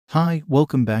Hi,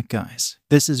 welcome back guys.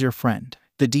 This is your friend,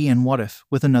 the D and WhatIf,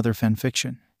 with another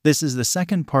fanfiction. This is the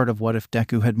second part of What If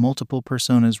Deku had multiple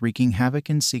personas wreaking havoc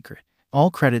in secret.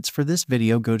 All credits for this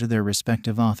video go to their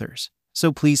respective authors,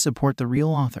 so please support the real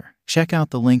author. Check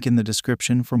out the link in the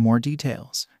description for more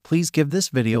details. Please give this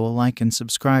video a like and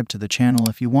subscribe to the channel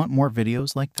if you want more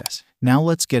videos like this. Now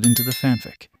let's get into the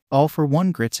fanfic. All for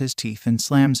One grits his teeth and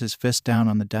slams his fist down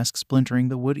on the desk, splintering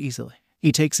the wood easily.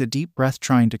 He takes a deep breath,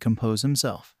 trying to compose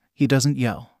himself. He doesn't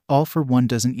yell. All for One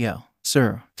doesn't yell.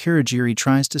 Sir, Kurogiri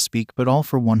tries to speak, but All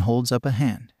for One holds up a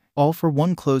hand. All for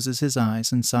One closes his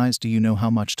eyes and sighs. Do you know how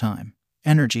much time,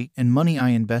 energy, and money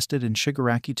I invested in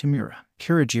Shigaraki Tamura?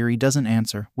 Kurogiri doesn't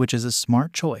answer, which is a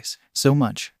smart choice. So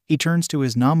much. He turns to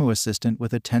his Namu assistant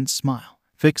with a tense smile.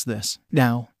 Fix this.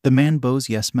 Now. The man bows.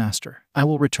 Yes, master. I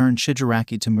will return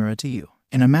Shigaraki Tamura to you.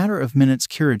 In a matter of minutes,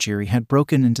 Kurogiri had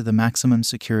broken into the maximum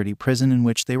security prison in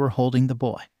which they were holding the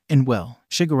boy. And well,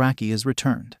 Shigaraki is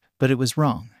returned. But it was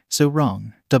wrong. So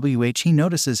wrong. He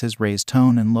notices his raised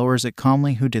tone and lowers it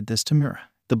calmly. Who did this, Tamura?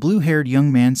 The blue-haired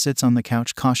young man sits on the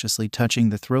couch, cautiously touching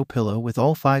the throw pillow with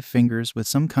all 5 fingers, with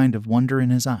some kind of wonder in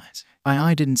his eyes.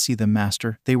 I didn't see them,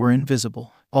 master. They were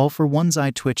invisible. All for One's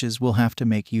eye twitches. We'll have to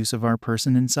make use of our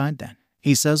person inside then,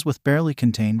 he says with barely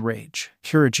contained rage.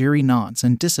 Kurogiri nods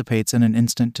and dissipates in an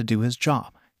instant to do his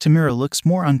job. Tamura looks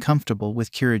more uncomfortable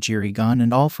with Kurogiri gone,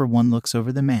 and All for One looks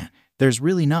over the man. There's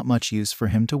really not much use for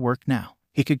him to work now.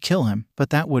 He could kill him, but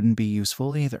that wouldn't be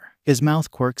useful either. His mouth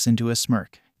quirks into a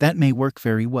smirk. That may work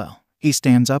very well. He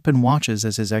stands up and watches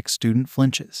as his ex-student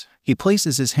flinches. He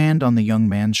places his hand on the young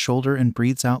man's shoulder and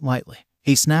breathes out lightly.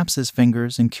 He snaps his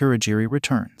fingers and Kurogiri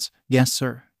returns. Yes,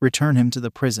 sir. Return him to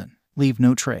the prison. Leave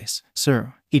no trace.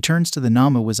 Sir. He turns to the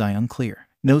Namu. Was I unclear?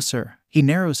 No, sir. He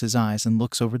narrows his eyes and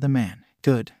looks over the man.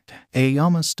 Good.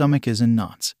 Aoyama's stomach is in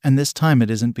knots, and this time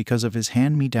it isn't because of his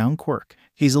hand-me-down quirk.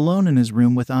 He's alone in his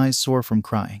room with eyes sore from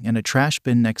crying and a trash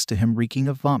bin next to him reeking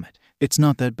of vomit. It's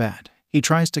not that bad. He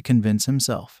tries to convince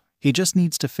himself. He just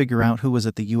needs to figure out who was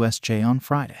at the USJ on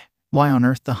Friday. Why on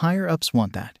earth the higher-ups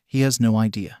want that, he has no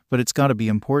idea, but it's gotta be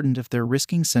important if they're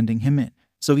risking sending him in.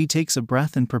 So he takes a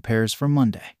breath and prepares for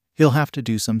Monday. He'll have to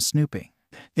do some snooping.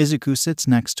 Izuku sits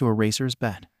next to a racer's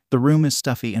bed. The room is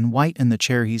stuffy and white, and the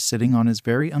chair he's sitting on is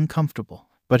very uncomfortable.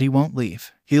 But he won't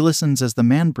leave. He listens as the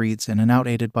man breathes in and out,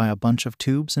 aided by a bunch of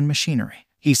tubes and machinery.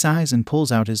 He sighs and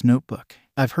pulls out his notebook.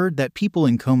 I've heard that people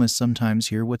in comas sometimes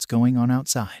hear what's going on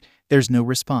outside. There's no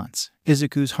response.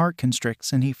 Izuku's heart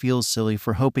constricts and he feels silly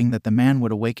for hoping that the man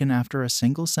would awaken after a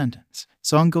single sentence.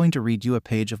 So I'm going to read you a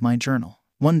page of my journal.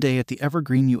 One day at the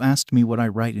Evergreen you asked me what I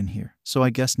write in here, so I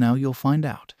guess now you'll find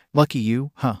out. Lucky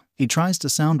you, huh? He tries to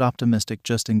sound optimistic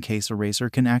just in case a racer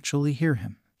can actually hear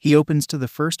him. He opens to the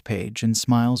first page and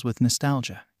smiles with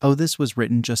nostalgia. Oh, this was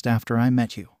written just after I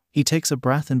met you. He takes a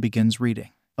breath and begins reading.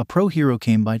 A pro hero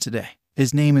came by today.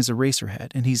 His name is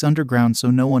Eraserhead and he's underground,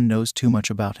 so no one knows too much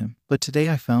about him. But today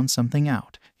I found something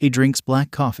out. He drinks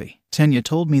black coffee. Tenya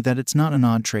told me that it's not an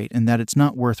odd trait and that it's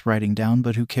not worth writing down,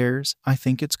 but who cares? I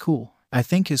think it's cool. I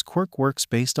think his quirk works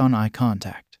based on eye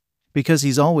contact, because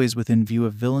he's always within view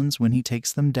of villains when he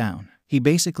takes them down. He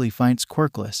basically fights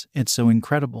quirkless. It's so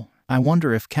incredible. I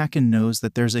wonder if Kaken knows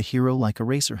that there's a hero like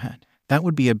Eraserhead. That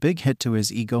would be a big hit to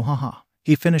his ego, haha.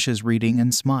 He finishes reading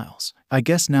and smiles. I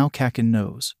guess now Kaken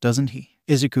knows, doesn't he?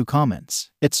 Izuku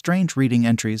comments. It's strange reading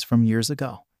entries from years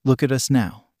ago. Look at us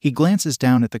now. He glances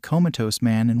down at the comatose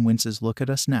man and winces. Look at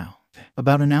us now.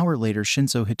 About an hour later,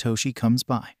 Shinso Hitoshi comes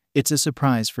by. It's a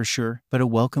surprise for sure, but a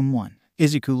welcome one.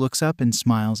 Izuku looks up and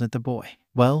smiles at the boy.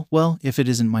 Well, if it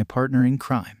isn't my partner in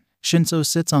crime. Shinso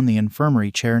sits on the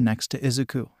infirmary chair next to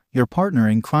Izuku. Your partner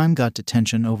in crime got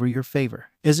detention over your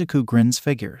favor. Izuku grins.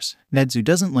 Figures. Nedzu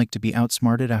doesn't like to be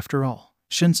outsmarted after all.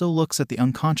 Shinso looks at the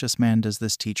unconscious man. Does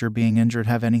this teacher being injured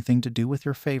have anything to do with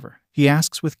your favor? He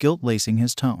asks with guilt lacing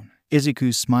his tone.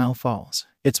 Izuku's smile falls.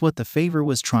 It's what the favor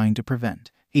was trying to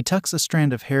prevent. He tucks a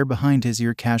strand of hair behind his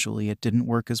ear casually. It didn't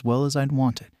work as well as I'd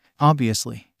wanted.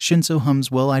 Obviously. Shinso hums.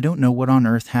 Well, I don't know what on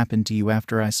earth happened to you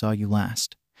after I saw you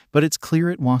last, but it's clear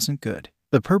it wasn't good.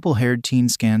 The purple-haired teen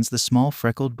scans the small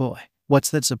freckled boy. What's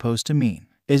that supposed to mean?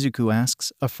 Izuku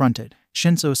asks, affronted.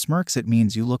 Shinso smirks. It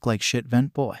means you look like shit,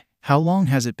 vent boy. How long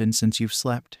has it been since you've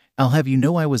slept? I'll have you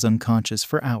know I was unconscious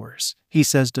for hours, he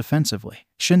says defensively.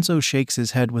 Shinso shakes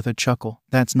his head with a chuckle.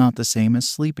 That's not the same as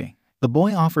sleeping. The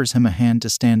boy offers him a hand to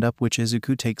stand up, which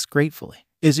Izuku takes gratefully.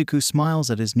 Izuku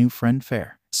smiles at his new friend.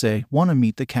 Fair. Say, wanna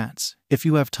meet the cats? If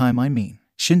you have time, I mean.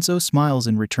 Shinso smiles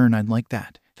in return. I'd like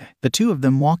that. The two of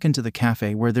them walk into the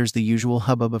cafe where there's the usual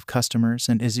hubbub of customers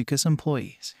and Izuku's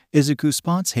employees. Izuku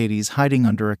spots Hades hiding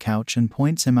under a couch and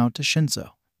points him out to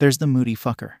Shinso. There's the moody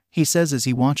fucker, he says as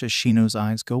he watches Shino's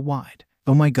eyes go wide.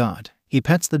 Oh my god. He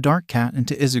pets the dark cat, and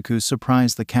to Izuku's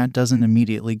surprise the cat doesn't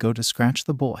immediately go to scratch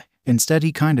the boy. Instead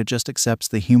he kinda just accepts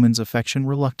the human's affection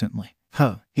reluctantly.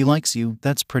 Huh, he likes you,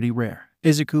 that's pretty rare.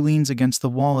 Izuku leans against the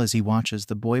wall as he watches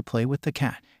the boy play with the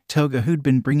cat. Toga, who'd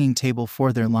been bringing table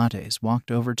for their lattes,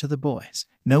 walked over to the boys.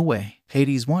 No way,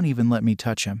 Hades won't even let me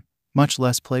touch him, much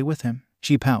less play with him.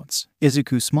 She pouts.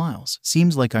 Izuku smiles.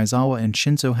 Seems like Aizawa and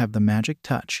Shinso have the magic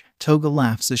touch. Toga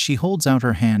laughs as she holds out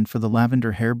her hand for the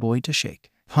lavender hair boy to shake.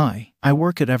 Hi, I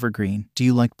work at Evergreen. Do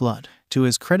you like blood? To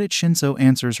his credit, Shinso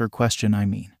answers her question.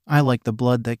 I like the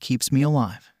blood that keeps me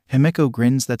alive. Himiko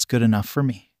grins. That's good enough for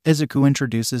me. Izuku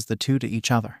introduces the two to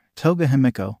each other. Toga,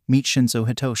 Himiko, meet Shinso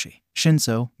Hitoshi.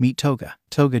 Shinso, meet Toga.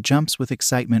 Toga jumps with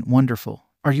excitement. Wonderful.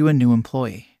 Are you a new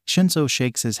employee? Shinso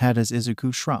shakes his head as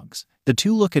Izuku shrugs. The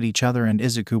two look at each other and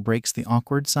Izuku breaks the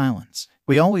awkward silence.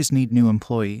 We always need new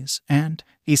employees, and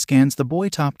he scans the boy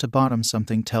top to bottom.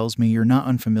 Something tells me you're not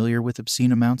unfamiliar with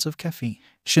obscene amounts of caffeine.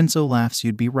 Shinso laughs.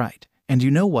 You'd be right. And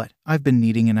you know what? I've been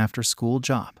needing an after-school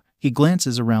job. He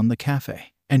glances around the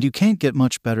cafe. And you can't get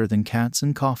much better than cats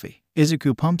and coffee.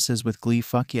 Izuku pumps his with glee.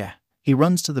 Fuck yeah. He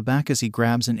runs to the back as he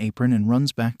grabs an apron and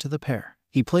runs back to the pair.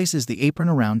 He places the apron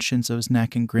around Shinso's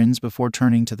neck and grins before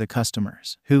turning to the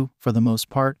customers, who, for the most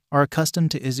part, are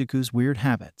accustomed to Izuku's weird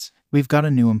habits. We've got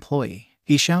a new employee.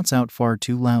 He shouts out far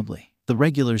too loudly. The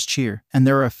regulars cheer, and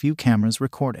there are a few cameras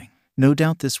recording. No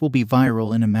doubt this will be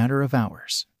viral in a matter of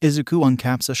hours. Izuku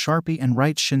uncaps a Sharpie and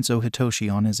writes Shinso Hitoshi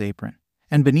on his apron,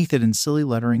 and beneath it in silly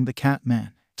lettering the cat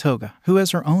man. Toga, who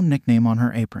has her own nickname on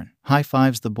her apron,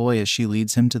 high-fives the boy as she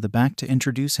leads him to the back to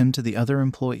introduce him to the other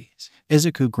employees.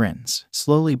 Izuku grins.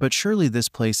 Slowly but surely this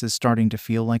place is starting to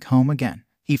feel like home again.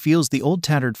 He feels the old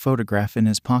tattered photograph in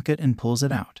his pocket and pulls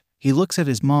it out. He looks at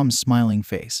his mom's smiling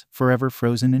face, forever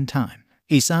frozen in time.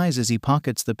 He sighs as he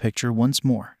pockets the picture once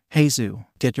more. Hey Zu,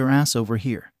 get your ass over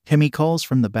here. Himi calls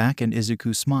from the back and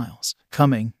Izuku smiles.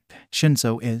 Coming.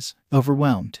 Shinso is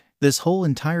overwhelmed. This whole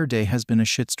entire day has been a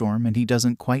shitstorm and he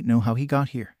doesn't quite know how he got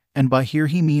here. And by here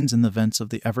he means in the vents of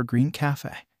the Evergreen Cafe.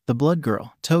 The Blood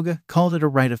Girl, Toga, called it a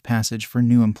rite of passage for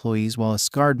new employees, while a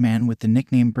scarred man with the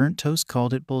nickname Burnt Toast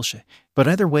called it bullshit. But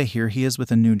either way, here he is with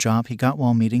a new job he got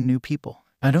while meeting new people.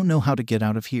 I don't know how to get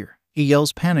out of here. He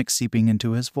yells, panic seeping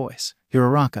into his voice.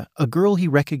 Hiroraka, a girl he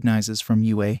recognizes from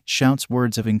UA, shouts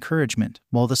words of encouragement,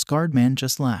 while the scarred man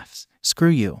just laughs. Screw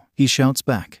you, he shouts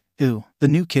back. Ew, the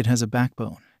new kid has a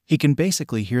backbone. He can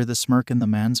basically hear the smirk in the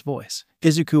man's voice.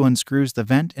 Izuku unscrews the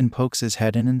vent and pokes his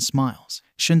head in and smiles.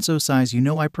 Shinso sighs. You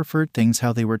know, I preferred things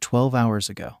how they were 12 hours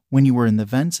ago, when you were in the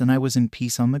vents and I was in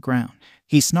peace on the ground.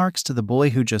 He snarks to the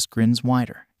boy, who just grins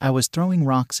wider. I was throwing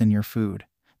rocks in your food.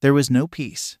 There was no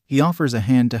peace. He offers a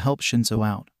hand to help Shinso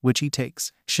out, which he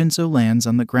takes. Shinso lands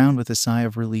on the ground with a sigh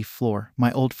of relief. Floor,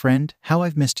 my old friend, how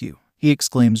I've missed you, he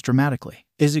exclaims dramatically.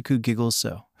 Izuku giggles.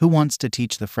 So, who wants to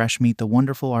teach the fresh meat the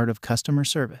wonderful art of customer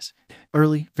service?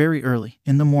 Early, very early,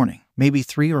 in the morning, maybe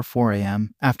 3 or 4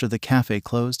 a.m., after the cafe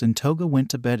closed and Toga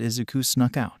went to bed, Izuku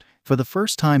snuck out. For the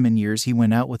first time in years he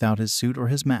went out without his suit or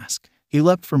his mask. He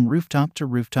leapt from rooftop to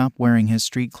rooftop wearing his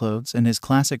street clothes and his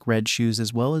classic red shoes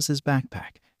as well as his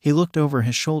backpack. He looked over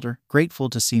his shoulder, grateful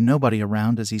to see nobody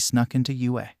around as he snuck into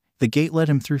UA. The gate let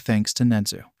him through thanks to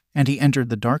Netsu, and he entered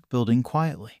the dark building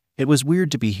quietly. It was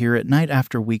weird to be here at night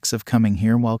after weeks of coming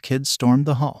here while kids stormed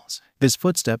the halls. His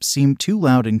footsteps seemed too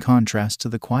loud in contrast to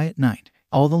the quiet night.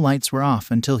 All the lights were off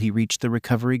until he reached the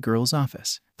recovery girl's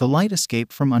office. The light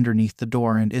escaped from underneath the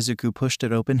door and Izuku pushed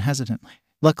it open hesitantly.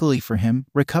 Luckily for him,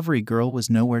 recovery girl was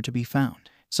nowhere to be found,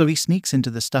 so he sneaks into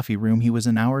the stuffy room he was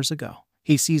in hours ago.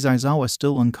 He sees Aizawa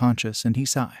still unconscious and he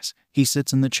sighs. He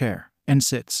sits in the chair, and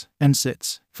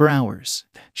sits, for hours.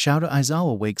 Shouta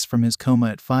Aizawa wakes from his coma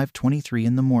at 5:23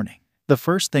 in the morning. The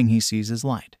first thing he sees is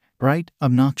light. Bright,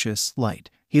 obnoxious light.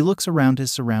 He looks around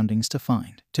his surroundings to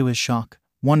find, to his shock,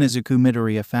 one Izuku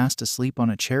Midoriya fast asleep on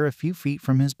a chair a few feet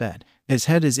from his bed. His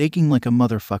head is aching like a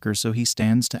motherfucker, so he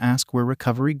stands to ask where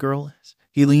recovery girl is.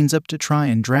 He leans up to try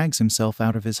and drags himself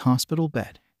out of his hospital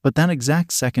bed. But that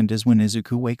exact second is when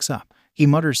Izuku wakes up. He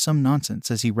mutters some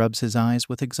nonsense as he rubs his eyes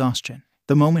with exhaustion.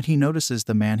 The moment he notices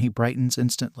the man, he brightens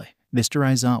instantly. Mr.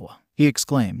 Aizawa, he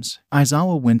exclaims.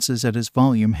 Aizawa winces at his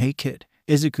volume. Hey kid.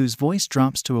 Izuku's voice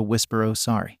drops to a whisper. Oh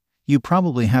sorry. You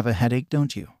probably have a headache,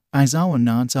 don't you? Aizawa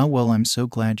nods. Oh well, I'm so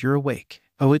glad you're awake.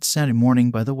 Oh, it's Saturday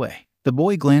morning by the way. The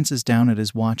boy glances down at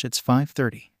his watch. It's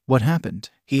 5:30. What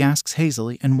happened? He asks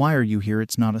hazily. And why are you here?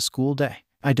 It's not a school day.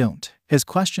 I don't. His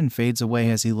question fades away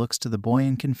as he looks to the boy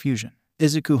in confusion.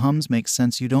 Izuku hums. Makes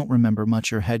sense, you don't remember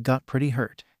much. Your head got pretty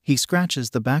hurt. He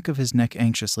scratches the back of his neck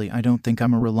anxiously. I don't think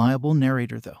I'm a reliable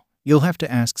narrator though. You'll have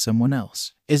to ask someone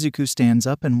else. Izuku stands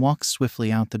up and walks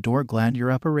swiftly out the door. Glad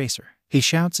you're up, Eraser, he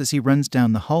shouts as he runs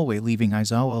down the hallway, leaving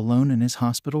Aizawa alone in his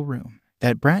hospital room.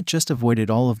 That brat just avoided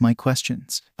all of my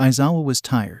questions. Aizawa was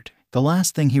tired. The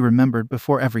last thing he remembered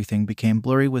before everything became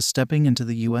blurry was stepping into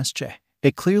the USJ.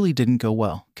 It clearly didn't go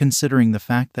well, considering the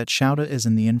fact that Shouta is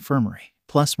in the infirmary.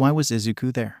 Plus, why was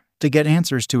Izuku there? To get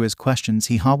answers to his questions,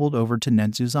 he hobbled over to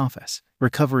Nedzu's office.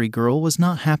 Recovery Girl was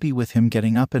not happy with him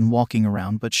getting up and walking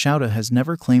around, but Shouta has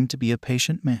never claimed to be a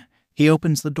patient man. He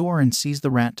opens the door and sees the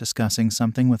rat discussing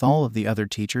something with all of the other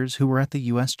teachers who were at the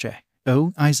USJ.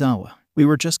 Oh, Aizawa. We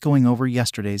were just going over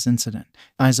yesterday's incident.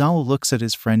 Aizawa looks at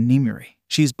his friend Nimuri.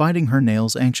 She's biting her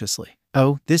nails anxiously.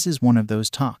 Oh, this is one of those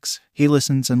talks. He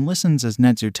listens and listens as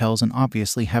Nedzu tells an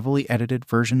obviously heavily edited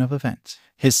version of events.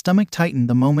 His stomach tightened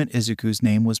the moment Izuku's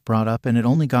name was brought up, and it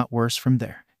only got worse from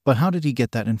there. But how did he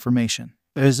get that information?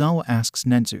 Aizawa asks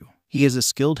Nedzu. He is a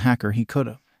skilled hacker, he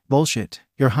could've. Bullshit.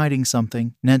 You're hiding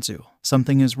something, Nedzu.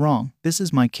 Something is wrong. This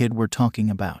is my kid we're talking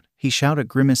about. He Shouta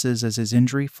grimaces as his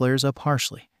injury flares up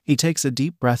harshly. He takes a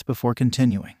deep breath before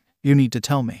continuing. You need to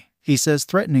tell me, he says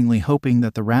threateningly, hoping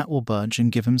that the rat will budge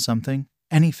and give him something.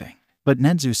 Anything. But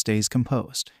Nedzu stays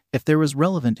composed. If there was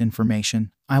relevant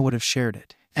information, I would have shared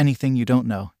it. Anything you don't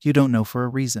know for a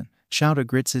reason. Shouta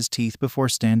grits his teeth before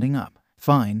standing up.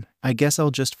 Fine, I guess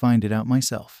I'll just find it out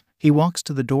myself. He walks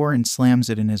to the door and slams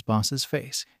it in his boss's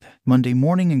face. Monday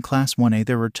morning in Class 1A,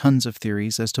 there were tons of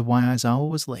theories as to why Aizawa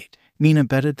was late. Mina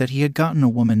betted that he had gotten a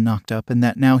woman knocked up and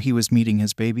that now he was meeting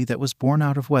his baby that was born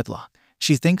out of wedlock.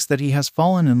 She thinks that he has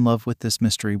fallen in love with this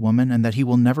mystery woman and that he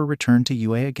will never return to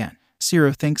UA again.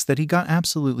 Zero thinks that he got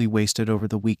absolutely wasted over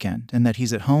the weekend and that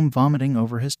he's at home vomiting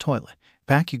over his toilet.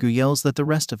 Bakugo yells that the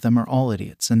rest of them are all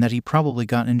idiots and that he probably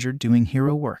got injured doing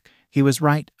hero work. He was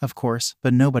right, of course,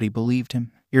 but nobody believed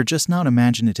him. You're just not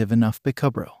imaginative enough,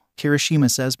 Bikubro,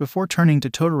 Kirishima says before turning to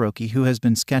Todoroki, who has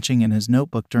been sketching in his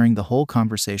notebook during the whole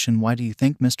conversation. Why do you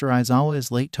think Mr. Aizawa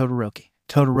is late, Todoroki?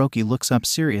 Todoroki looks up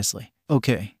seriously.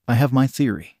 Okay, I have my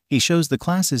theory. He shows the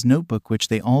class his notebook, which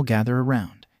they all gather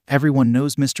around. Everyone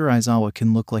knows Mr. Aizawa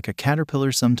can look like a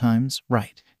caterpillar sometimes,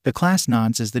 right? The class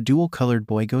nods as the dual-colored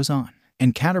boy goes on.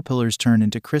 And caterpillars turn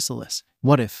into chrysalis.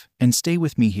 What if? And stay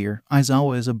with me here,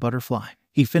 Aizawa is a butterfly.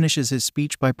 He finishes his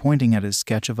speech by pointing at his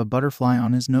sketch of a butterfly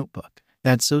on his notebook.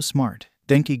 That's so smart.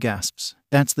 Denki gasps.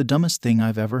 That's the dumbest thing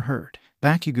I've ever heard.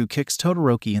 Bakugo kicks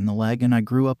Todoroki in the leg, and I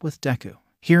grew up with Deku.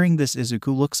 Hearing this,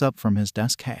 Izuku looks up from his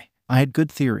desk. Hey, I had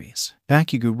good theories.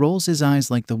 Bakugo rolls his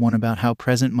eyes, like the one about how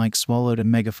Present Mike swallowed a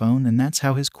megaphone and that's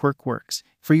how his quirk works.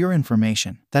 For your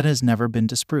information, that has never been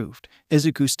disproved.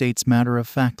 Izuku states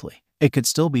matter-of-factly. It could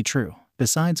still be true.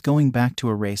 Besides, going back to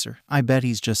Eraser, I bet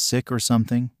he's just sick or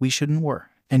something. We shouldn't worry.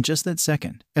 And just that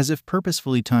second, as if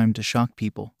purposefully timed to shock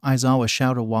people, Aizawa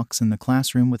Shouta walks in the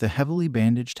classroom with a heavily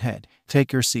bandaged head.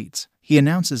 Take your seats, he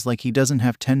announces, like he doesn't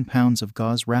have 10 pounds of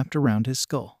gauze wrapped around his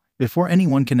skull. Before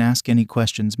anyone can ask any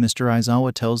questions, Mr.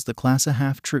 Aizawa tells the class a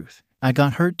half-truth. I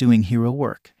got hurt doing hero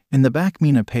work. In the back,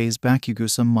 Mina pays Bakugo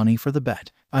some money for the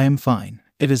bet. I am fine.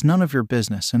 It is none of your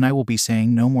business, and I will be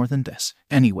saying no more than this.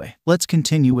 Anyway, let's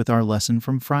continue with our lesson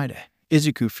from Friday.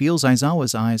 Izuku feels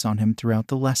Aizawa's eyes on him throughout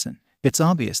the lesson. It's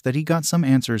obvious that he got some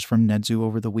answers from Nedzu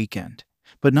over the weekend,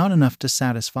 but not enough to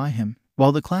satisfy him.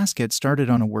 While the class gets started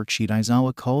on a worksheet,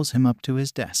 Aizawa calls him up to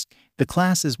his desk. The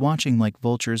class is watching like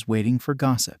vultures waiting for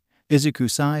gossip. Izuku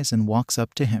sighs and walks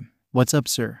up to him. What's up,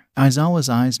 sir? Aizawa's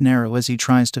eyes narrow as he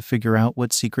tries to figure out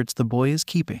what secrets the boy is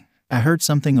keeping. I heard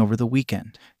something over the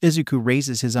weekend. Izuku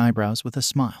raises his eyebrows with a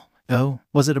smile. Oh,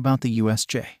 was it about the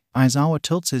USJ? Aizawa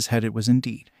tilts his head. It was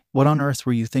indeed. What on earth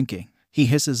were you thinking? He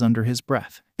hisses under his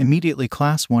breath. Immediately,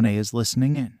 Class 1A is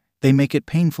listening in. They make it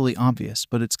painfully obvious,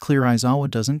 but it's clear Aizawa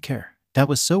doesn't care. That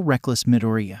was so reckless,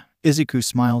 Midoriya. Izuku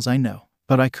smiles. I know,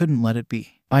 but I couldn't let it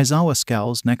be. Aizawa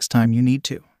scowls. Next time you need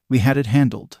to. We had it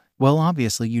handled. Well,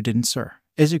 obviously you didn't, sir.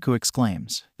 Izuku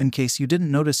exclaims. In case you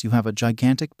didn't notice, you have a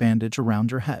gigantic bandage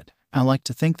around your head. I like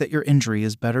to think that your injury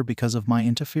is better because of my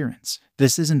interference.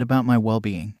 This isn't about my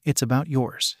well-being, it's about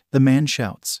yours. The man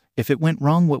shouts. If it went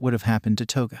wrong, what would have happened to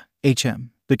Toga?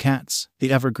 The cats,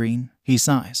 the Evergreen? He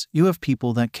sighs. You have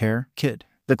people that care, kid.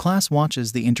 The class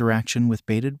watches the interaction with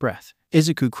bated breath.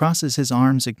 Izuku crosses his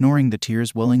arms, ignoring the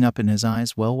tears welling up in his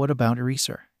eyes. Well, what about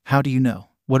Eraser? How do you know?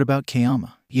 What about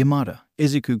Kayama? Yamada?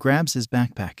 Izuku grabs his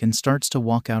backpack and starts to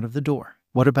walk out of the door.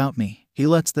 What about me? He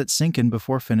lets that sink in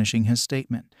before finishing his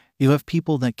statement. You have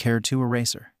people that care too,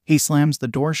 Eraser. He slams the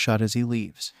door shut as he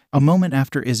leaves. A moment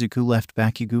after Izuku left,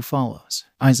 Bakugo follows.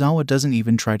 Aizawa doesn't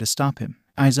even try to stop him.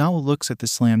 Aizawa looks at the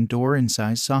slammed door and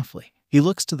sighs softly. He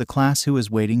looks to the class, who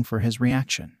is waiting for his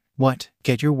reaction. What?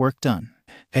 Get your work done.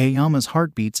 Aoyama's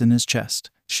heart beats in his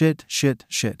chest. Shit.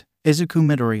 Izuku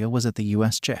Midoriya was at the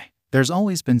USJ. There's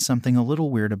always been something a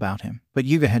little weird about him, but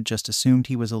Yuga had just assumed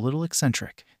he was a little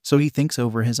eccentric, so he thinks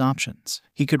over his options.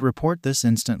 He could report this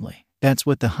instantly. That's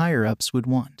what the higher-ups would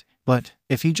want. But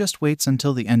if he just waits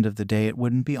until the end of the day, it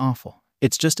wouldn't be awful.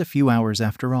 It's just a few hours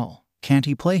after all. Can't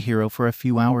he play hero for a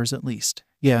few hours at least?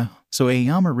 Yeah, so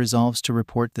Aoyama resolves to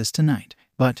report this tonight.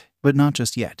 But not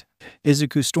just yet.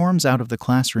 Izuku storms out of the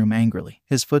classroom angrily,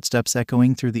 his footsteps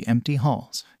echoing through the empty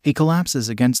halls. He collapses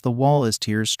against the wall as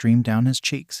tears stream down his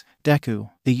cheeks.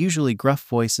 Deku, the usually gruff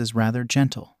voice is rather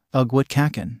gentle. Ugh, what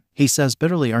Kaken? He says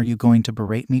bitterly, are you going to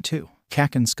berate me too?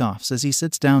 Kaken scoffs as he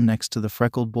sits down next to the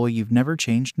freckled boy. You've never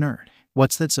changed, nerd.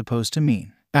 What's that supposed to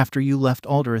mean? After you left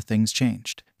Aldera, things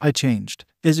changed. I changed.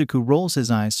 Izuku rolls his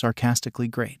eyes sarcastically.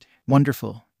 Great.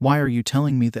 Wonderful. Why are you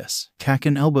telling me this?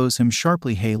 Kaken elbows him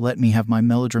sharply. Hey, let me have my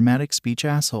melodramatic speech,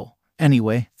 asshole.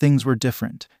 Anyway, things were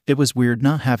different. It was weird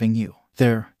not having you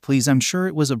there. Please, I'm sure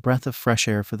it was a breath of fresh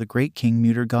air for the great King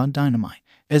Muter God Dynamite.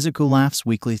 Izuku laughs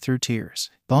weakly through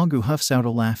tears. Bagu huffs out a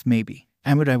laugh. Maybe.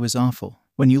 Amid, I was awful.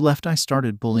 When you left, I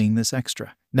started bullying this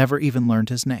extra. Never even learned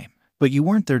his name. But you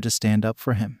weren't there to stand up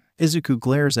for him. Izuku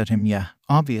glares at him. Yeah,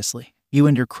 obviously. You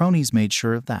and your cronies made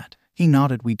sure of that. He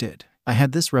nodded. We did. I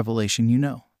had this revelation, you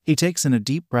know. He takes in a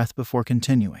deep breath before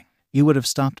continuing. You would have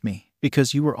stopped me,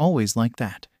 because you were always like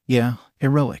that. Yeah,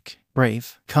 heroic,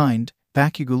 brave, kind.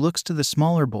 Bakugo looks to the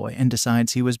smaller boy and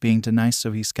decides he was being too nice,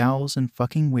 so he scowls and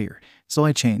fucking weird. So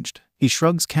I changed. He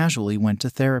shrugs casually. Went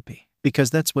to therapy. Because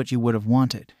that's what you would have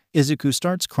wanted. Izuku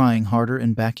starts crying harder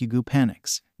and Bakugo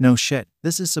panics. No shit,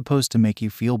 this is supposed to make you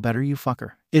feel better, you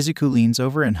fucker. Izuku leans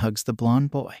over and hugs the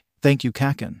blonde boy. Thank you,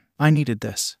 Kaken. I needed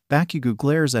this. Bakugo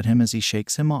glares at him as he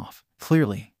shakes him off.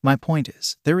 Clearly, my point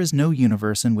is, there is no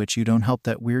universe in which you don't help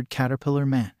that weird caterpillar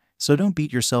man. So don't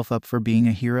beat yourself up for being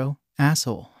a hero,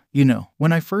 asshole. You know,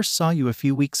 when I first saw you a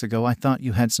few weeks ago, I thought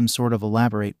you had some sort of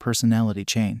elaborate personality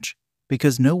change.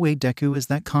 Because no way Deku is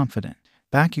that confident.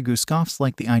 Bakugo scoffs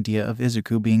like the idea of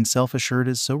Izuku being self-assured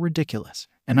is so ridiculous.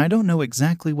 And I don't know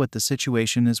exactly what the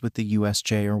situation is with the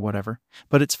USJ or whatever,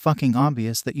 but it's fucking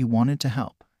obvious that you wanted to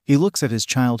help. He looks at his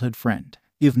childhood friend.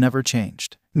 You've never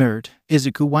changed. Nerd.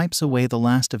 Izuku wipes away the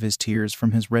last of his tears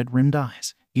from his red-rimmed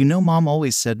eyes. You know, Mom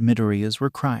always said Midoriyas were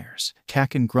criers.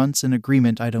 Kaken grunts in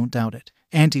agreement. I don't doubt it.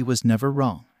 Auntie was never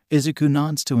wrong. Izuku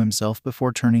nods to himself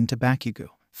before turning to Bakugo.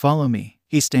 Follow me.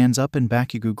 He stands up and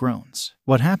Bakugo groans.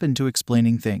 What happened to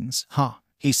explaining things, huh?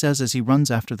 He says as he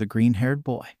runs after the green-haired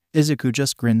boy. Izuku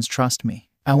just grins. Trust me.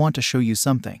 I want to show you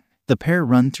something. The pair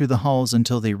run through the halls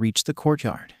until they reach the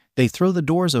courtyard. They throw the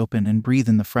doors open and breathe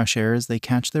in the fresh air as they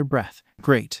catch their breath.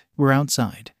 Great, we're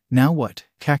outside. Now what?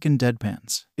 Kaken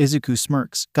deadpans. Izuku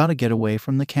smirks. Gotta get away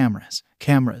from the cameras.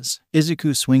 Cameras.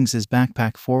 Izuku swings his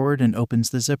backpack forward and opens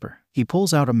the zipper. He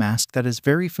pulls out a mask that is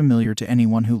very familiar to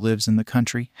anyone who lives in the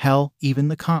country, hell, even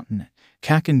the continent.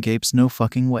 Kaken gapes. No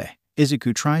fucking way.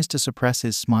 Izuku tries to suppress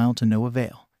his smile to no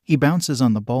avail. He bounces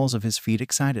on the balls of his feet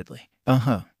excitedly.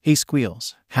 He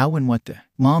squeals. How and what the?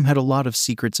 Mom had a lot of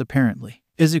secrets apparently.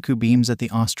 Izuku beams at the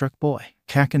awestruck boy.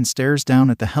 Kaken stares down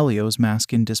at the Helios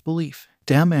mask in disbelief.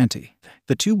 Damn, Auntie.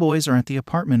 The two boys are at the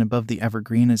apartment above the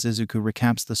Evergreen as Izuku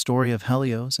recaps the story of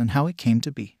Helios and how it came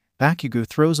to be. Bakugo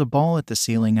throws a ball at the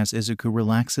ceiling as Izuku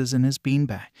relaxes in his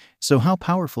beanbag. So how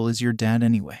powerful is your dad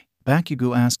anyway?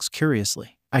 Bakugo asks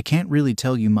curiously. I can't really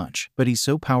tell you much, but he's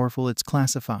so powerful it's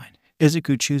classified.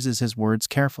 Izuku chooses his words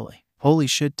carefully. Holy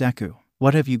shit, Deku.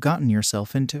 What have you gotten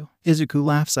yourself into? Izuku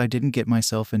laughs. I didn't get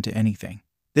myself into anything.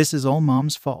 This is all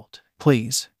Mom's fault.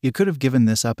 Please, you could have given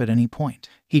this up at any point.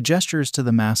 He gestures to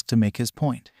the mask to make his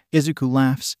point. Izuku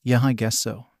laughs. Yeah, I guess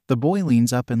so. The boy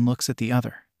leans up and looks at the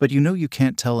other. But you know you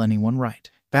can't tell anyone, right?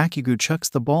 Bakugo chucks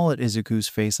the ball at Izuku's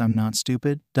face. I'm not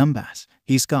stupid, dumbass.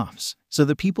 He scoffs. So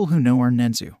the people who know are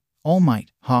Nenzu, All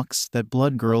Might, Hawks, that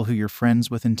blood girl who you're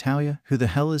friends with, and Taoya. Who the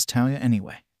hell is Taoya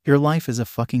anyway? Your life is a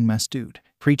fucking mess, dude.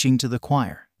 Preaching to the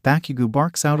choir. Bakugo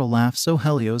barks out a laugh. So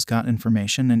Helios got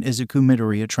information and Izuku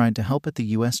Midoriya tried to help at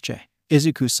the USJ.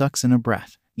 Izuku sucks in a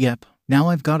breath. Yep, now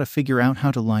I've got to figure out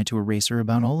how to lie to Eraser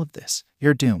about all of this.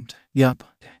 You're doomed. Yup.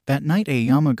 That night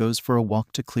Aoyama goes for a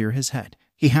walk to clear his head.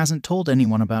 He hasn't told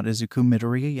anyone about Izuku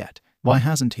Midoriya yet. Why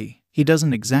hasn't he? He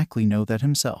doesn't exactly know that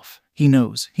himself. He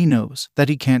knows that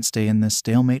he can't stay in this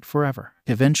stalemate forever.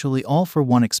 Eventually All For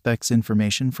One expects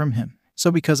information from him.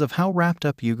 So because of how wrapped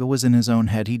up Yuga was in his own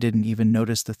head, he didn't even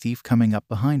notice the thief coming up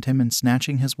behind him and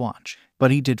snatching his watch.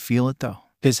 But he did feel it though.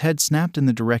 His head snapped in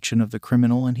the direction of the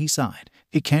criminal and he sighed.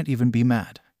 He can't even be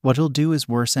mad. What he'll do is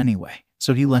worse anyway,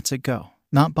 so he lets it go.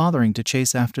 not bothering to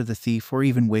chase after the thief or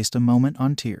even waste a moment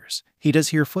on tears. He does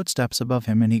hear footsteps above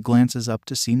him and he glances up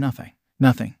to see nothing.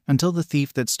 Nothing, until the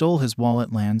thief that stole his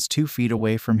wallet lands 2 feet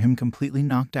away from him completely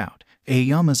knocked out.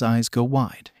 Aoyama's eyes go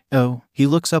wide. Oh, he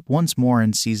looks up once more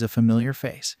and sees a familiar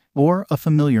face. Or a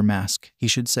familiar mask, he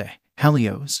should say.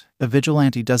 Helios. The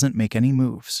vigilante doesn't make any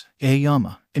moves.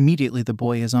 Aoyama. Immediately the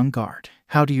boy is on guard.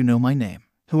 How do you know my name?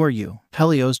 Who are you?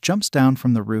 Helios jumps down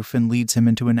from the roof and leads him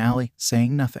into an alley,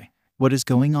 saying nothing. What is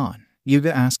going on?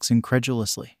 Yuga asks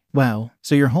incredulously. Wow,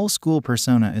 so your whole school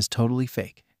persona is totally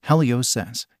fake. Helios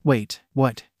says. Wait,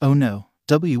 what? Oh no.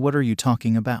 What are you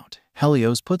talking about?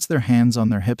 Helios puts their hands on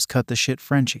their hips. Cut the shit,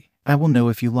 Frenchie. I will know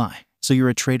if you lie. So you're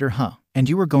a traitor, huh? And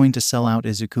you were going to sell out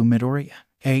Izuku Midoriya?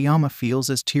 Aoyama feels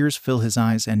as tears fill his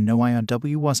eyes and no, I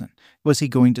wasn't. Was he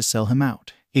going to sell him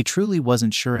out? He truly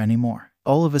wasn't sure anymore.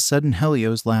 All of a sudden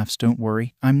Helios laughs. Don't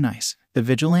worry, I'm nice. The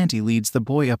vigilante leads the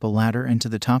boy up a ladder and to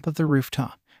the top of the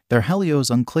rooftop. There Helios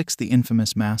unclicks the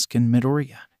infamous mask in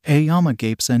Midoriya. Aoyama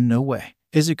gapes and no way.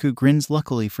 Izuku grins.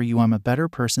 Luckily for you, I'm a better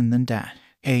person than Dad.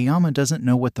 Aoyama doesn't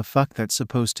know what the fuck that's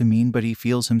supposed to mean, but he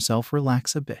feels himself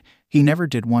relax a bit. He never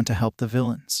did want to help the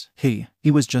villains. He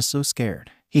was just so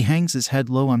scared. He hangs his head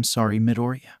low. I'm sorry,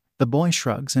 Midoriya. The boy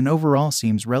shrugs and overall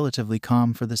seems relatively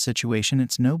calm for the situation.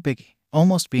 It's no biggie.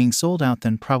 Almost being sold out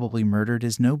then probably murdered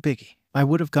is no biggie. I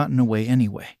would have gotten away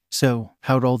anyway. So,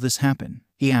 how'd all this happen?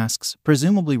 He asks,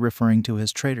 presumably referring to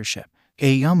his traitorship.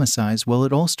 Aoyama sighs. Well,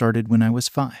 it all started when I was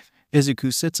 5.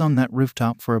 Izuku sits on that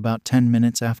rooftop for about 10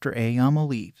 minutes after Aoyama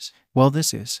leaves. Well,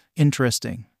 this is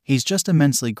interesting. He's just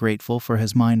immensely grateful for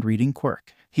his mind-reading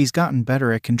quirk. He's gotten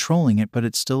better at controlling it, but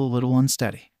it's still a little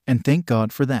unsteady. And thank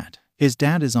God for that. His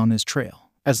dad is on his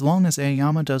trail. As long as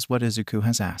Aoyama does what Izuku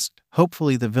has asked,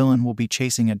 hopefully the villain will be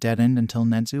chasing a dead end until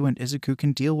Nezu and Izuku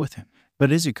can deal with him. But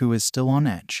Izuku is still on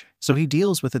edge, so he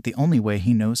deals with it the only way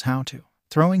he knows how to,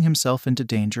 throwing himself into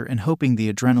danger and hoping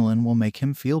the adrenaline will make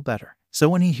him feel better. So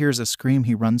when he hears a scream,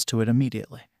 he runs to it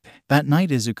immediately. That night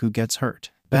Izuku gets hurt.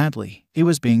 Badly. He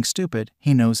was being stupid,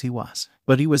 he knows he was.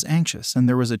 But he was anxious and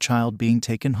there was a child being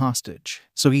taken hostage.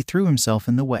 So he threw himself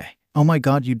in the way. Oh my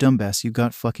god, you dumbass, you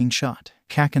got fucking shot.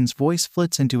 Kaken's voice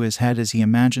flits into his head as he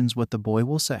imagines what the boy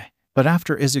will say. But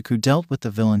after Izuku dealt with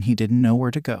the villain, he didn't know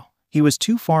where to go. He was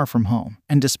too far from home,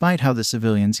 and despite how the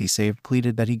civilians he saved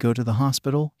pleaded that he go to the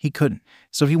hospital, he couldn't.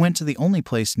 So he went to the only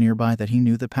place nearby that he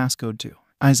knew the passcode to.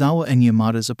 Aizawa and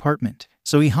Yamada's apartment.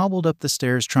 So he hobbled up the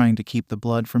stairs trying to keep the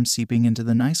blood from seeping into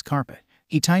the nice carpet.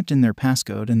 He typed in their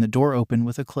passcode and the door opened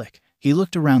with a click. He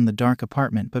looked around the dark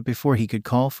apartment, but before he could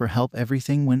call for help,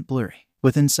 everything went blurry.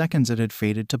 Within seconds it had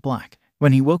faded to black.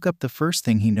 When he woke up, the first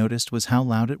thing he noticed was how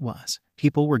loud it was.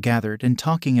 People were gathered and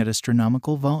talking at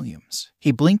astronomical volumes.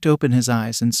 He blinked open his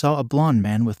eyes and saw a blonde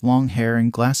man with long hair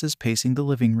and glasses pacing the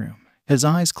living room. His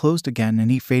eyes closed again and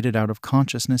he faded out of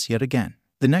consciousness yet again.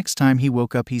 The next time he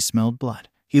woke up, he smelled blood.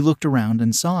 He looked around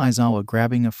and saw Aizawa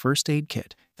grabbing a first aid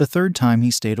kit. The third time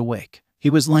he stayed awake. He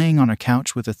was laying on a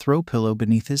couch with a throw pillow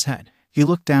beneath his head. He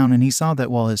looked down and he saw that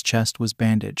while his chest was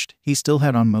bandaged, he still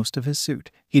had on most of his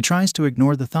suit. He tries to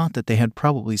ignore the thought that they had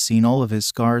probably seen all of his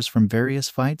scars from various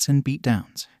fights and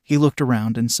beatdowns. He looked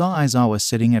around and saw Aizawa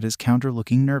sitting at his counter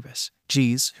looking nervous.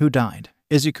 Geez, who died?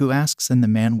 Izuku asks and the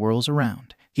man whirls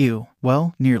around. You,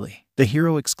 well, nearly. The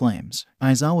hero exclaims.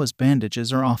 Aizawa's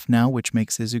bandages are off now, which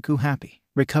makes Izuku happy.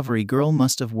 Recovery girl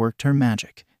must have worked her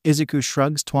magic. Izuku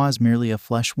shrugs. 'Twas merely a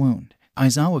flesh wound.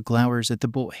 Aizawa glowers at the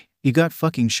boy. You got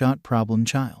fucking shot, problem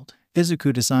child.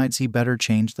 Izuku decides he better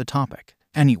change the topic.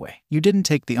 Anyway, you didn't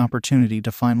take the opportunity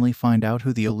to finally find out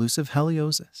who the elusive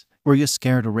Helios is. Were you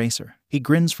scared, Eraser? He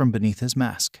grins from beneath his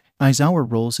mask. Aizawa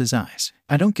rolls his eyes.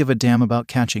 I don't give a damn about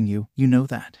catching you, you know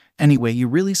that. Anyway, you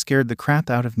really scared the crap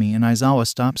out of me. And Aizawa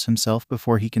stops himself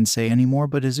before he can say any more,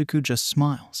 but Izuku just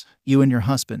smiles. You and your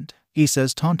husband, he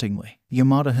says tauntingly.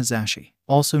 Yamada Hazashi,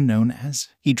 also known as.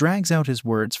 He drags out his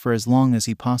words for as long as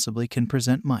he possibly can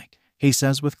present Mike. He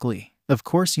says with glee. Of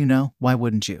course you know, why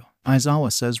wouldn't you?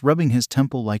 Aizawa says, rubbing his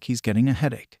temple like he's getting a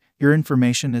headache. Your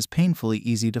information is painfully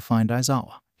easy to find,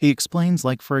 Aizawa. He explains,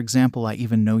 like for example, I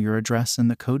even know your address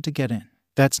and the code to get in.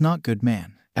 That's not good,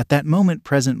 man. At that moment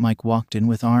present, Mike walked in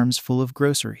with arms full of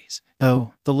groceries.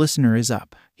 Oh, the listener is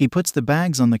up. He puts the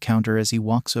bags on the counter as he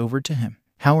walks over to him.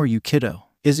 How are you, kiddo?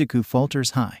 Izuku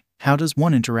falters. Hi. How does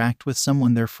one interact with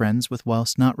someone they're friends with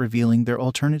whilst not revealing their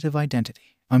alternative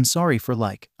identity? I'm sorry for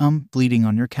bleeding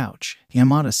on your couch.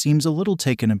 Yamada seems a little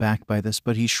taken aback by this,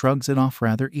 but he shrugs it off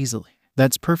rather easily.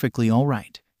 That's perfectly all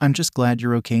right. I'm just glad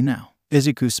you're okay now.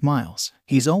 Izuku smiles.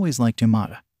 He's always liked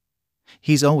Yamada.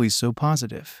 He's always so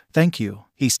positive. Thank you.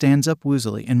 He stands up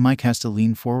woozily and Mike has to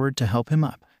lean forward to help him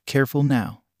up. Careful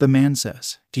now. The man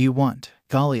says, "Do you want?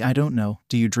 Golly, I don't know.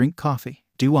 Do you drink coffee?"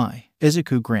 "Do I?"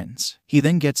 Izuku grins. He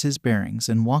then gets his bearings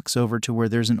and walks over to where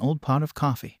there's an old pot of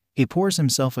coffee. He pours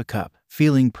himself a cup,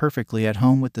 feeling perfectly at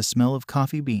home with the smell of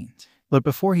coffee beans. But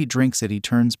before he drinks it, he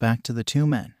turns back to the two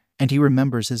men, and he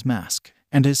remembers his mask,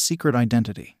 and his secret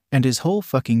identity, and his whole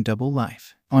fucking double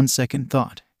life. On second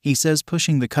thought, he says,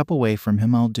 pushing the cup away from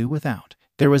him, "I'll do without."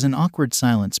 There was an awkward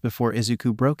silence before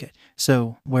Izuku broke it.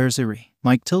 "So, where's Eri?"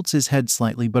 Mike tilts his head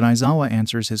slightly, but Aizawa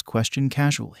answers his question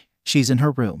casually. "She's in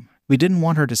her room. We didn't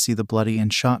want her to see the bloody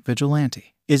and shot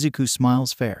vigilante." Izuku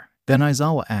smiles fair. Then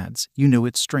Aizawa adds, "You know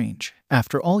it's strange.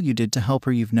 After all you did to help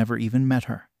her, you've never even met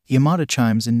her." Yamada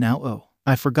chimes in now. "Oh,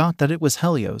 I forgot that it was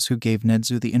Helios who gave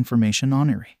Nedzu the information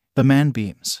on Eri." The man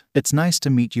beams. "It's nice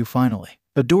to meet you finally."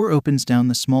 A door opens down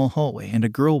the small hallway and a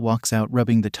girl walks out,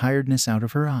 rubbing the tiredness out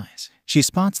of her eyes. She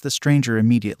spots the stranger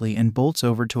immediately and bolts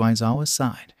over to Aizawa's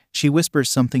side. She whispers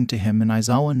something to him and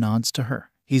Aizawa nods to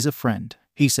her. "He's a friend,"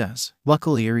 he says.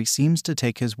 Luckily, Eri seems to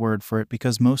take his word for it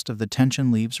because most of the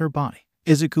tension leaves her body.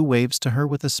 Izuku waves to her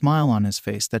with a smile on his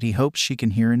face that he hopes she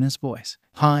can hear in his voice.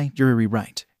 "Hi, you're Eri,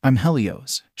 right? I'm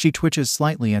Helios." She twitches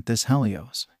slightly at this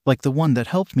Helios. "Like the one that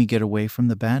helped me get away from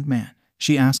the bad man?"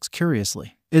 she asks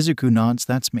curiously. Izuku nods.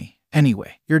 "That's me.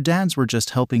 Anyway, your dads were just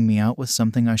helping me out with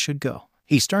something. I should go."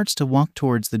 He starts to walk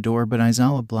towards the door, but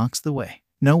Aizawa blocks the way.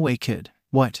 "No way, kid."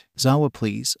 "What?" "Zawa,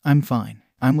 please. I'm fine.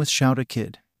 I'm with Shouta,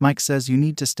 kid. Mike says you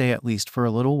need to stay at least for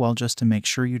a little while just to make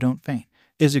sure you don't faint."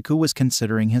 Izuku was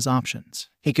considering his options.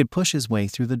 He could push his way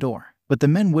through the door, but the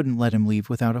men wouldn't let him leave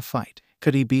without a fight.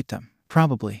 Could he beat them?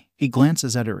 Probably. He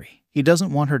glances at Eri. He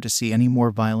doesn't want her to see any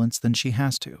more violence than she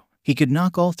has to. He could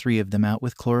knock all three of them out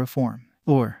with chloroform.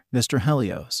 "Or, Mr.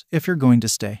 Helios, if you're going to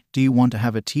stay, do you want to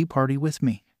have a tea party with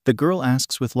me?" the girl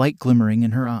asks with light glimmering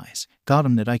in her eyes. Got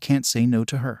him that I can't say no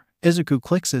to her. Izuku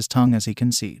clicks his tongue as he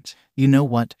concedes. "You know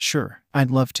what? Sure, I'd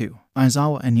love to."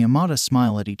 Aizawa and Yamada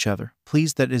smile at each other,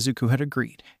 pleased that Izuku had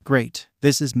agreed. "Great.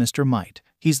 This is Mr. Might.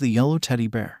 He's the yellow teddy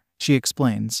bear," she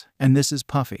explains. "And this is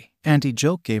Puffy. Auntie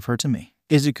Joke gave her to me."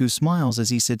 Izuku smiles as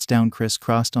he sits down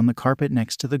crisscrossed on the carpet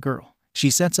next to the girl.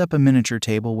 She sets up a miniature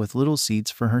table with little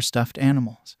seats for her stuffed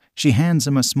animals. She hands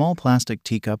him a small plastic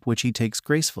teacup which he takes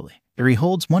gracefully. Eri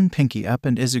holds one pinky up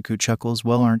and Izuku chuckles.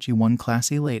 "Well, aren't you one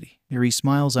classy lady?" Eri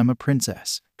smiles. "I'm a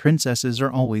princess. Princesses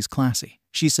are always classy,"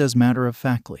 she says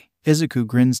matter-of-factly. Izuku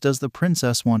grins. "Does the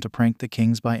princess want to prank the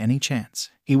kings by any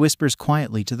chance?" he whispers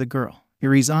quietly to the girl.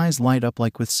 Eri's eyes light up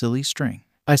like with silly string.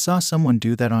 "I saw someone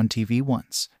do that on TV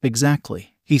once."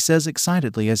 "Exactly," he says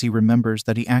excitedly as he remembers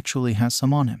that he actually has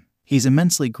some on him. He's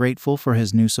immensely grateful for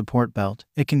his new support belt.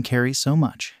 It can carry so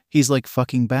much. He's like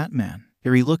fucking Batman.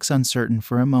 Eri looks uncertain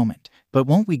for a moment. "But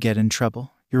won't we get in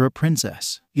trouble?" "You're a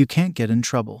princess. You can't get in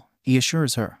trouble," he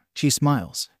assures her. She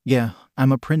smiles. "Yeah,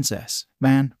 I'm a princess.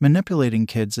 Man, manipulating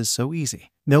kids is so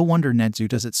easy. No wonder Nedzu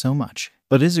does it so much."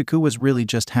 But Izuku was really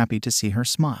just happy to see her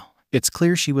smile. It's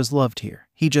clear she was loved here.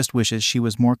 He just wishes she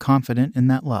was more confident in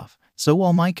that love. So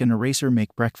while Mike and Eraser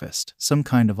make breakfast, some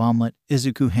kind of omelet,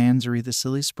 Izuku hands Eri the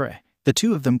silly spray. The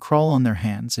two of them crawl on their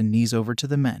hands and knees over to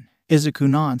the men. Izuku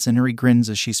nods and Eri grins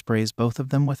as she sprays both of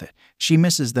them with it. She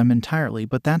misses them entirely,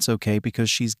 but that's okay because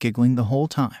she's giggling the whole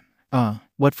time.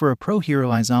 What for a pro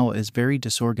hero. Aizawa is very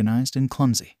disorganized and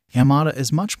clumsy. Yamada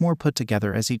is much more put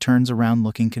together as he turns around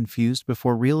looking confused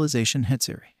before realization hits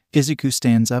Eri. Izuku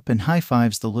stands up and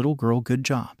high-fives the little girl. "Good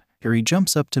job." Eri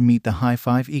jumps up to meet the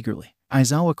high-five eagerly.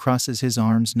 Aizawa crosses his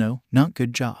arms. "No, not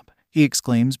good job," he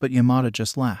exclaims, but Yamada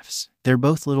just laughs. They're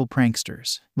both little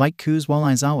pranksters. Mike coos while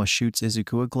Aizawa shoots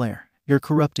Izuku a glare. "You're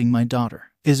corrupting my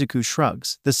daughter." Izuku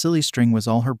shrugs. The silly string was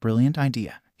all her brilliant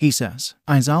idea, he says.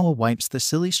 Aizawa wipes the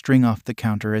silly string off the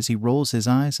counter as he rolls his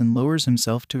eyes and lowers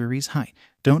himself to Eri's height.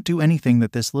 "Don't do anything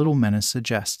that this little menace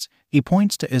suggests." He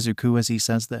points to Izuku as he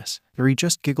says this. Eri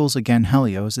just giggles again.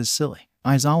 Helios is silly.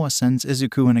 Aizawa sends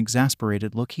Izuku an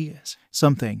exasperated look. He is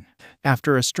something.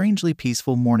 After a strangely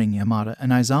peaceful morning, Yamada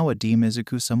and Aizawa deem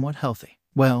Izuku somewhat healthy.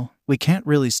 "Well, we can't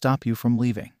really stop you from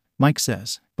leaving," Mike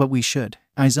says. "But we should,"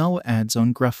 Aizawa adds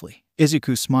on gruffly.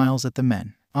 Izuku smiles at the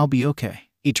men. "I'll be okay."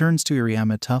 He turns to Eri.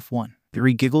 "I'm a tough one."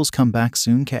 Eri giggles. "Come back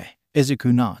soon, K."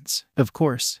 Izuku nods. "Of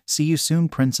course. See you soon,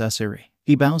 Princess Eri."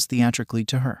 He bows theatrically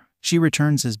to her. She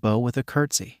returns his bow with a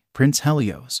curtsy. "Prince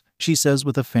Helios," she says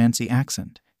with a fancy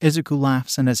accent. Izuku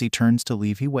laughs and as he turns to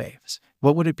leave he waves.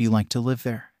 What would it be like to live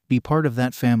there? Be part of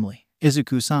that family?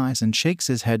 Izuku sighs and shakes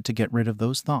his head to get rid of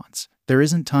those thoughts. There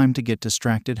isn't time to get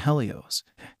distracted. Helios.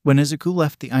 When Izuku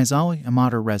left the Aizawa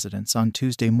Yamada residence on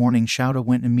Tuesday morning, Shouta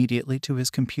went immediately to his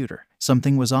computer.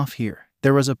 Something was off here.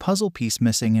 There was a puzzle piece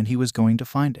missing and he was going to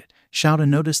find it. Shouta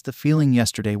noticed the feeling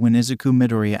yesterday when Izuku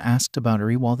Midoriya asked about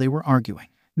Eri while they were arguing.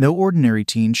 No ordinary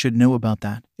teen should know about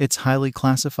that. It's highly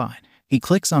classified. He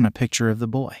clicks on a picture of the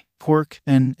boy. Quirk,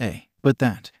 N.A. But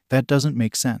that doesn't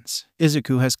make sense.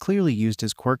 Izuku has clearly used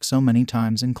his quirk so many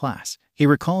times in class. He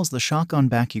recalls the shock on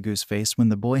Bakugo's face when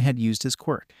the boy had used his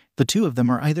quirk. The two of them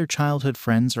are either childhood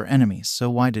friends or enemies, so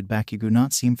why did Bakugo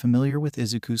not seem familiar with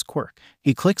Izuku's quirk?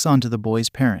 He clicks onto the boy's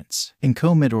parents.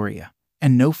 Inko Midoriya.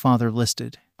 And no father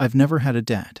listed. I've never had a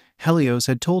dad. Helios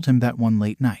had told him that one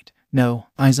late night. No.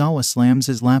 Aizawa slams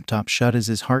his laptop shut as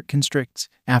his heart constricts.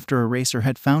 After Eraser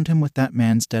had found him with that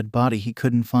man's dead body, he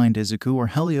couldn't find Izuku or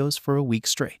Helios for a week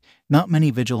straight. Not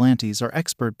many vigilantes are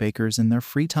expert bakers in their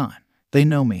free time. They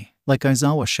know me. Like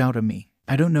Aizawa shouted me.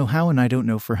 I don't know how and I don't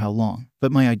know for how long,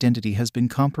 but my identity has been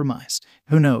compromised.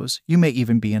 Who knows, you may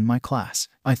even be in my class.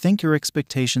 I think your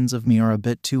expectations of me are a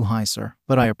bit too high, sir,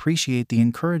 but I appreciate the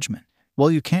encouragement. Well,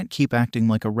 you can't keep acting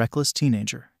like a reckless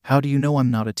teenager. How do you know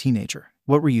I'm not a teenager?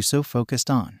 What were you so focused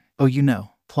on? Oh, you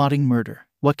know, plotting murder.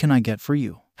 What can I get for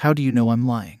you? How do you know I'm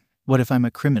lying? What if I'm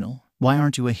a criminal? Why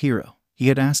aren't you a hero? He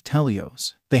had asked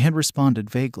Helios. They had responded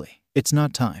vaguely. It's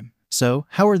not time. So,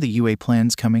 how are the UA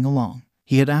plans coming along?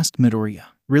 He had asked Midoriya.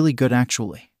 Really good,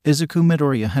 actually. Izuku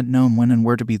Midoriya had known when and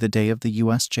where to be the day of the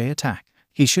USJ attack.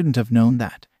 He shouldn't have known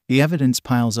that. The evidence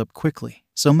piles up quickly.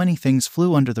 So many things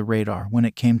flew under the radar when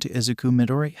it came to Izuku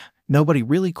Midoriya. Nobody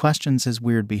really questions his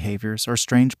weird behaviors or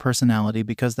strange personality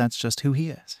because that's just who he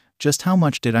is. Just how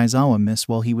much did Aizawa miss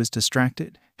while he was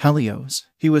distracted? Helios.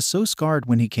 He was so scarred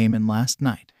when he came in last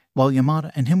night. While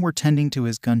Yamada and him were tending to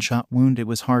his gunshot wound, it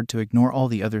was hard to ignore all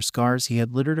the other scars he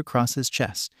had littered across his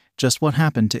chest. Just what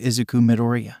happened to Izuku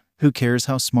Midoriya? Who cares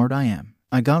how smart I am?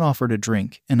 I got offered a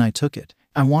drink, and I took it.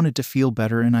 I wanted to feel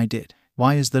better and I did.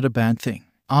 Why is that a bad thing?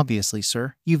 Obviously,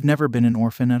 sir, you've never been an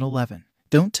orphan at 11.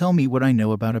 Don't tell me what I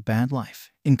know about a bad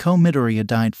life. Inko Midoriya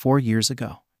died 4 years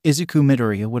ago. Izuku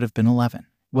Midoriya would have been 11.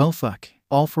 Well, fuck.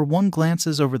 All for one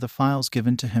glances over the files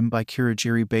given to him by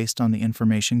Kurogiri based on the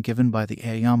information given by the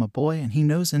Aoyama boy, and he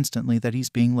knows instantly that he's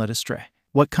being led astray.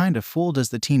 What kind of fool does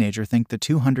the teenager think the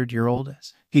 200-year-old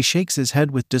is? He shakes his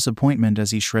head with disappointment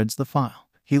as he shreds the file.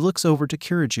 He looks over to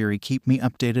Kurogiri. Keep me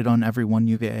updated on everyone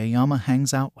Aoyama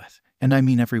hangs out with. And I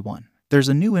mean everyone. There's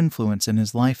a new influence in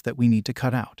his life that we need to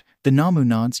cut out. The Namu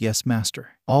nods. Yes,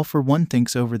 master. All for one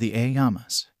thinks over the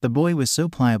Aoyamas. The boy was so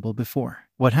pliable before.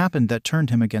 What happened that turned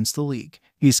him against the league?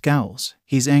 He scowls.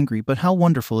 He's angry, but how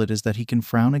wonderful it is that he can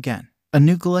frown again. A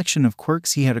new collection of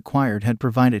quirks he had acquired had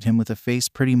provided him with a face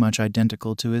pretty much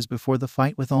identical to his before the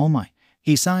fight with All Might.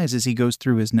 He sighs as he goes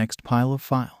through his next pile of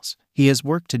files. He has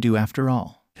work to do after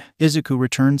all. Izuku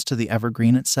returns to the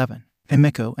Evergreen at 7.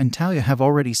 Himiko and Taoya have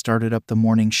already started up the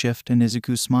morning shift, and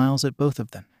Izuku smiles at both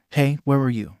of them. Hey, where were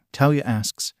you? Taoya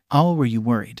asks. Oh, were you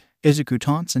worried? Izuku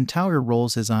taunts and Taoya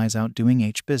rolls his eyes out doing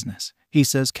H business. He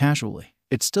says casually.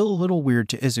 It's still a little weird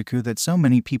to Izuku that so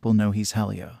many people know he's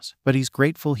Helios, but he's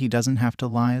grateful he doesn't have to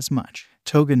lie as much.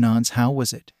 Toga nods. How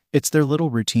was it? It's their little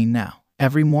routine now.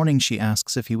 Every morning she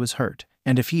asks if he was hurt,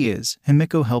 and if he is,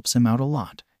 Himiko helps him out a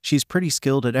lot. She's pretty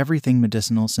skilled at everything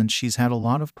medicinal since she's had a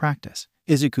lot of practice.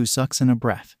 Izuku sucks in a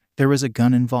breath. There was a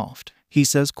gun involved. He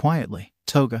says quietly.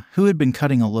 Toga, who had been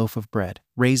cutting a loaf of bread,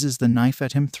 raises the knife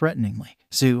at him threateningly.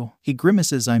 Zu. He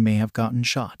grimaces. I may have gotten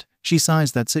shot. She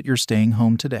sighs. That's it, you're staying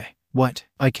home today. What?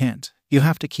 I can't. You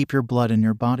have to keep your blood in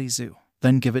your body, Zu.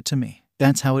 Then give it to me.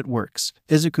 That's how it works.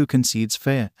 Izuku concedes.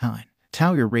 Fine.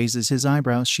 Taoya raises his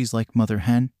eyebrows. She's like Mother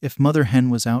Hen, if Mother Hen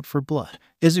was out for blood.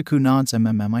 Izuku nods.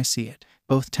 I see it.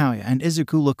 Both Taoya and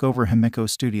Izuku look over Himiko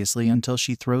studiously until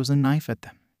she throws a knife at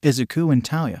them. Izuku and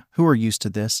Taoya, who are used to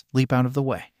this, leap out of the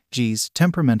way. Geez,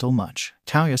 temperamental much,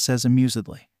 Taoya says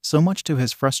amusedly. So much to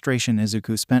his frustration,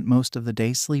 Izuku spent most of the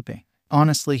day sleeping.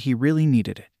 Honestly, he really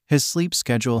needed it. His sleep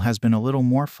schedule has been a little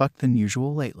more fucked than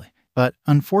usual lately. But,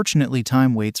 unfortunately,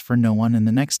 time waits for no one, and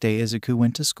the next day Izuku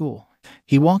went to school.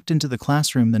 He walked into the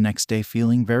classroom the next day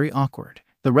feeling very awkward.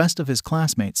 The rest of his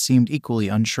classmates seemed equally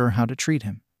unsure how to treat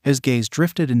him. His gaze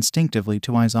drifted instinctively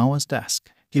to Aizawa's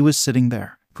desk. He was sitting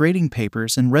there, grading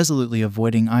papers and resolutely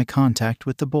avoiding eye contact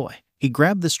with the boy. He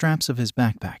grabbed the straps of his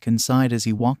backpack and sighed as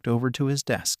he walked over to his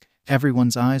desk.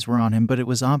 Everyone's eyes were on him, but it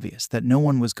was obvious that no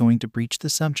one was going to breach the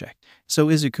subject. So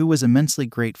Izuku was immensely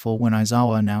grateful when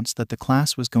Aizawa announced that the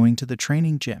class was going to the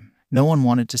training gym. No one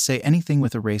wanted to say anything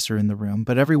with Eraser in the room,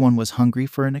 but everyone was hungry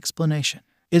for an explanation.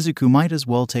 Izuku might as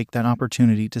well take that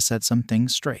opportunity to set some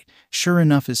things straight. Sure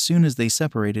enough, as soon as they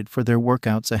separated for their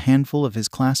workouts, a handful of his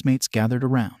classmates gathered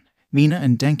around. Mina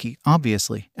and Denki,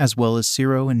 obviously, as well as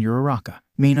Shiro and Uraraka.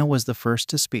 Mina was the first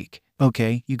to speak.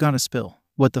 Okay, you gotta spill.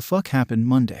 What the fuck happened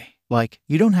Monday? Like,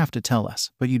 you don't have to tell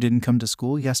us, but you didn't come to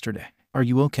school yesterday. Are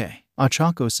you okay?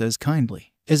 Ochako says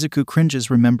kindly. Izuku cringes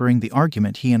remembering the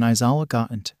argument he and Aizawa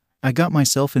got into. I got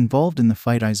myself involved in the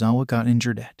fight Aizawa got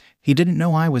injured at. He didn't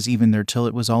know I was even there till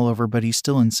it was all over, but he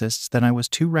still insists that I was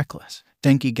too reckless.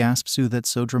 Denki gasps, "Ooh, that's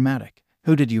so dramatic.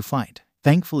 Who did you fight?"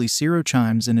 Thankfully Shiro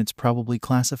chimes in, "It's probably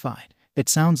classified. It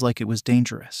sounds like it was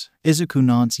dangerous." Izuku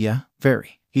nods, "Yeah,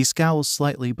 very." He scowls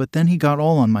slightly, but then he got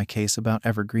all on my case about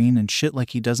Evergreen and shit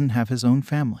like he doesn't have his own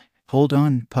family. "Hold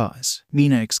on, pause,"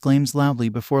 Mina exclaims loudly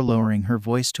before lowering her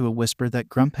voice to a whisper that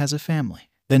Grump has a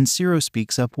family. Then Shiro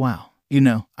speaks up, "Wow. You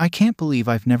know, I can't believe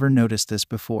I've never noticed this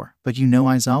before, but you know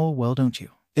Aizawa well, don't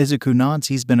you?" Izuku nods.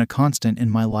 "He's been a constant in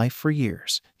my life for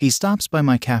years. He stops by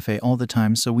my cafe all the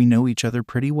time, so we know each other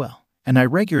pretty well. And I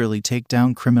regularly take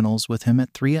down criminals with him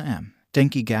at 3 a.m.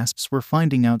 Denki gasps, "We're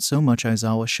finding out so much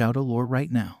Aizawa Shouto lore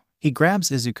right now." He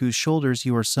grabs Izuku's shoulders.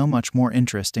 "You are so much more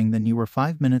interesting than you were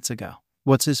 5 minutes ago.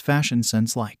 What's his fashion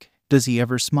sense like? Does he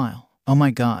ever smile? Oh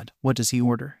my god, what does he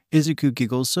order?" Izuku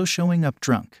giggles. "So showing up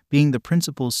drunk, being the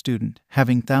principal's student,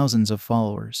 having thousands of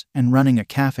followers, and running a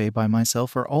cafe by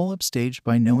myself are all upstaged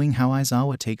by knowing how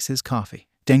Aizawa takes his coffee."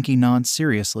 Denki nods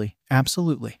seriously,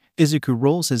 "Absolutely." Izuku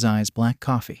rolls his eyes. "Black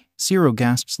coffee." Shiro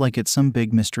gasps like it's some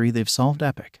big mystery they've solved.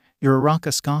 "Epic."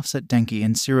 Uraraka scoffs at Denki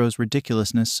and Shiro's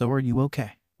ridiculousness. "So are you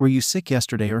okay? Were you sick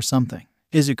yesterday or something?"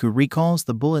 Izuku recalls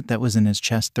the bullet that was in his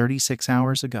chest 36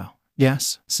 hours ago.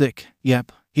 "Yes, sick,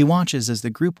 yep." He watches as the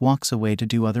group walks away to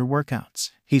do other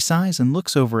workouts. He sighs and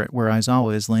looks over at where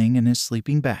Aizawa is laying in his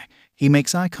sleeping bag. He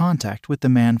makes eye contact with the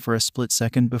man for a split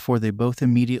second before they both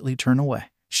immediately turn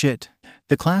away. Shit.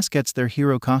 The class gets their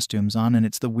hero costumes on and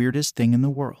it's the weirdest thing in the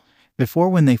world. Before,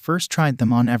 when they first tried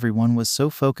them on, everyone was so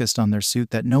focused on their suit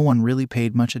that no one really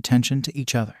paid much attention to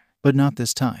each other. But not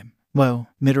this time. "Whoa,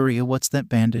 Midoriya, what's that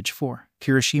bandage for?"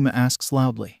 Kirishima asks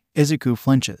loudly. Izuku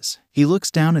flinches. He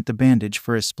looks down at the bandage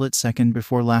for a split second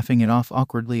before laughing it off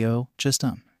awkwardly. "Oh, just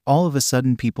All of a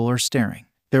sudden people are staring.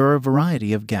 There are a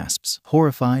variety of gasps.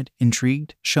 Horrified,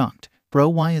 intrigued, shocked. "Bro,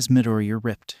 why is Midoriya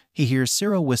ripped?" He hears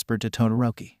Shiro whisper to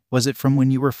Todoroki. "Was it from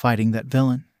when you were fighting that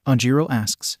villain?" Anjiro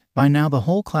asks. By now the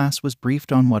whole class was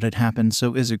briefed on what had happened,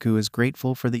 so Izuku is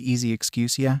grateful for the easy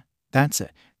excuse. "Yeah, that's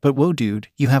it. But whoa dude,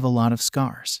 you have a lot of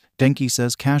scars," Denki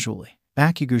says casually.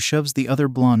 Bakugo shoves the other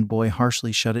blonde boy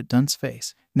harshly shut at Dunce's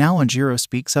face. Now Anjiro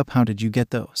speaks up. "How did you get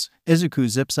those?" Izuku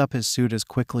zips up his suit as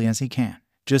quickly as he can.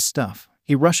 "Just stuff."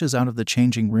 He rushes out of the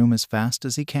changing room as fast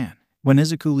as he can. When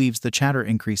Izuku leaves, the chatter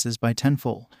increases by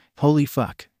tenfold. "Holy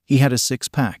fuck, he had a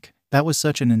six-pack. That was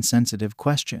such an insensitive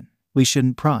question. We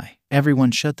shouldn't pry.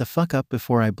 Everyone shut the fuck up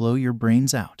before I blow your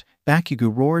brains out."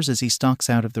 Bakugo roars as he stalks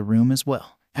out of the room as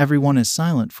well. Everyone is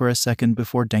silent for a second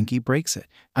before Denki breaks it.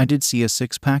 "I did see a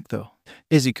six-pack though."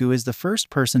 Izuku is the first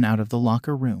person out of the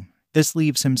locker room. This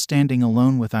leaves him standing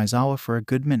alone with Aizawa for a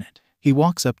good minute. He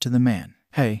walks up to the man.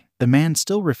 "Hey." The man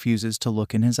still refuses to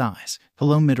look in his eyes.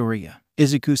 "Hello, Midoriya."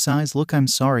 Izuku sighs. "Look, I'm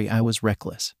sorry I was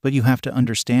reckless, but you have to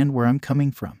understand where I'm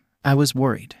coming from. I was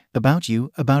worried. About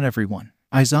you, about everyone."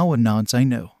 Aizawa nods. "I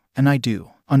know. And I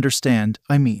do understand.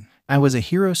 I mean, I was a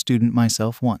hero student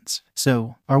myself once.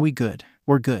 So, are we good?"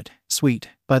 "We're good." "Sweet.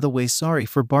 By the way, sorry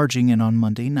for barging in on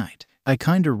Monday night. I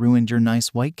kinda ruined your nice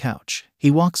white couch."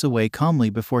 He walks away calmly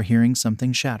before hearing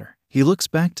something shatter. He looks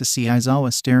back to see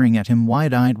Aizawa staring at him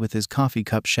wide-eyed with his coffee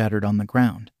cup shattered on the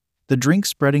ground. The drink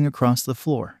spreading across the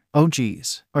floor. "Oh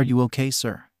geez, are you okay,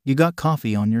 sir? You got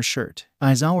coffee on your shirt."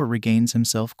 Aizawa regains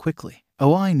himself quickly.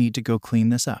 "Oh, I need to go clean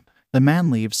this up." The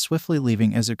man leaves swiftly,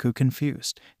 leaving Izuku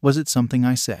confused. Was it something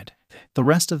I said? The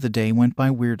rest of the day went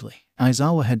by weirdly.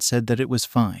 Aizawa had said that it was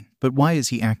fine, but why is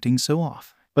he acting so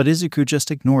off? But Izuku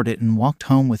just ignored it and walked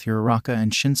home with Uraraka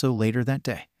and Shinso later that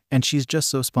day. And she's just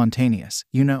so spontaneous,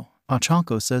 you know.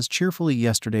 Ochako says cheerfully,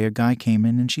 "Yesterday a guy came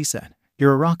in and she said."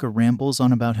 Uraraka rambles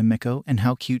on about Himiko and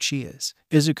how cute she is.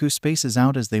 Izuku spaces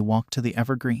out as they walk to the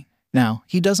Evergreen. Now,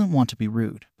 he doesn't want to be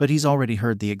rude, but he's already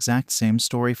heard the exact same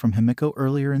story from Himiko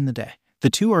earlier in the day. The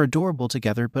two are adorable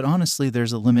together, but honestly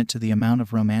there's a limit to the amount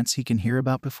of romance he can hear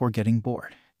about before getting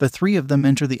bored. The three of them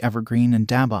enter the Evergreen and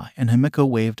Dabai, and Himiko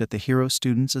waved at the hero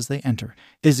students as they entered.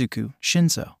 Izuku,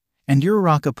 Shinso, and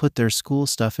Uraraka put their school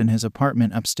stuff in his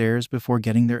apartment upstairs before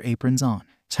getting their aprons on.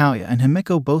 Tauya and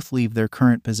Himiko both leave their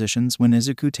current positions when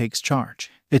Izuku takes charge.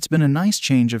 It's been a nice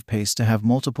change of pace to have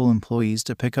multiple employees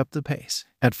to pick up the pace.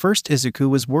 At first Izuku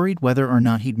was worried whether or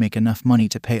not he'd make enough money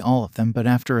to pay all of them, but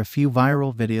after a few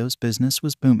viral videos, business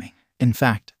was booming. In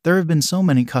fact, there have been so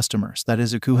many customers that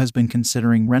Izuku has been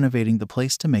considering renovating the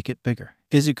place to make it bigger.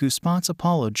 Izuku spots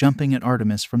Apollo jumping at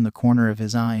Artemis from the corner of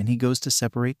his eye and he goes to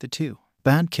separate the two.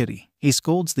 "Bad kitty," he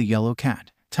scolds the yellow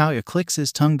cat. Tauya clicks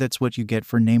his tongue. "That's what you get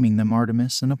for naming them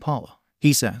Artemis and Apollo,"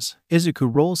 he says.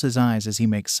 Izuku rolls his eyes as he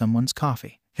makes someone's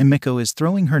coffee. Himiko is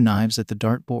throwing her knives at the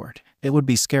dartboard. It would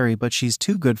be scary, but she's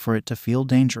too good for it to feel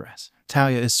dangerous.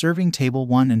 Tauya is serving table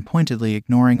 1 and pointedly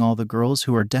ignoring all the girls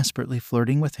who are desperately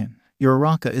flirting with him.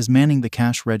 Uraraka is manning the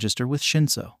cash register with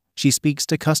Shinso. She speaks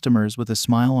to customers with a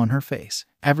smile on her face.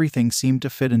 Everything seemed to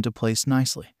fit into place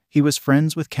nicely. He was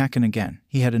friends with Kaken again.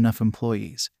 He had enough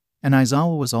employees. And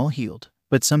Aizawa was all healed.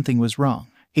 But something was wrong.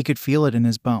 He could feel it in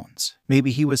his bones.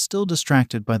 Maybe he was still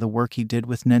distracted by the work he did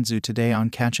with Nedzu today on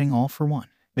catching All for One.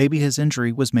 Maybe his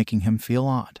injury was making him feel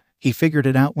odd. He figured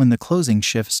it out when the closing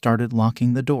shift started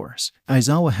locking the doors.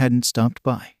 Aizawa hadn't stopped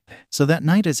by. So that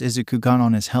night, as Izuku got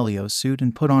on his Helios suit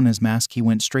and put on his mask, he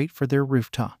went straight for their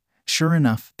rooftop. Sure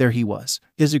enough, there he was.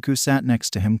 Izuku sat next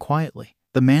to him quietly.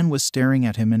 The man was staring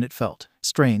at him and it felt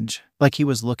strange, like he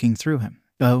was looking through him.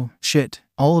 Oh, shit.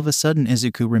 All of a sudden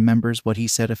Izuku remembers what he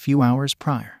said a few hours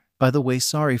prior. By the way,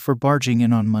 sorry for barging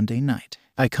in on Monday night.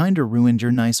 I kinda ruined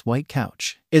your nice white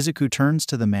couch. Izuku turns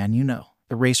to the man you know.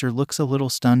 Eraser looks a little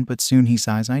stunned, but soon he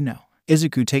sighs, I know.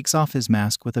 Izuku takes off his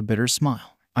mask with a bitter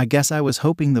smile. I guess I was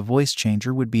hoping the voice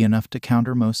changer would be enough to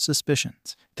counter most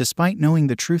suspicions. Despite knowing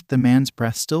the truth, the man's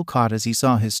breath still caught as he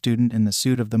saw his student in the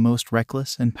suit of the most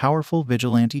reckless and powerful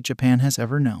vigilante Japan has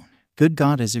ever known. Good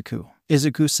God, Izuku.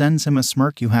 Izuku sends him a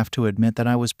smirk. You have to admit that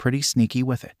I was pretty sneaky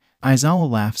with it. Aizawa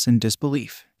laughs in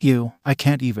disbelief. I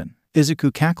can't even.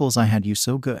 Izuku cackles, I had you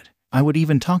so good. I would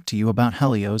even talk to you about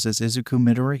Helios as Izuku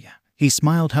Midoriya. He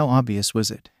smiled. How obvious was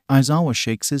it? Aizawa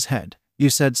shakes his head. You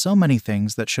said so many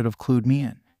things that should have clued me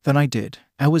in. Then I did.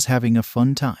 I was having a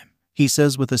fun time. He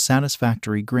says with a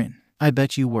satisfactory grin. I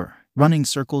bet you were. Running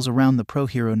circles around the pro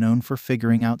hero known for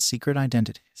figuring out secret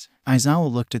identities.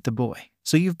 Aizawa looked at the boy.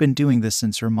 So you've been doing this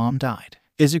since her mom died?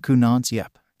 Izuku nods.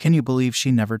 Yep. Can you believe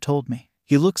she never told me?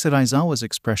 He looks at Aizawa's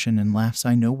expression and laughs.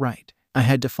 I know, right? I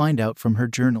had to find out from her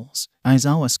journals.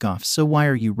 Aizawa scoffs. So why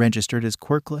are you registered as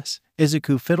quirkless?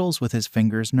 Izuku fiddles with his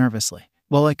fingers nervously.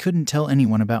 Well, I couldn't tell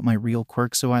anyone about my real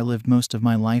quirk, so I lived most of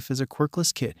my life as a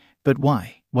quirkless kid. But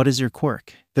why? What is your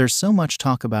quirk? There's so much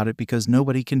talk about it because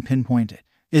nobody can pinpoint it.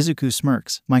 Izuku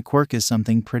smirks. My quirk is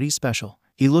something pretty special.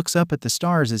 He looks up at the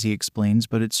stars as he explains,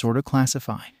 but it's sorta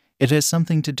classified. It has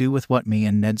something to do with what me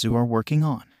and Nedzu are working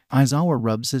on. Aizawa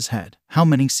rubs his head. How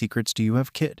many secrets do you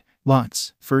have, kid?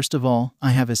 Lots. First of all,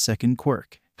 I have a second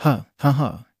quirk.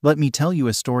 Let me tell you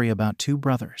a story about two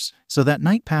brothers. So that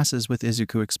night passes with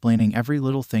Izuku explaining every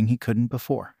little thing he couldn't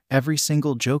before. Every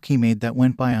single joke he made that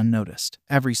went by unnoticed.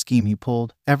 Every scheme he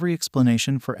pulled. Every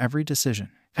explanation for every decision.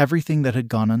 Everything that had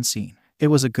gone unseen. It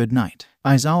was a good night.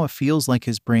 Aizawa feels like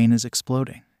his brain is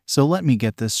exploding. So let me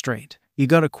get this straight. You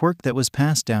got a quirk that was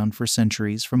passed down for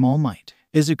centuries from All Might.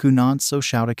 Izuku nods. So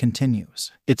Shouta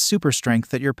continues. It's super strength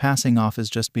that you're passing off as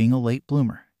just being a late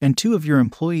bloomer. And two of your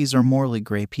employees are morally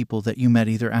gray people that you met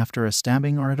either after a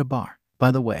stabbing or at a bar.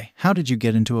 By the way, how did you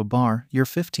get into a bar? You're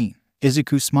 15.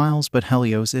 Izuku smiles, but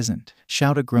Helios isn't.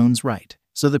 Shouta groans. Right.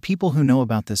 So the people who know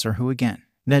about this are who again?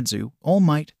 Nedzu, All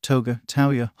Might, Toga,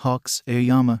 Tauya, Hawks,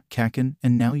 Aoyama, Kaken,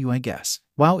 and now you, I guess.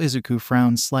 Wow, Izuku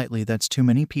frowns slightly. That's too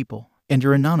many people. And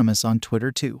you're anonymous on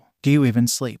Twitter too. Do you even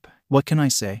sleep? What can I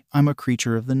say? I'm a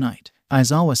creature of the night.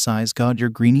 Aizawa sighs. God, you're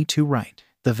greeny too, right?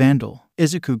 The Vandal.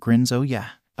 Izuku grins. Oh yeah.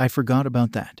 I forgot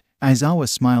about that. Aizawa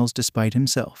smiles despite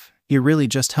himself. You really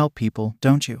just help people,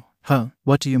 don't you?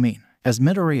 What do you mean? As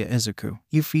Midoriya Izuku,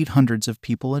 you feed hundreds of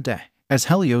people a day. As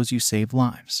Helios, you save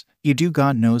lives. You do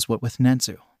God knows what with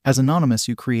Nedzu. As Anonymous,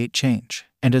 you create change.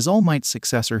 And as All Might's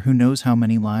successor, who knows how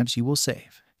many lives you will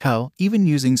save. Hell, even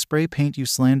using spray paint, you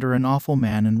slander an awful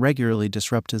man and regularly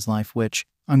disrupt his life, which,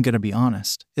 I'm gonna be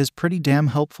honest, is pretty damn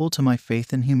helpful to my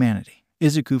faith in humanity.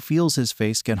 Izuku feels his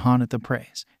face get hot at the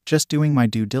praise. Just doing my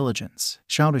due diligence.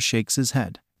 Shouta shakes his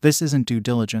head. This isn't due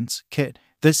diligence, kid.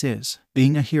 This is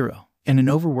being a hero. And an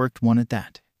overworked one at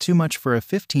that. Too much for a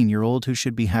 15-year-old who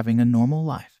should be having a normal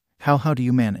life. How do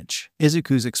you manage?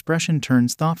 Izuku's expression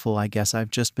turns thoughtful. I guess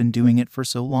I've just been doing it for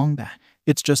so long that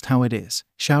it's just how it is.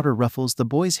 Shouta ruffles the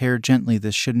boy's hair gently.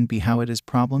 This shouldn't be how it is,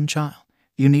 problem child.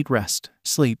 You need rest.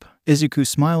 Sleep. Izuku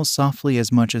smiles softly.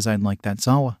 As much as I'd like that,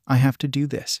 Zawa, I have to do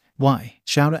this. Why?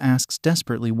 Shouta asks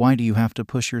desperately. Why do you have to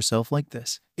push yourself like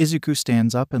this? Izuku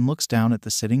stands up and looks down at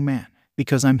the sitting man.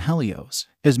 Because I'm Helios.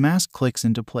 His mask clicks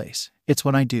into place. It's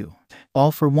what I do.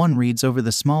 All for One reads over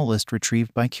the small list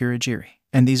retrieved by Kirigiri.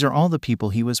 And these are all the people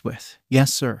he was with.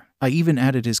 Yes, sir. I even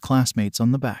added his classmates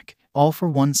on the back. All for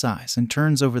One sighs and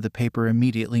turns over the paper,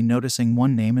 immediately noticing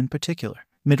one name in particular.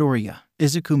 Midoriya.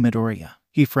 Izuku Midoriya.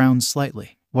 He frowns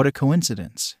slightly. What a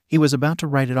coincidence. He was about to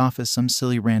write it off as some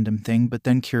silly random thing, but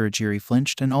then Kirigiri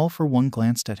flinched and All for One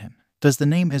glanced at him. Does the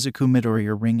name Izuku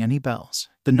Midoriya ring any bells?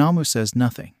 The Namu says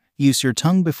nothing. Use your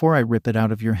tongue before I rip it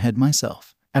out of your head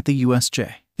myself. At the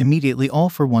USJ, immediately All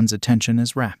for One's attention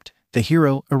is rapt. The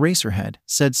hero, Eraserhead,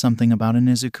 said something about an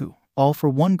Izuku. All for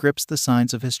One grips the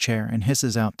sides of his chair and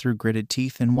hisses out through gritted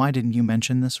teeth, and why didn't you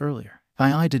mention this earlier?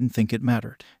 I didn't think it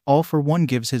mattered. All for One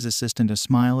gives his assistant a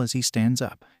smile as he stands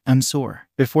up. I'm sore.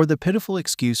 Before the pitiful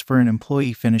excuse for an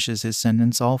employee finishes his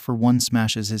sentence, All for One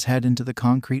smashes his head into the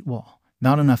concrete wall.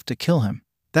 Not enough to kill him.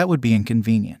 That would be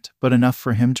inconvenient, but enough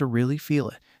for him to really feel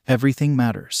it. Everything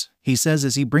matters, he says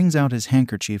as he brings out his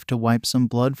handkerchief to wipe some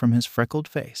blood from his freckled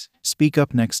face. Speak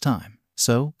up next time.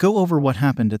 So, go over what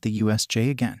happened at the USJ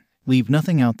again. Leave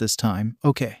nothing out this time,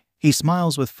 okay? He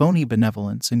smiles with phony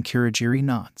benevolence and Kurogiri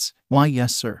nods. Why,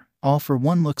 yes sir. All for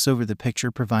One looks over the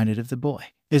picture provided of the boy,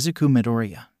 Izuku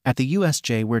Midoriya, at the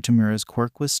USJ where Tamura's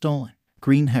quirk was stolen.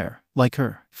 Green hair, like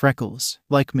her. Freckles,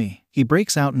 like me. He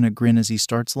breaks out in a grin as he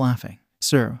starts laughing.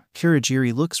 Sir,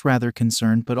 Kurogiri looks rather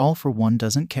concerned, but All for One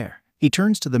doesn't care. He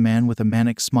turns to the man with a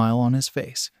manic smile on his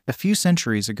face. A few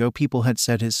centuries ago people had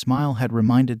said his smile had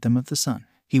reminded them of the sun.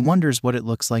 He wonders what it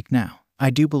looks like now. I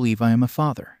do believe I am a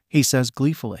father, he says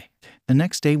gleefully. The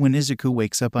next day when Izuku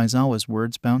wakes up, Aizawa's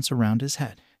words bounce around his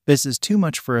head. This is too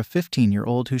much for a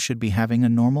 15-year-old who should be having a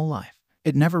normal life.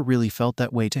 It never really felt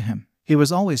that way to him. He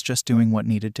was always just doing what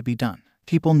needed to be done.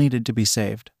 People needed to be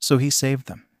saved, so he saved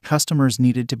them. Customers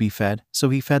needed to be fed, so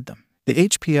he fed them. The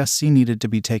HPSC needed to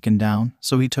be taken down,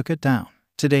 so he took it down.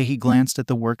 Today he glanced at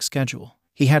the work schedule.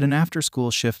 He had an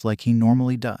after-school shift like he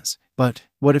normally does. But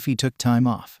what if he took time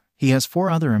off? He has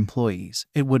 4 other employees.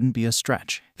 It wouldn't be a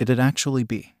stretch. It'd actually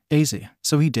be easy.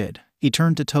 So he did. He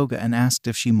turned to Toga and asked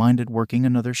if she minded working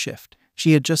another shift.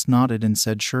 She had just nodded and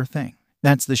said sure thing.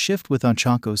 That's the shift with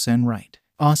Ochako-sen, right?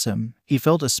 Awesome. He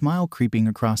felt a smile creeping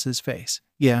across his face.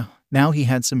 Yeah, now he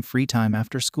had some free time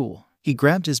after school. He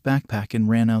grabbed his backpack and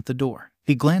ran out the door.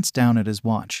 He glanced down at his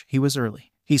watch. He was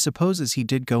early. He supposes he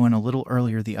did go in a little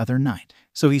earlier the other night.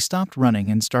 So he stopped running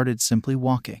and started simply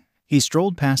walking. He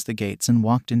strolled past the gates and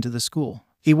walked into the school.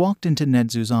 He walked into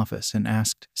Nedzu's office and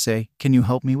asked, Say, can you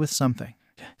help me with something?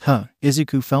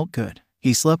 Izuku felt good.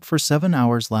 He slept for 7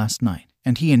 hours last night,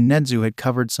 and he and Nedzu had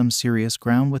covered some serious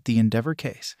ground with the Endeavor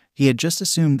case. He had just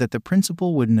assumed that the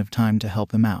principal wouldn't have time to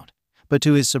help him out. But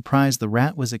to his surprise, the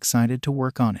rat was excited to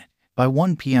work on it. By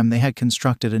 1 p.m. they had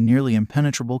constructed a nearly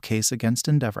impenetrable case against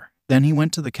Endeavor. Then he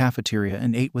went to the cafeteria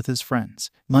and ate with his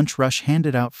friends. Lunch Rush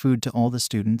handed out food to all the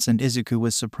students, and Izuku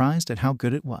was surprised at how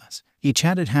good it was. He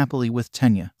chatted happily with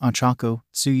Tenya, Ochako,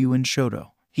 Tsuyu, and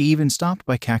Shoto. He even stopped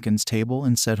by Kaken's table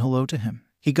and said hello to him.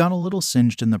 He got a little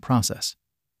singed in the process,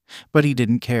 but he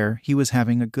didn't care. He was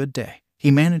having a good day.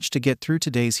 He managed to get through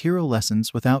today's hero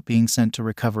lessons without being sent to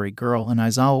Recovery Girl, and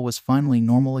Aizawa was finally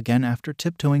normal again after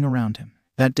tiptoeing around him.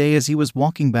 That day as he was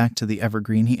walking back to the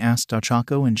Evergreen, he asked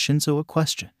Ochako and Shinso a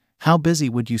question. How busy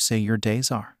would you say your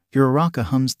days are? Uraraka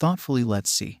hums thoughtfully.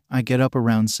 Let's see. I get up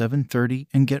around 7:30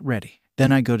 and get ready.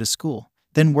 Then I go to school.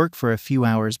 Then work for a few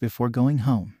hours before going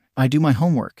home. I do my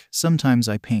homework. Sometimes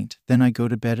I paint. Then I go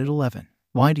to bed at 11.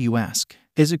 Why do you ask?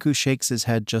 Izuku shakes his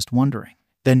head, just wondering.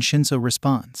 Then Shinso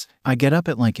responds. I get up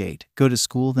at like 8, go to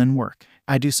school, then work.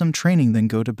 I do some training, then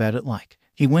go to bed at like.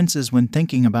 He winces when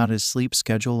thinking about his sleep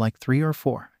schedule, like 3 or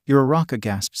 4. Uraraka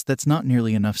gasps. That's not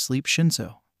nearly enough sleep,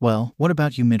 Shinso. Well, what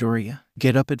about you, Midoriya?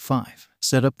 Get up at 5.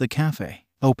 Set up the cafe.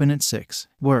 Open at 6.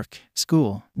 Work.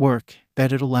 School. Work.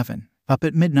 Bed at 11. Up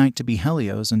at midnight to be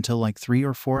Helios until like 3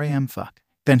 or 4 a.m. Fuck.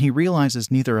 Then he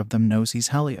realizes neither of them knows he's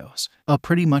Helios. Up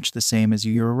pretty much the same as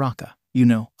Uraraka. You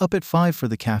know, up at 5 for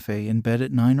the cafe and bed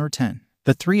at 9 or 10.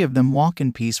 The 3 of them walk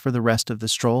in peace for the rest of the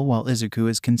stroll while Izuku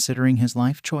is considering his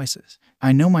life choices.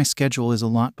 I know my schedule is a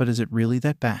lot, but is it really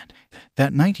that bad?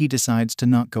 That night he decides to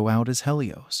not go out as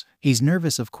Helios. He's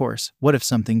nervous, of course. What if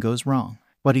something goes wrong?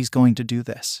 But he's going to do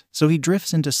this. So he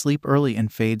drifts into sleep early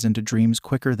and fades into dreams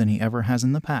quicker than he ever has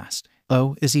in the past.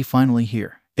 Oh, is he finally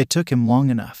here? It took him long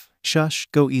enough. Shush,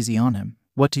 go easy on him.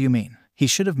 What do you mean? He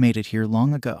should have made it here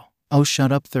long ago. Oh,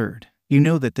 shut up, third. You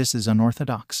know that this is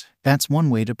unorthodox. That's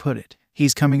one way to put it.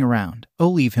 He's coming around. Oh,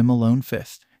 leave him alone,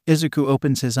 fifth. Izuku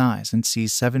opens his eyes and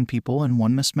sees 7 people and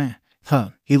 1 Miss Man.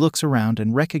 He looks around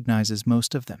and recognizes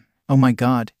most of them. Oh my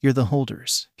god, you're the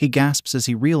holders. He gasps as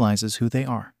he realizes who they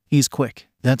are. He's quick.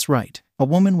 That's right. A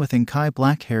woman with inkai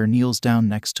black hair kneels down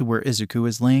next to where Izuku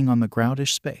is laying on the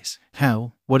groundish space.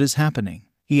 How? What is happening?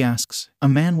 He asks. A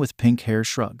man with pink hair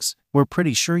shrugs. We're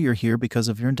pretty sure you're here because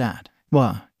of your dad.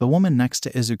 Wah. The woman next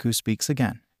to Izuku speaks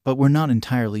again. But we're not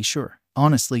entirely sure.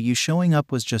 Honestly, you showing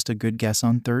up was just a good guess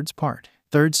on Third's part.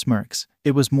 Third smirks.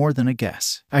 It was more than a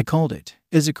guess. I called it.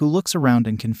 Izuku looks around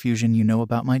in confusion. You know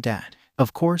about my dad?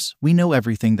 Of course, we know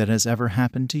everything that has ever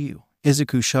happened to you.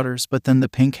 Izuku shudders, but then the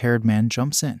pink-haired man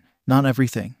jumps in. Not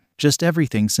everything. Just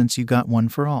everything since you got one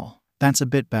for all. That's a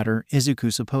bit better,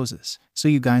 Izuku supposes. So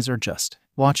you guys are just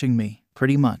watching me,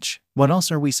 pretty much. What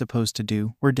else are we supposed to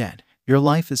do? We're dead. Your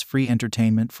life is free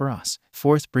entertainment for us.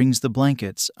 Fourth brings the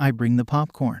blankets, I bring the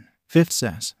popcorn. Fifth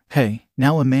says, hey,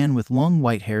 now a man with long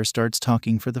white hair starts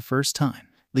talking for the first time.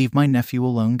 Leave my nephew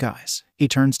alone, guys. He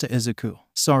turns to Izuku.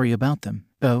 Sorry about them.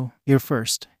 Oh, you're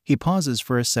first. He pauses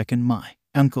for a second. My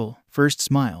uncle first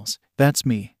smiles. That's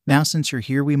me. Now since you're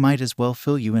here we might as well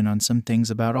fill you in on some things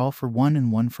about all for one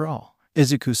and one for all.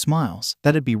 Izuku smiles.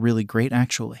 That'd be really great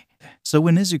actually. So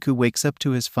when Izuku wakes up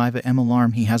to his 5 a.m.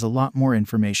 alarm he has a lot more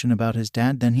information about his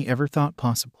dad than he ever thought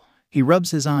possible. He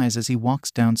rubs his eyes as he walks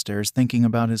downstairs thinking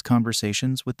about his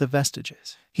conversations with the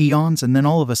vestiges. He yawns and then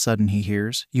all of a sudden he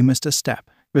hears, "You missed a step,"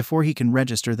 before he can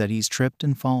register that he's tripped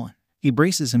and fallen. He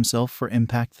braces himself for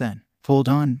impact then. Hold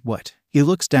on, what? He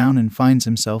looks down and finds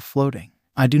himself floating.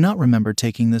 I do not remember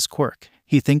taking this quirk,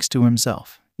 he thinks to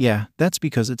himself. Yeah, that's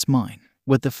because it's mine.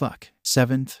 What the fuck?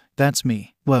 Seventh, that's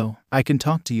me. Whoa, I can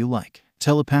talk to you like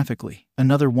telepathically.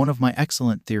 Another one of my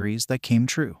excellent theories that came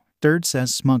true. Third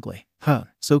says smugly. Huh,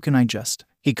 so can I just?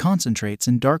 He concentrates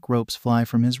and dark ropes fly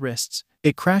from his wrists.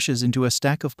 It crashes into a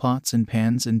stack of pots and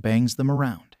pans and bangs them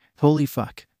around. Holy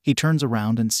fuck. He turns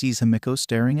around and sees Himiko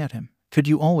staring at him. Could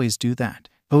you always do that?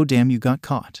 Oh damn, you got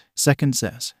caught. Second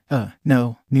says,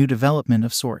 no, new development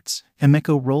of sorts.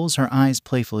 Himiko rolls her eyes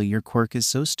playfully. Your quirk is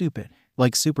so stupid.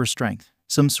 Like super strength.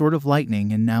 Some sort of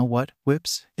lightning and now what?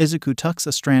 Whips? Izuku tucks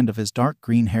a strand of his dark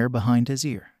green hair behind his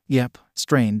ear. Yep,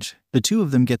 strange. The two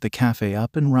of them get the cafe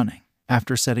up and running.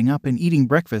 After setting up and eating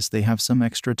breakfast they have some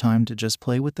extra time to just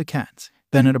play with the cats.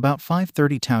 Then at about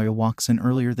 5:30 Taoya walks in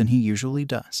earlier than he usually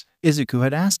does. Izuku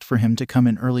had asked for him to come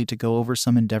in early to go over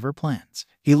some endeavor plans.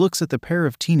 He looks at the pair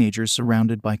of teenagers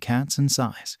surrounded by cats and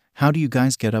sighs. How do you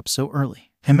guys get up so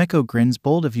early? Himiko grins.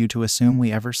 Bold of you to assume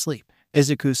we ever sleep.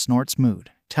 Izuku snorts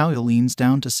mood. Taoya leans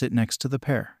down to sit next to the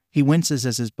pair. He winces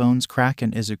as his bones crack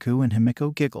and Izuku and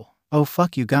Himiko giggle. Oh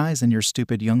fuck you guys and your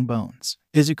stupid young bones.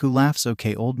 Izuku laughs.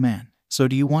 Okay old man. So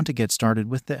do you want to get started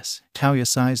with this? Taoya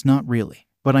sighs. Not really.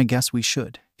 But I guess we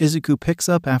should. Izuku picks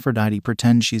up Aphrodite.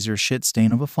 Pretends she's your shit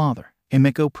stain of a father.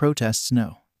 Himiko protests.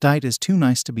 No. Diet is too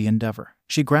nice to be Endeavor.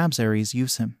 She grabs Aries.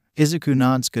 Use him. Izuku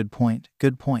nods. Good point.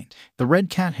 Good point. The red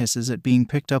cat hisses at being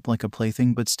picked up like a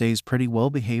plaything but stays pretty well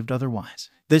behaved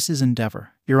otherwise. This is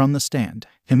Endeavor. You're on the stand.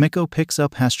 Himiko picks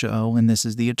up Hashio and this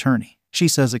is the attorney. She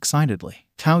says excitedly.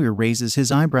 Taoya raises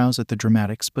his eyebrows at the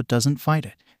dramatics but doesn't fight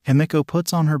it. Himiko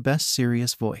puts on her best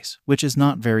serious voice, which is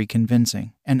not very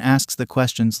convincing, and asks the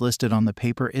questions listed on the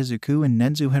paper Izuku and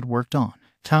Nedzu had worked on.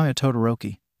 Taoya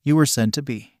Todoroki, you were said to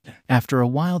be. After a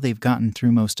while they've gotten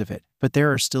through most of it, but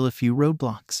there are still a few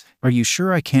roadblocks. Are you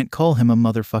sure I can't call him a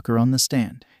motherfucker on the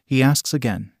stand? He asks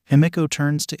again. Himiko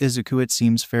turns to Izuku. It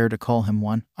seems fair to call him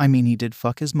one. I mean he did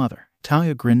fuck his mother.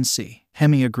 Taoya grins. See,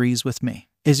 Hemi agrees with me.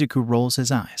 Izuku rolls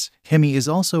his eyes. Hemi is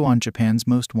also on Japan's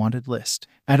most wanted list.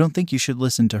 I don't think you should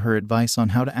listen to her advice on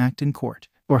how to act in court,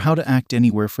 or how to act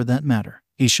anywhere for that matter.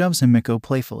 He shoves Himiko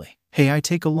playfully. Hey, I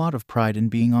take a lot of pride in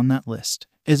being on that list.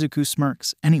 Izuku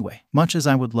smirks. Anyway, much as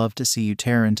I would love to see you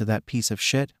tear into that piece of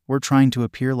shit, we're trying to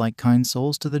appear like kind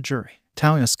souls to the jury.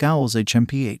 Taoya scowls.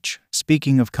 HMPH.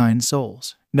 Speaking of kind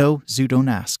souls. No, Zu, don't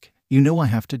ask. You know I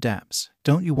have to dabs.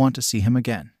 Don't you want to see him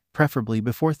again? Preferably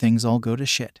before things all go to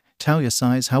shit. Taoya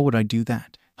sighs. How would I do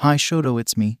that? Hi Shoto,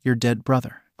 it's me, your dead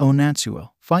brother. Oh Natsuo.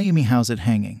 Fayumi, how's it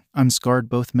hanging? I'm scarred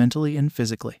both mentally and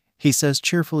physically. He says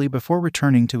cheerfully before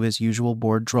returning to his usual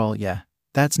bored drawl. Yeah,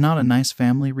 that's not a nice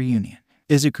family reunion.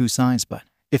 Izuku sighs. But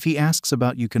if he asks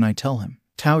about you, can I tell him?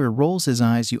 Taoya rolls his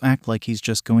eyes. You act like he's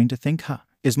just going to think, huh?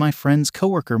 Is my friend's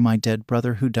coworker my dead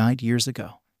brother who died years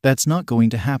ago? That's not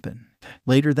going to happen.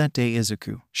 Later that day,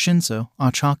 Izuku, Shinso,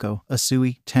 Ochako,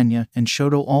 Asui, Tenya, and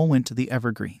Shoto all went to the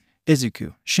Evergreen.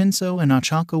 Izuku, Shinso, and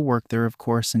Ochako worked there of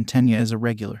course, and Tenya is a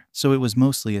regular, so it was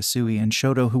mostly Asui and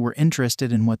Shoto who were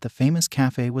interested in what the famous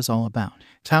cafe was all about.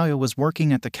 Taoya was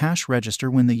working at the cash register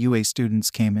when the UA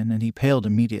students came in and he paled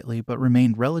immediately but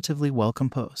remained relatively well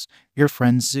composed. Your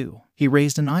friend Zu. He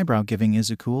raised an eyebrow giving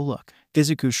Izuku a look.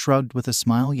 Izuku shrugged with a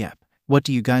smile. Yep. What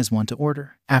do you guys want to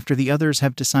order? After the others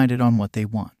have decided on what they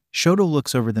want, Shoto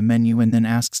looks over the menu and then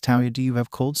asks Taoya, do you have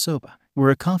cold soba?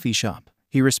 We're a coffee shop.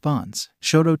 He responds.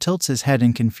 Shoto tilts his head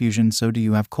in confusion. So do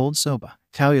you have cold soba?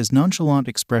 Taoya's nonchalant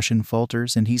expression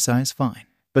falters and he sighs. Fine.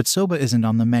 But soba isn't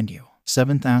on the menu.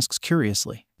 Seventh asks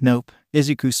curiously. Nope.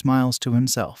 Izuku smiles to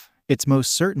himself. It's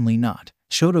most certainly not.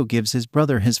 Shoto gives his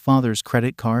brother his father's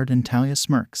credit card and Taoya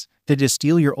smirks. Did you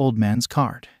steal your old man's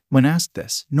card? When asked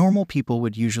this, normal people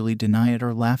would usually deny it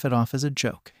or laugh it off as a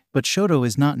joke. But Shoto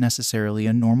is not necessarily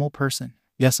a normal person.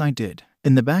 Yes, I did.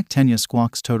 In the back, Tenya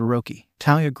squawks Todoroki.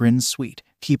 Talia grins sweet.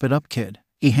 Keep it up, kid.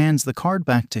 He hands the card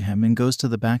back to him and goes to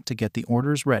the back to get the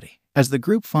orders ready. As the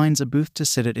group finds a booth to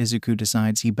sit at, Izuku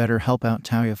decides he better help out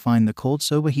Talia find the cold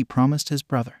soba he promised his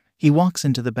brother. He walks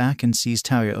into the back and sees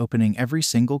Talia opening every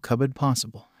single cupboard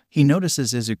possible. He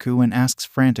notices Izuku and asks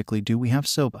frantically, "Do we have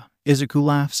soba?" Izuku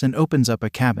laughs and opens up a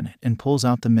cabinet and pulls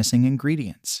out the missing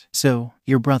ingredients. "So,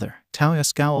 your brother." Talia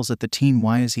scowls at the teen.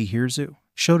 Why is he here, Zu?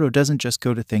 Shoto doesn't just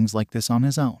go to things like this on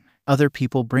his own. Other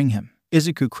people bring him.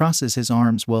 Izuku crosses his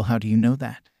arms. Well, how do you know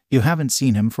that? You haven't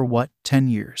seen him for what, 10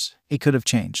 years? He could have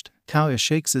changed. Talia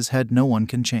shakes his head. No one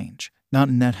can change. Not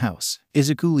in that house.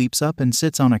 Izuku leaps up and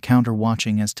sits on a counter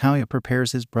watching as Talia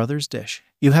prepares his brother's dish.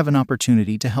 You have an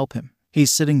opportunity to help him. He's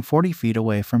sitting 40 feet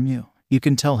away from you. You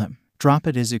can tell him. Drop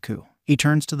it, Izuku. He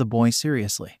turns to the boy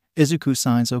seriously. Izuku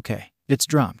sighs. Okay, it's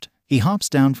dropped. He hops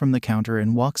down from the counter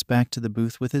and walks back to the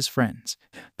booth with his friends.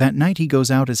 That night he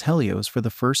goes out as Helios for the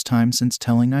first time since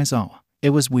telling Aizawa.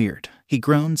 It was weird. He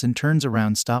groans and turns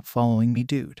around. Stop following me,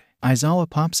 dude. Aizawa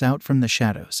pops out from the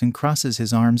shadows and crosses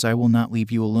his arms. I will not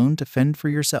leave you alone to fend for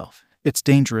yourself. It's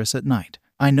dangerous at night.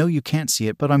 I know you can't see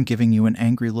it, but I'm giving you an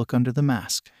angry look under the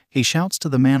mask. He shouts to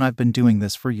the man, I've been doing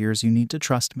this for years. You need to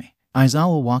trust me.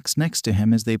 Aizawa walks next to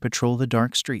him as they patrol the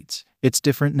dark streets. It's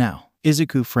different now.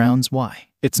 Izuku frowns. Why?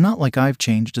 It's not like I've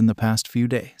changed in the past few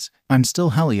days. I'm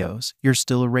still Helios. You're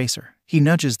still a racer. He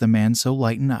nudges the man. So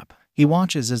lighten up. He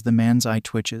watches as the man's eye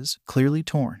twitches, clearly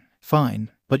torn. Fine,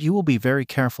 but you will be very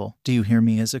careful. Do you hear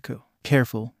me, Izuku?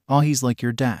 Careful? Oh, he's like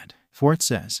your dad. Fort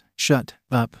says. Shut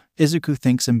up. Izuku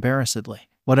thinks embarrassedly.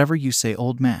 Whatever you say,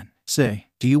 old man. Say,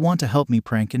 do you want to help me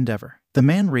prank Endeavor? The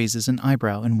man raises an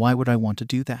eyebrow. And why would I want to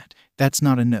do that? That's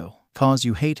not a no. Cause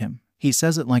you hate him. He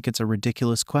says it like it's a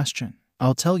ridiculous question.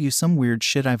 I'll tell you some weird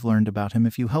shit I've learned about him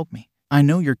if you help me. I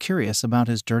know you're curious about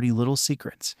his dirty little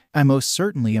secrets. I most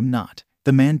certainly am not.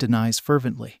 The man denies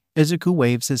fervently. Izuku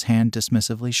waves his hand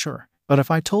dismissively. Sure. But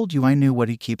if I told you I knew what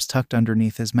he keeps tucked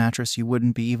underneath his mattress, you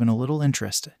wouldn't be even a little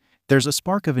interested. There's a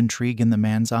spark of intrigue in the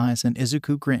man's eyes and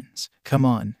Izuku grins. Come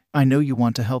on, I know you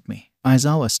want to help me.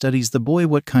 Aizawa studies the boy.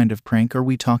 What kind of prank are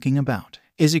we talking about?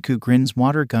 Izuku grins.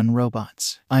 Water gun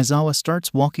robots. Aizawa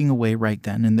starts walking away right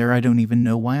then and there. I don't even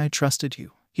know why I trusted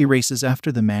you. He races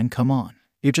after the man. Come on.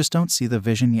 You just don't see the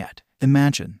vision yet.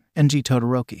 Imagine NG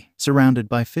Todoroki surrounded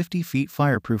by 50 feet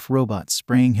fireproof robots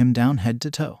spraying him down head to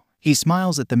toe. He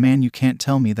smiles at the man. You can't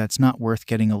tell me that's not worth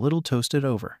getting a little toasted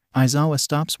over. Aizawa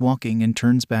stops walking and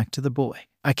turns back to the boy.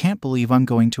 I can't believe I'm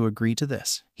going to agree to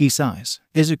this. He sighs.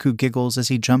 Izuku giggles as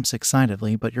he jumps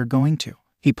excitedly. But you're going to.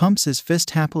 He pumps his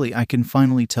fist happily. I can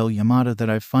finally tell Yamada that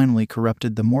I've finally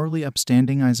corrupted the morally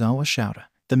upstanding Aizawa shouted.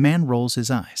 The man rolls his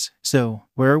eyes. So,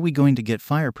 where are we going to get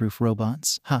fireproof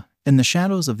robots? Huh. In the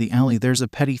shadows of the alley there's a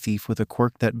petty thief with a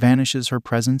quirk that vanishes her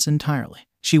presence entirely.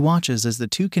 She watches as the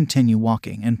two continue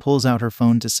walking and pulls out her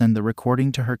phone to send the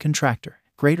recording to her contractor.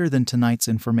 Greater than tonight's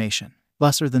information.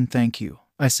 Lesser than thank you.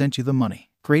 I sent you the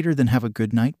money. Greater than have a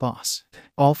good night, boss.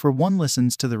 All for one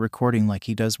listens to the recording like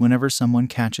he does whenever someone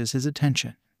catches his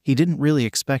attention. He didn't really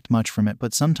expect much from it,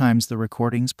 but sometimes the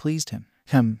recordings pleased him.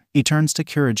 He turns to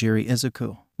Kurogiri.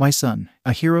 Izuku, my son,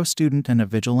 a hero student and a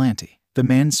vigilante. The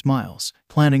man smiles,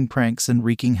 planning pranks and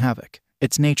wreaking havoc.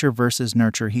 It's nature versus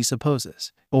nurture, he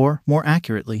supposes. Or, more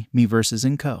accurately, me versus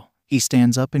Inko. He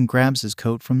stands up and grabs his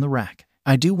coat from the rack.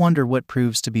 I do wonder what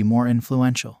proves to be more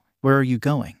influential. Where are you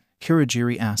going?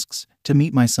 Kurogiri asks. To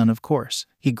meet my son, of course.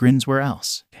 He grins. Where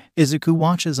else? Izuku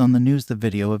watches on the news the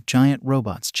video of giant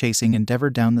robots chasing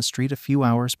Endeavor down the street a few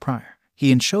hours prior.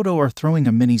 He and Shoto are throwing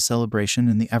a mini celebration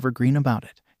in the Evergreen about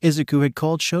it. Izuku had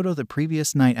called Shoto the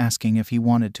previous night asking if he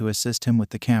wanted to assist him with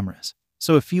the cameras.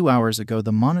 So a few hours ago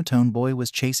the monotone boy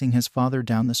was chasing his father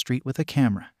down the street with a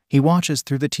camera. He watches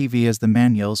through the TV as the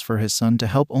man yells for his son to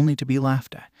help only to be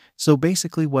laughed at. So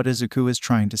basically what Izuku is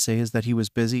trying to say is that he was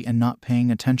busy and not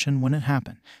paying attention when it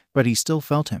happened. But he still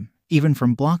felt him. Even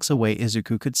from blocks away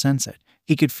Izuku could sense it.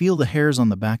 He could feel the hairs on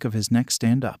the back of his neck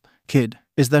stand up. Kid,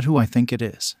 is that who I think it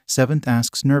is? Seventh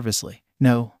asks nervously.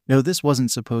 No, this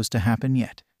wasn't supposed to happen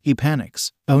yet. He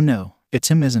panics. Oh no, it's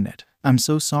him, isn't it? I'm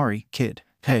so sorry, kid.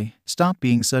 Hey, stop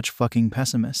being such fucking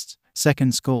pessimists.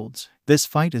 Second scolds. This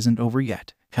fight isn't over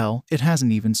yet. Hell, it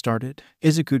hasn't even started.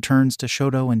 Izuku turns to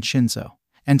Shoto and Shinso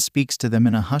and speaks to them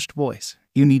in a hushed voice.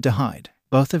 You need to hide.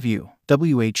 Both of you.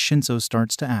 Shinso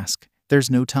starts to ask.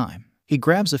 There's no time. He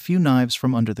grabs a few knives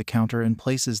from under the counter and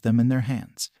places them in their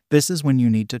hands. This is when you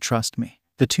need to trust me.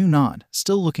 The two nod,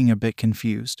 still looking a bit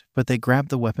confused, but they grab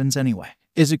the weapons anyway.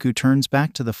 Izuku turns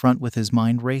back to the front with his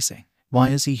mind racing. Why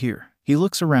is he here? He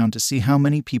looks around to see how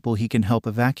many people he can help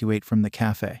evacuate from the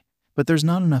cafe. But there's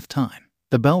not enough time.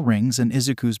 The bell rings and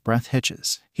Izuku's breath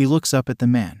hitches. He looks up at the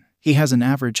man. He has an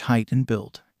average height and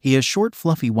build. He has short,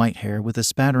 fluffy white hair with a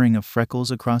spattering of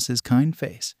freckles across his kind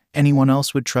face. Anyone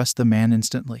else would trust the man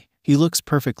instantly. He looks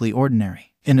perfectly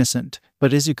ordinary, innocent,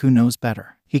 but Izuku knows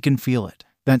better. He can feel it.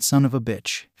 That son of a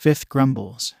bitch. Fifth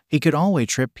grumbles. He could always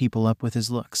trip people up with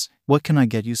his looks. What can I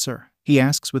get you, sir? He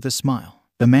asks with a smile.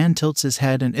 The man tilts his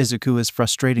head and Izuku is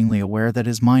frustratingly aware that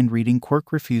his mind-reading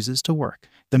quirk refuses to work.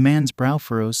 The man's brow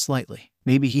furrows slightly.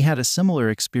 Maybe he had a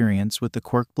similar experience with the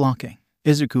quirk blocking.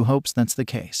 Izuku hopes that's the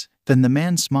case. Then the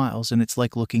man smiles and it's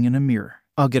like looking in a mirror.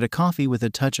 I'll get a coffee with a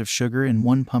touch of sugar and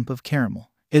 1 pump of caramel.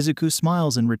 Izuku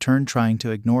smiles in return, trying to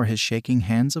ignore his shaking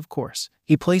hands, of course.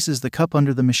 He places the cup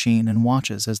under the machine and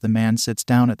watches as the man sits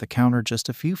down at the counter just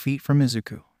a few feet from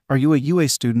Izuku. Are you a UA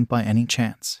student by any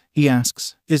chance? He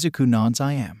asks. Izuku nods.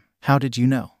 I am. How did you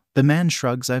know? The man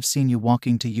shrugs. I've seen you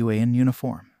walking to UA in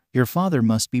uniform. Your father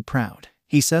must be proud,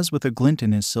 he says with a glint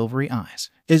in his silvery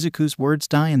eyes. Izuku's words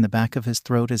die in the back of his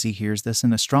throat as he hears this,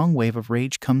 and a strong wave of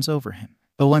rage comes over him.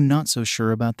 Oh, I'm not so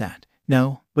sure about that.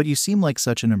 No, but you seem like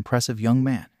such an impressive young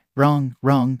man.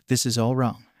 Wrong, this is all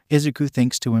wrong, Izuku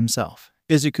thinks to himself.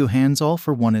 Izuku hands All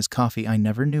for One his coffee. I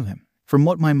never knew him. From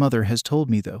what my mother has told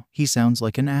me though, he sounds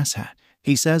like an asshat,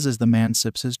 he says as the man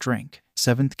sips his drink.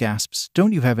 Seventh gasps.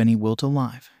 Don't you have any will to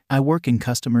live? I work in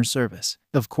customer service.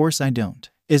 Of course I don't,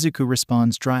 Izuku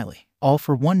responds dryly. All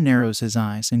for One narrows his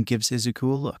eyes and gives Izuku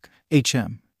a look.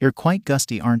 You're quite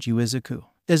gusty, aren't you, Izuku?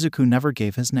 Izuku never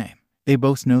gave his name. They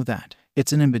both know that.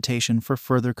 It's an invitation for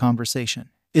further conversation.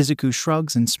 Izuku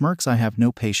shrugs and smirks. I have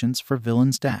no patience for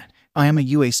villains, Dad. I am a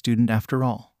UA student after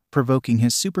all. Provoking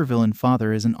his supervillain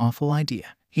father is an awful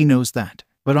idea. He knows that.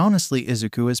 But honestly,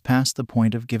 Izuku is past the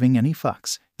point of giving any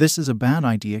fucks. This is a bad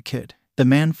idea, kid. The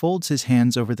man folds his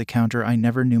hands over the counter. I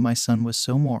never knew my son was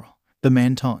so moral, the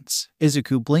man taunts.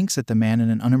 Izuku blinks at the man in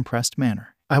an unimpressed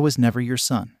manner. I was never your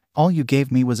son. All you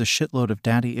gave me was a shitload of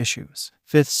daddy issues.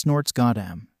 Fifth snorts.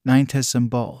 Goddamn. Ninth has some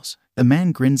balls. The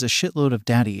man grins. A shitload of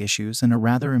daddy issues and a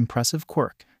rather impressive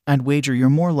quirk. I'd wager you're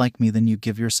more like me than you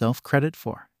give yourself credit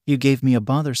for. You gave me a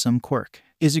bothersome quirk.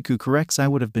 Izuku corrects. I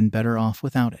would have been better off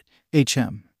without it.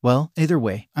 Well, either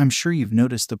way, I'm sure you've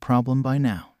noticed the problem by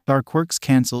now. Our quirks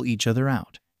cancel each other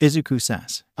out, Izuku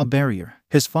says. A barrier.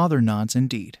 His father nods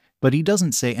indeed. But he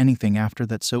doesn't say anything after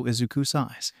that, so Izuku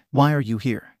sighs. Why are you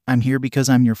here? I'm here because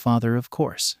I'm your father, of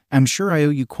course. I'm sure I owe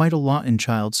you quite a lot in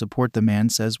child support, the man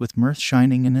says with mirth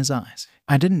shining in his eyes.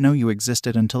 I didn't know you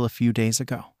existed until a few days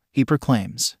ago, he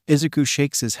proclaims. Izuku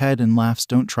shakes his head and laughs.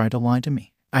 Don't try to lie to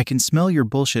me. I can smell your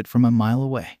bullshit from a mile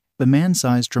away. The man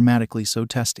sighs dramatically. So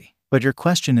testy. But your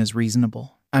question is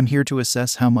reasonable. I'm here to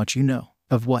assess how much you know.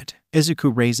 Of what?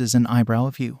 Izuku raises an eyebrow.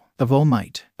 Of you. Of All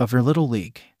Might. Of your little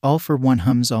league. All for One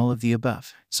hums all of the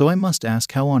above. So I must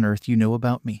ask how on earth you know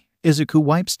about me. Izuku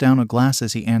wipes down a glass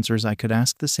as he answers. I could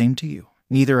ask the same to you.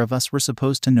 Neither of us were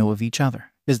supposed to know of each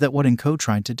other. Is that what Inko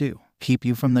tried to do? Keep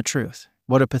you from the truth?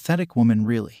 What a pathetic woman,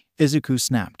 really. Izuku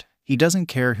snapped. He doesn't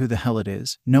care who the hell it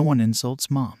is. No one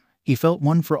insults mom. He felt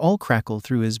one for all crackle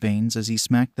through his veins as he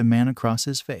smacked the man across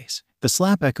his face. The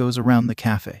slap echoes around the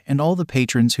cafe, and all the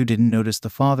patrons who didn't notice the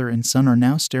father and son are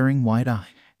now staring wide-eyed.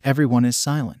 Everyone is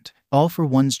silent. All for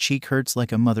One's cheek hurts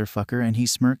like a motherfucker and he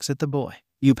smirks at the boy.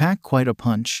 You pack quite a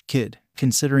punch, kid,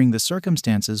 considering the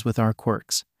circumstances with our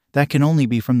quirks. That can only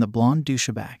be from the blonde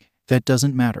douchebag. That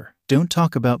doesn't matter. Don't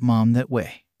talk about mom that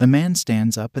way. The man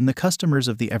stands up and the customers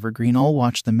of the Evergreen all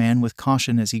watch the man with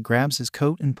caution as he grabs his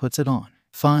coat and puts it on.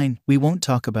 Fine, we won't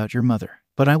talk about your mother,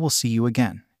 but I will see you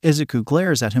again. Izuku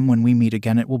glares at him. When we meet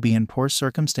again it will be in poor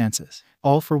circumstances.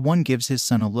 All for One gives his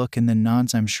son a look and then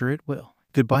nods. I'm sure it will.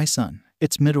 Goodbye, son.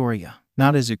 It's Midoriya,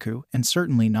 not Izuku, and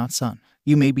certainly not son.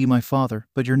 You may be my father,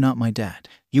 but you're not my dad.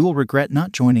 You will regret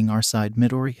not joining our side,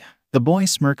 Midoriya. The boy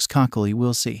smirks cockily.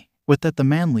 We'll see. With that the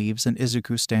man leaves and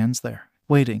Izuku stands there,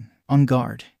 waiting, on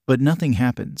guard. But nothing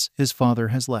happens. His father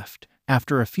has left.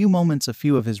 After a few moments a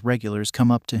few of his regulars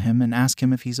come up to him and ask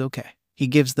him if he's okay. He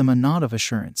gives them a nod of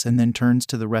assurance and then turns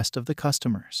to the rest of the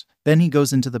customers. Then he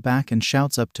goes into the back and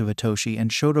shouts up to Hitoshi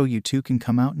and Shoto, you two can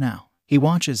come out now. He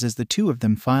watches as the two of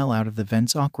them file out of the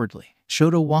vents awkwardly.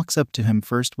 Shoto walks up to him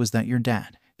first. Was that your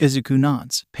dad? Izuku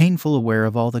nods, painful aware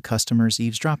of all the customers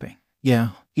eavesdropping. Yeah,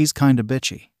 he's kinda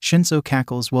bitchy. Shinso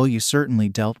cackles. Well, you certainly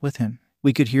dealt with him.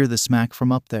 We could hear the smack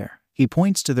from up there. He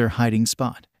points to their hiding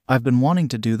spot. I've been wanting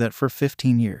to do that for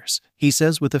 15 years, he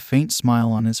says with a faint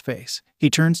smile on his face. He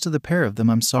turns to the pair of them.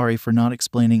 I'm sorry for not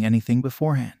explaining anything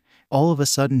beforehand. All of a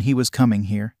sudden he was coming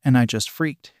here, and I just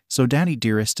freaked. So Daddy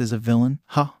Dearest is a villain,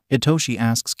 huh? Hitoshi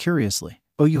asks curiously.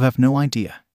 Oh, you have no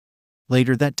idea.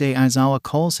 Later that day Aizawa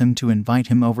calls him to invite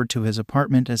him over to his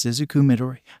apartment as Izuku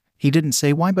Midoriya He didn't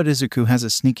say why, but Izuku has a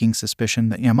sneaking suspicion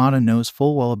that Yamada knows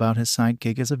full well about his side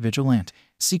gig as a vigilante.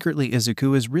 Secretly,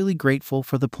 Izuku is really grateful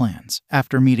for the plans.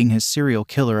 After meeting his serial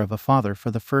killer of a father for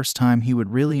the first time, he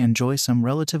would really enjoy some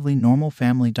relatively normal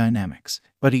family dynamics.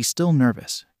 But he's still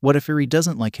nervous. What if Eri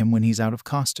doesn't like him when he's out of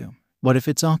costume? What if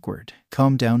it's awkward?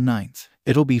 Calm down, 9th.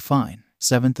 It'll be fine,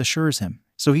 7th assures him.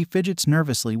 So he fidgets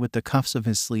nervously with the cuffs of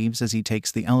his sleeves as he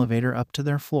takes the elevator up to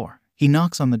their floor. He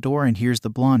knocks on the door and hears the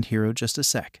blonde hero. Just a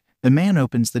sec. The man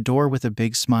opens the door with a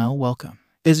big smile. Welcome.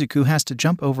 Izuku has to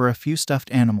jump over a few stuffed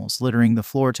animals littering the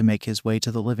floor to make his way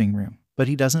to the living room, but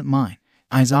he doesn't mind.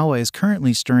 Aizawa is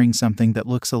currently stirring something that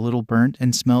looks a little burnt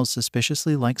and smells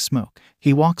suspiciously like smoke.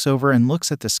 He walks over and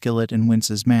looks at the skillet and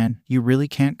winces. Man, you really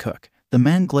can't cook. The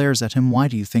man glares at him. Why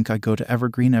do you think I go to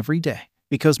Evergreen every day?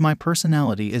 Because my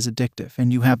personality is addictive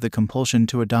and you have the compulsion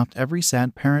to adopt every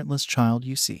sad parentless child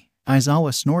you see.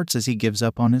 Aizawa snorts as he gives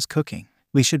up on his cooking.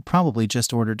 We should probably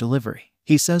just order delivery,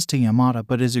 he says to Yamada,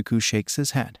 but Izuku shakes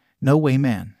his head. No way,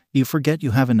 man. You forget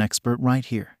you have an expert right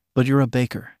here. But you're a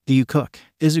baker. Do you cook?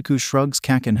 Izuku shrugs.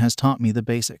 Kaken has taught me the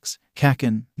basics.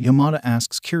 Kaken? Yamada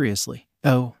asks curiously.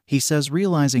 Oh, he says,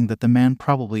 realizing that the man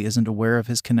probably isn't aware of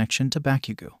his connection to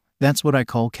Bakugo. That's what I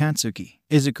call Katsuki.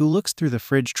 Izuku looks through the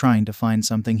fridge trying to find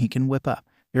something he can whip up.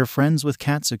 You're friends with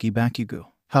Katsuki Bakugo.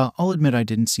 Huh, I'll admit I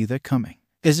didn't see that coming.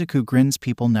 Izuku grins.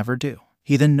 People never do.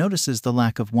 He then notices the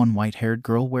lack of one white-haired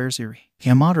girl. Where's Eri?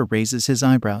 Yamada raises his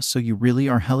eyebrows. So you really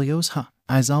are Helios, huh?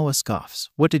 Aizawa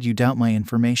scoffs. What, did you doubt my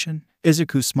information?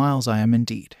 Izuku smiles. I am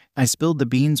indeed. I spilled the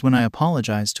beans when I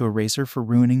apologized to Eraser for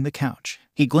ruining the couch.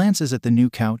 He glances at the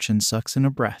new couch and sucks in a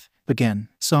breath. Again,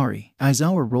 sorry.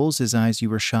 Aizawa rolls his eyes.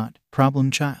 You were shot. Problem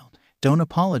child. Don't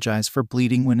apologize for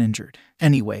bleeding when injured.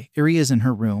 Anyway, Eri is in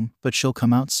her room, but she'll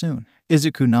come out soon.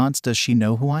 Izuku nods. Does she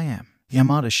know who I am?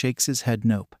 Yamada shakes his head.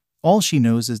 Nope. All she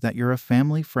knows is that you're a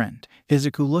family friend.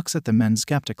 Izuku looks at the men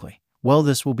skeptically. Well,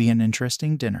 this will be an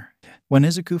interesting dinner. When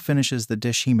Izuku finishes the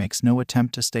dish, he makes no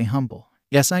attempt to stay humble.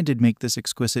 Yes, I did make this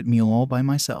exquisite meal all by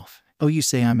myself. Oh, you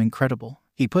say I'm incredible?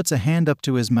 He puts a hand up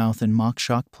to his mouth in mock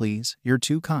shock. Please, you're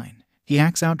too kind. He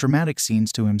acts out dramatic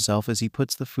scenes to himself as he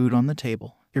puts the food on the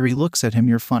table. Eri looks at him.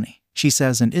 You're funny, she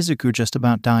says, and Izuku just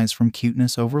about dies from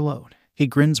cuteness overload. He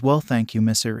grins. Well, thank you,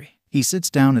 Miss Eri. He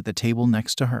sits down at the table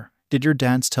next to her. Did your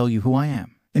dads tell you who I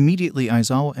am? Immediately,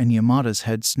 Aizawa and Yamada's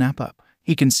heads snap up.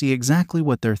 He can see exactly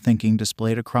what they're thinking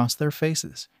displayed across their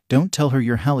faces. Don't tell her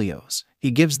you're Helios.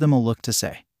 He gives them a look to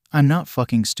say, I'm not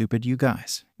fucking stupid, you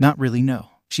guys. Not really,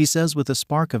 no, she says with a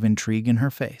spark of intrigue in her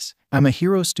face. I'm a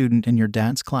hero student in your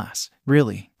dad's class.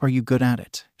 Really? Are you good at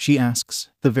it? She asks.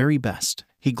 The very best.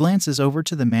 He glances over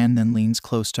to the man, then leans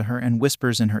close to her and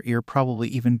whispers in her ear, probably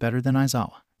even better than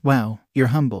Aizawa. Wow, you're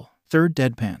humble. Third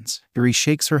deadpans. Eri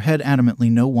shakes her head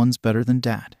adamantly. No one's better than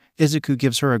Dad. Izuku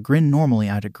gives her a grin. Normally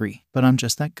I'd agree, but I'm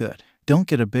just that good. Don't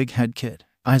get a big head, kid.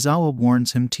 Aizawa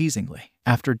warns him teasingly.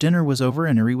 After dinner was over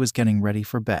and Eri was getting ready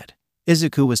for bed,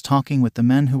 Izuku was talking with the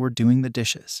men who were doing the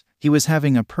dishes. He was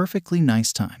having a perfectly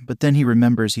nice time, but then he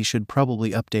remembers he should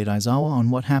probably update Aizawa on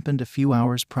what happened a few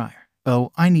hours prior.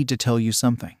 Oh, I need to tell you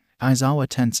something. Aizawa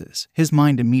tenses, his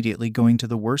mind immediately going to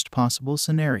the worst possible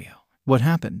scenario. What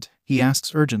happened? He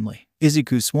asks urgently.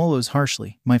 Izuku swallows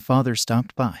harshly. My father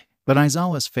stopped by. But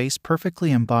Aizawa's face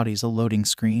perfectly embodies a loading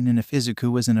screen, and if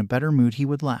Izuku was in a better mood he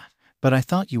would laugh. But I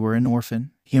thought you were an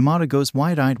orphan. Yamada goes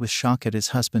wide-eyed with shock at his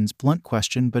husband's blunt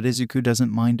question, but Izuku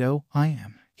doesn't mind. Oh, I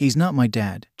am. He's not my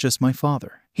dad, just my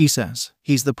father, he says.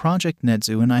 He's the project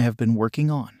Nedzu and I have been working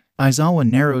on. Aizawa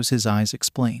narrows his eyes.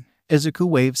 Explain. Izuku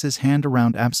waves his hand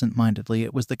around absent-mindedly.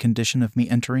 It was the condition of me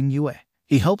entering UA.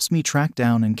 He helps me track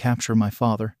down and capture my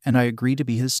father, and I agree to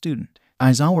be his student.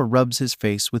 Aizawa rubs his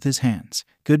face with his hands.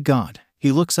 Good God.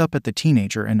 He looks up at the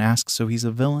teenager and asks, so he's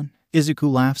a villain?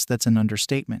 Izuku laughs. That's an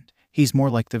understatement. He's more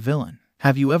like the villain.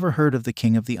 Have you ever heard of the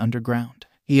King of the Underground?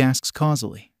 He asks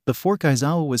causally. The fork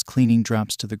Aizawa was cleaning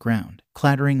drops to the ground,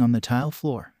 clattering on the tile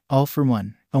floor. All for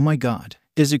one. Oh my God.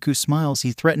 Izuku smiles.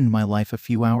 He threatened my life a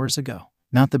few hours ago.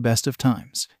 Not the best of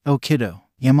times. Oh kiddo,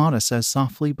 Yamada says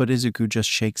softly, but Izuku just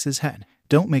shakes his head.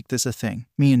 Don't make this a thing.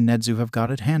 Me and Nedzu have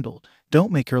got it handled.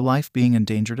 Don't make her life being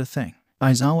endangered a thing.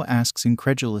 Aizawa asks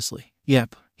incredulously.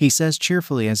 Yep, he says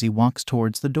cheerfully as he walks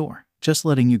towards the door. Just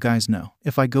letting you guys know,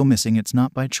 if I go missing it's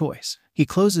not by choice. He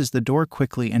closes the door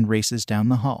quickly and races down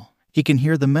the hall. He can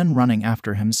hear the men running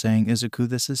after him saying, Izuku,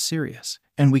 this is serious,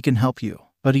 and we can help you.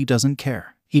 But he doesn't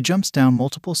care. He jumps down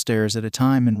multiple stairs at a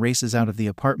time and races out of the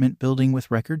apartment building with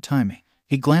record timing.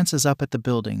 He glances up at the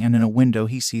building and in a window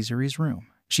he sees Eri's room.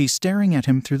 She's staring at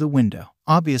him through the window,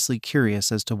 obviously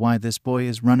curious as to why this boy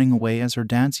is running away as her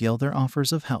dads yell their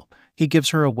offers of help. He gives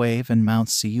her a wave and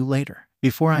mouths, see you later.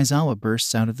 before Aizawa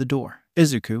bursts out of the door.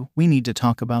 Izuku, we need to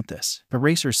talk about this,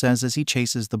 Eraser says as he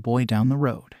chases the boy down the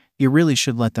road. You really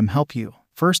should let them help you,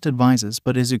 First advises,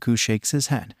 but Izuku shakes his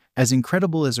head. As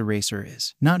incredible as Eraser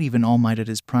is, not even All Might at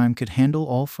his prime could handle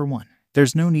All for One.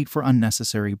 There's no need for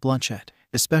unnecessary bloodshed,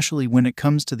 especially when it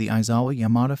comes to the Aizawa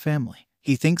Yamada family.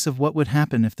 He thinks of what would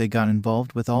happen if they got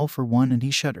involved with All for One and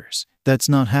he shudders. That's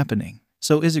not happening.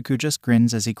 So Izuku just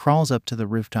grins as he crawls up to the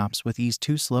rooftops with ease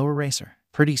too slow Eraser.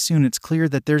 Pretty soon it's clear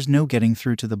that there's no getting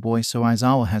through to the boy, so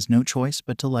Aizawa has no choice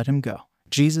but to let him go.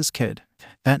 Jesus kid.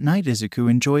 At night Izuku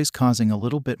enjoys causing a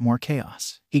little bit more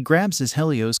chaos. He grabs his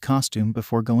Helios costume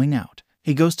before going out.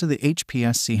 He goes to the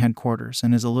HPSC headquarters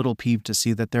and is a little peeved to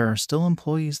see that there are still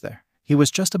employees there. He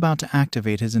was just about to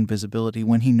activate his invisibility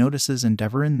when he notices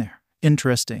Endeavor in there.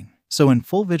 Interesting. So in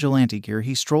full vigilante gear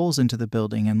he strolls into the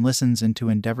building and listens into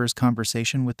Endeavor's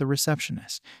conversation with the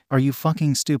receptionist. Are you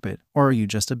fucking stupid, or are you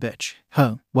just a bitch?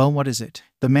 Huh, well what is it?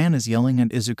 The man is yelling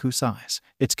and Izuku sighs.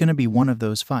 It's gonna be one of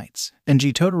those fights.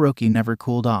 Enji Todoroki never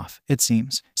cooled off, it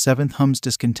seems. Seventh hums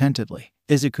discontentedly.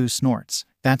 Izuku snorts.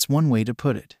 That's one way to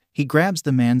put it. He grabs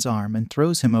the man's arm and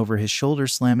throws him over his shoulder,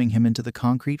 slamming him into the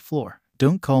concrete floor.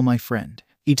 Don't call my friend.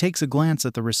 He takes a glance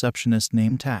at the receptionist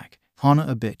name tag. Hana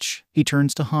a bitch. He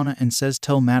turns to Hana and says,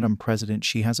 tell Madam President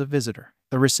she has a visitor.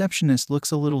 The receptionist looks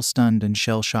a little stunned and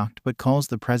shell-shocked but calls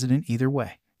the president either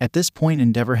way. At this point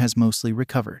Endeavor has mostly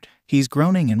recovered. He's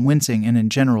groaning and wincing and in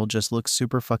general just looks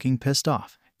super fucking pissed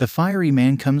off. The fiery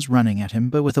man comes running at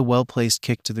him, but with a well-placed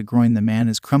kick to the groin the man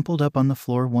is crumpled up on the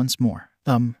floor once more.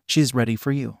 She's ready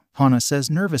for you, Hana says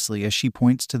nervously as she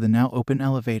points to the now open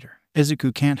elevator.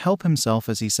 Izuku can't help himself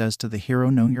as he says to the hero,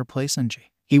 know your place,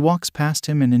 Enji. He walks past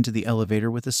him and into the elevator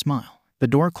with a smile. The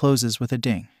door closes with a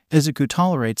ding. Izuku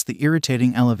tolerates the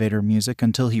irritating elevator music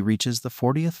until he reaches the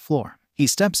 40th floor. He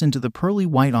steps into the pearly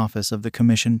white office of the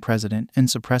commission president and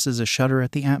suppresses a shudder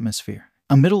at the atmosphere.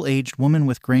 A middle-aged woman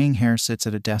with graying hair sits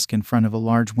at a desk in front of a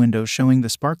large window showing the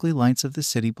sparkly lights of the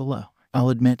city below. I'll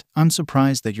admit, I'm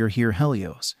surprised that you're here,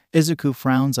 Helios. Izuku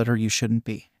frowns at her. You shouldn't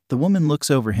be. The woman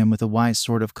looks over him with a wise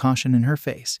sort of caution in her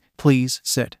face. Please,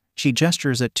 sit. She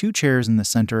gestures at two chairs in the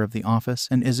center of the office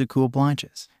and Izuku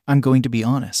obliges. I'm going to be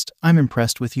honest, I'm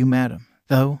impressed with you, madam.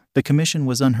 Though, the commission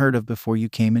was unheard of before you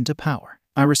came into power.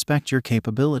 I respect your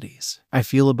capabilities. I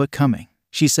feel a bit coming,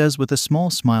 she says with a small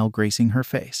smile gracing her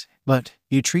face. But,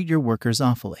 you treat your workers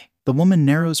awfully. The woman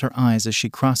narrows her eyes as she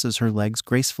crosses her legs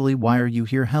gracefully. Why are you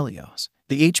here, Helios?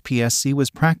 The HPSC was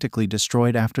practically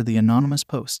destroyed after the anonymous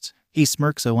posts. He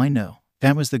smirks. Oh, I know.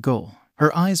 That was the goal.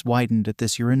 Her eyes widened at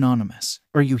this. You're anonymous.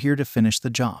 Are you here to finish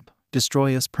the job?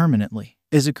 Destroy us permanently?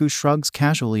 Izuku shrugs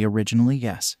casually. Originally,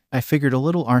 yes. I figured a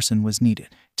little arson was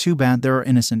needed. Too bad there are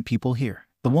innocent people here.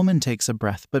 The woman takes a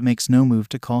breath but makes no move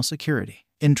to call security.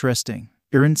 Interesting.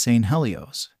 You're insane,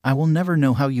 Helios. I will never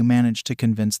know how you managed to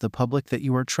convince the public that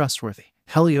you are trustworthy.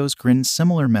 Helios grins.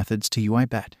 Similar methods to you, I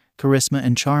bet. Charisma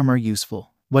and charm are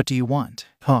useful. What do you want?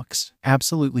 Hawks?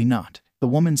 Absolutely not. The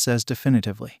woman says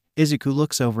definitively. Izuku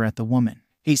looks over at the woman.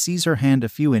 He sees her hand a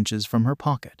few inches from her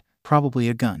pocket. Probably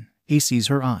a gun. He sees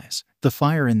her eyes. The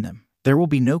fire in them. There will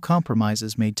be no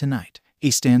compromises made tonight.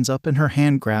 He stands up and her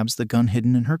hand grabs the gun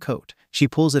hidden in her coat. She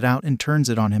pulls it out and turns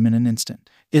it on him in an instant.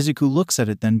 Izuku looks at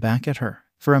it, then back at her.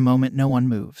 For a moment no one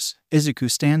moves. Izuku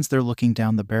stands there looking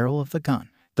down the barrel of the gun.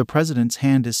 The president's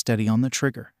hand is steady on the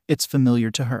trigger. It's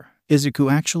familiar to her.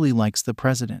 Izuku actually likes the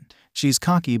president. She's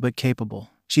cocky but capable.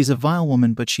 She's a vile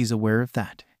woman, but she's aware of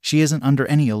that. She isn't under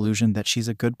any illusion that she's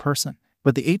a good person.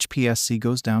 But the HPSC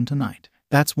goes down tonight.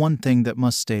 That's one thing that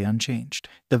must stay unchanged.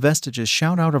 The vestiges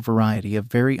shout out a variety of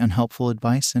very unhelpful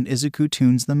advice and Izuku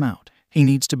tunes them out. He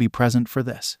needs to be present for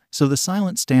this. So the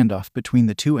silent standoff between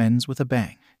the two ends with a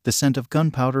bang. The scent of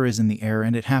gunpowder is in the air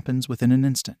and it happens within an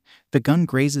instant. The gun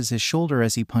grazes his shoulder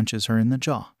as he punches her in the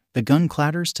jaw. The gun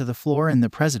clatters to the floor and the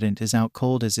president is out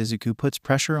cold as Izuku puts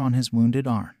pressure on his wounded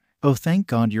arm. Oh, thank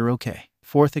God you're okay,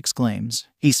 Fourth exclaims.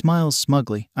 He smiles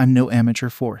smugly. I'm no amateur,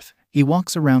 Fourth. He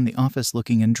walks around the office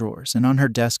looking in drawers and on her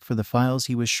desk for the files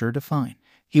he was sure to find.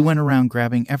 He went around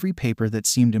grabbing every paper that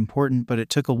seemed important, but it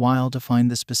took a while to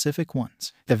find the specific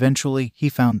ones. Eventually, he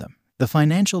found them. The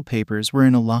financial papers were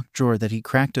in a locked drawer that he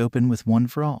cracked open with one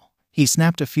for all. He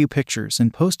snapped a few pictures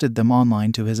and posted them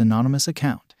online to his anonymous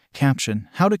account. Caption: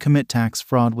 How to commit tax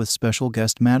fraud with special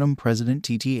guest Madam President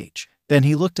TTH. Then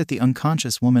he looked at the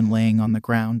unconscious woman laying on the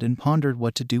ground and pondered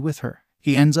what to do with her.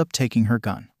 He ends up taking her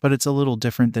gun, but it's a little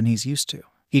different than he's used to.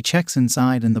 He checks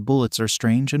inside and the bullets are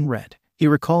strange and red. He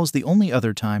recalls the only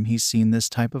other time he's seen this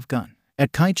type of gun.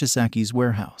 At Kaichisaki's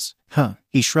warehouse.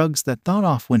 He shrugs that thought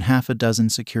off when half a dozen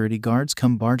security guards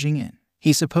come barging in.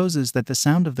 He supposes that the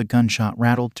sound of the gunshot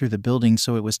rattled through the building,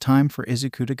 so it was time for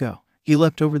Izuku to go. He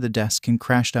leapt over the desk and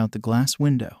crashed out the glass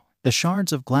window. The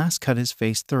shards of glass cut his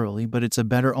face thoroughly, but it's a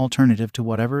better alternative to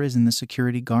whatever is in the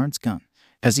security guard's gun.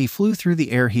 As he flew through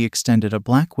the air, he extended a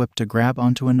black whip to grab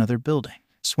onto another building.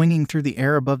 Swinging through the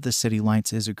air above the city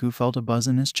lights, Izuku felt a buzz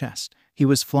in his chest. He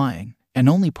was flying, and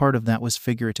only part of that was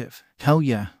figurative. Hell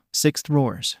yeah. Sixth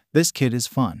roars. This kid is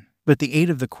fun. With the aid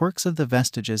of the quirks of the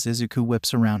vestiges, Izuku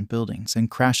whips around buildings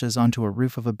and crashes onto a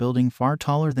roof of a building far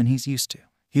taller than he's used to.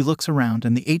 He looks around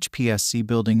and the HPSC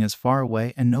building is far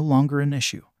away and no longer an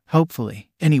issue. Hopefully.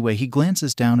 Anyway, he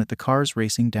glances down at the cars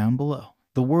racing down below.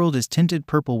 The world is tinted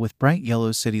purple with bright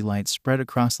yellow city lights spread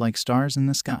across like stars in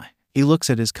the sky. He looks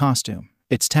at his costume.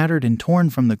 It's tattered and torn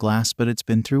from the glass, but it's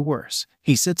been through worse.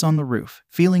 He sits on the roof,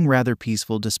 feeling rather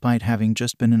peaceful despite having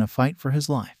just been in a fight for his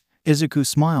life. Izuku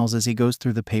smiles as he goes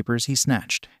through the papers he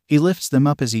snatched. He lifts them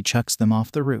up as he chucks them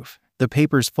off the roof. The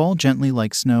papers fall gently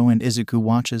like snow and Izuku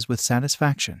watches with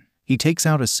satisfaction. He takes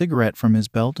out a cigarette from his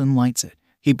belt and lights it.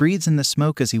 He breathes in the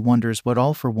smoke as he wonders what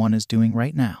All for One is doing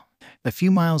right now. A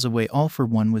few miles away, All for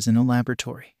One was in a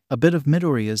laboratory. A bit of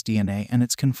Midoriya's DNA and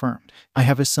it's confirmed. I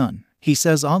have a son, he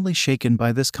says, oddly shaken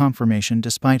by this confirmation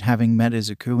despite having met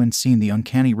Izuku and seen the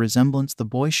uncanny resemblance the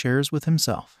boy shares with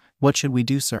himself. What should we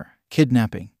do, sir?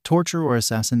 Kidnapping, torture, or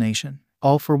assassination?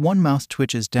 All for One mouth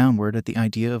twitches downward at the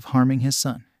idea of harming his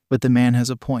son. But the man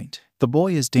has a point. The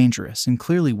boy is dangerous and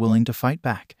clearly willing to fight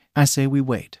back. I say we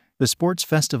wait. The sports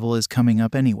festival is coming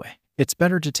up anyway. It's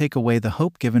better to take away the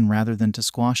hope given rather than to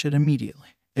squash it immediately.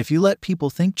 If you let people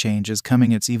think change is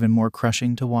coming, it's even more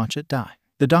crushing to watch it die.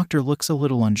 The doctor looks a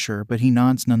little unsure, but he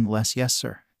nods nonetheless. Yes,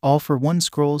 sir. All for One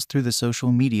scrolls through the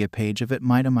social media page of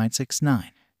itmitamite69.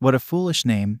 What a foolish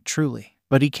name, truly.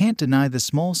 But he can't deny the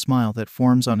small smile that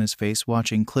forms on his face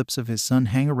watching clips of his son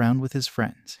hang around with his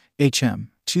friends.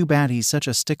 Too bad he's such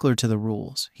a stickler to the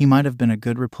rules. He might have been a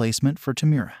good replacement for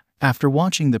Tamura. After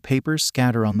watching the papers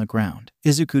scatter on the ground,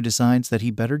 Izuku decides that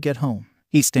he better get home.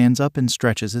 He stands up and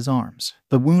stretches his arms.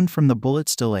 The wound from the bullet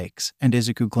still aches, and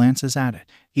Izuku glances at it.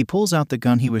 He pulls out the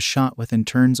gun he was shot with and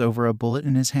turns over a bullet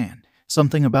in his hand.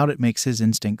 Something about it makes his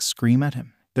instincts scream at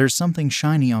him. There's something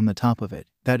shiny on the top of it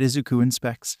that Izuku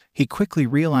inspects. He quickly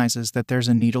realizes that there's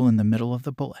a needle in the middle of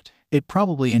the bullet. It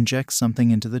probably injects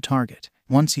something into the target.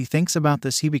 Once he thinks about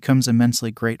this, he becomes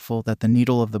immensely grateful that the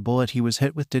needle of the bullet he was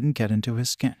hit with didn't get into his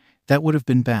skin. That would have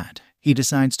been bad. He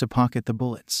decides to pocket the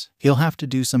bullets. He'll have to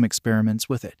do some experiments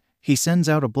with it. He sends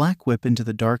out a black whip into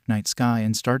the dark night sky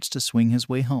and starts to swing his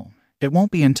way home. It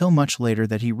won't be until much later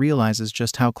that he realizes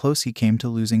just how close he came to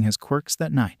losing his quirks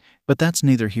that night, but that's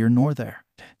neither here nor there.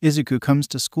 Izuku comes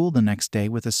to school the next day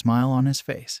with a smile on his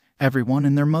face. Everyone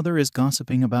and their mother is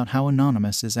gossiping about how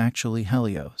Anonymous is actually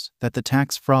Helios, that the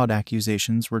tax fraud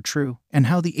accusations were true, and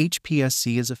how the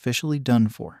HPSC is officially done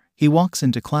for. He walks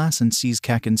into class and sees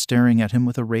Kaken staring at him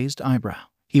with a raised eyebrow.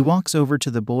 He walks over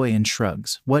to the boy and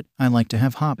shrugs. What? I like to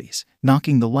have hobbies.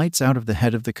 Knocking the lights out of the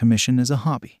head of the commission is a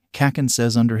hobby, Kaken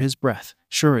says under his breath.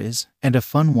 Sure is, and a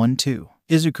fun one too,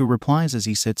 Izuku replies as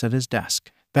he sits at his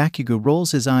desk. Bakugo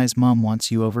rolls his eyes. Mom wants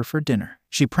you over for dinner.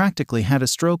 She practically had a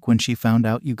stroke when she found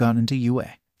out you got into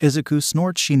UA. Izuku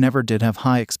snorts. She never did have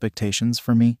high expectations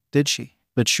for me, did she?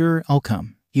 But sure, I'll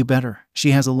come. You better.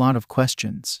 She has a lot of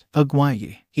questions. Ugh, why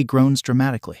ye? He groans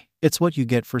dramatically. It's what you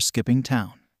get for skipping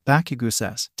town, Bakugo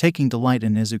says, taking delight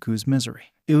in Izuku's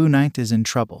misery. Ooh, Ninth is in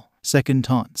trouble. Second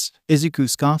taunts. Izuku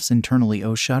scoffs internally.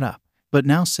 Oh, shut up. But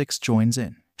now Six joins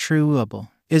in.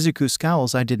 True-able. Izuku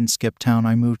scowls. I didn't skip town.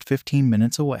 I moved 15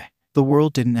 minutes away. The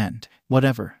world didn't end.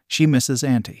 Whatever. She misses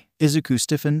Auntie. Izuku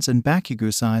stiffens and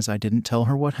Bakugo sighs. I didn't tell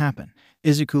her what happened.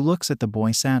 Izuku looks at the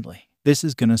boy sadly. This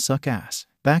is gonna suck ass.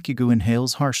 Bakugo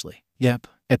inhales harshly. Yep.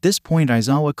 At this point,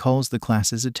 Aizawa calls the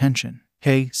class's attention.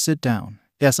 Hey, sit down.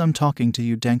 Yes, I'm talking to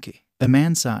you, Denki. The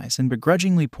man sighs and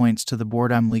begrudgingly points to the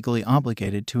board. I'm legally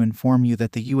obligated to inform you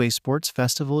that the UA Sports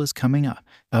Festival is coming up.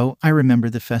 Oh, I remember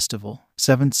the festival,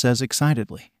 Seventh says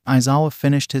excitedly. Aizawa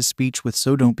finished his speech with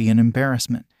so don't be an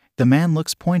embarrassment. The man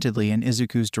looks pointedly in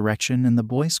Izuku's direction and the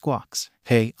boy squawks.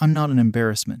 Hey, I'm not an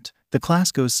embarrassment. The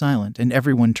class goes silent and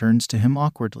everyone turns to him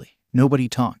awkwardly. Nobody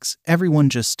talks. Everyone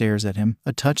just stares at him,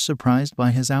 a touch surprised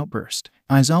by his outburst.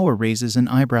 Aizawa raises an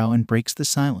eyebrow and breaks the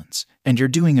silence. And you're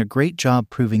doing a great job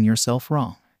proving yourself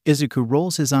wrong. Izuku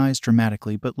rolls his eyes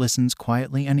dramatically but listens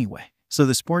quietly anyway. So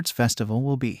the sports festival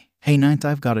will be. Hey Ninth,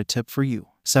 I've got a tip for you,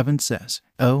 Seventh says.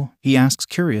 Oh, he asks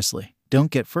curiously. Don't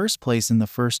get first place in the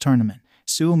first tournament.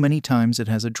 So many times it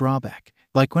has a drawback.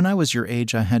 Like when I was your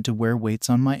age, I had to wear weights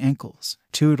on my ankles.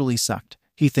 Totally sucked.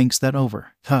 He thinks that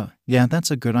over. Yeah,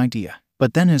 that's a good idea.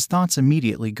 But then his thoughts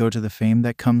immediately go to the fame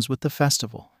that comes with the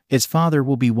festival. His father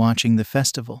will be watching the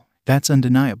festival. That's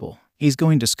undeniable. He's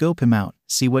going to scope him out,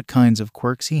 see what kinds of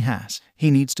quirks he has. He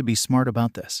needs to be smart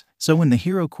about this. So when the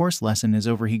hero course lesson is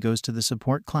over, he goes to the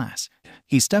support class.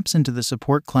 He steps into the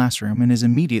support classroom and is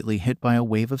immediately hit by a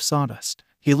wave of sawdust.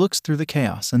 He looks through the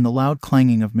chaos and the loud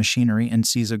clanging of machinery and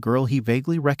sees a girl he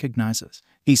vaguely recognizes.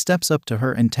 He steps up to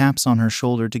her and taps on her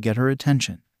shoulder to get her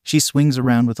attention. She swings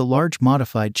around with a large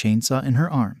modified chainsaw in her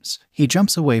arms. He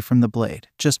jumps away from the blade,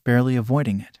 just barely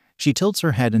avoiding it. She tilts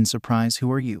her head in surprise.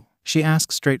 "Who are you?" She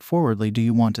asks straightforwardly, "Do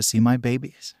you want to see my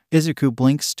babies?" Izuku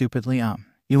blinks stupidly.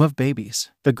 You have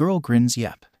babies?" The girl grins.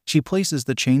 "Yep." She places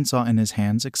the chainsaw in his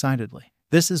hands excitedly.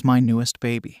 "This is my newest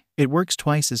baby. It works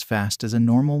twice as fast as a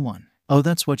normal one." "Oh,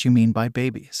 that's what you mean by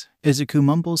babies." Izuku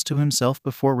mumbles to himself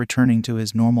before returning to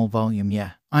his normal volume.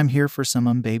 "Yeah, I'm here for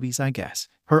some babies, I guess."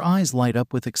 Her eyes light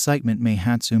up with excitement. "May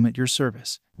Hatsum at your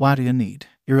service. What do you need?"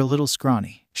 "You're a little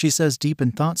scrawny," she says deep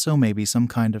in thought, "so maybe some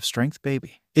kind of strength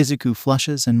baby." Izuku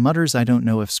flushes and mutters, "I don't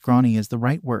know if scrawny is the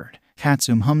right word."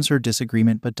 Hatsum hums her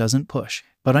disagreement but doesn't push.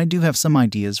 "But I do have some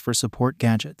ideas for support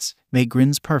gadgets." Mei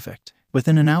grins. "Perfect."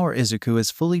 Within an hour, Izuku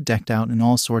is fully decked out in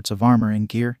all sorts of armor and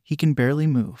gear. He can barely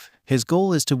move. His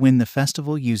goal is to win the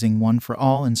festival using one for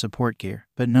all and support gear,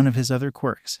 but none of his other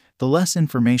quirks. The less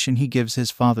information he gives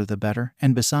his father, the better,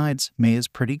 and besides, Mei is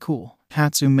pretty cool.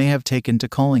 Hatsum may have taken to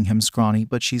calling him scrawny,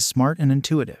 but she's smart and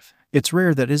intuitive. It's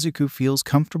rare that Izuku feels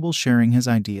comfortable sharing his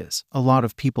ideas. A lot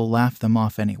of people laugh them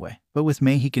off anyway, but with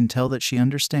Mei he can tell that she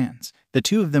understands. The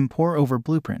two of them pore over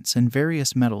blueprints and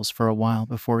various metals for a while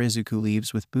before Izuku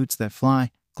leaves with boots that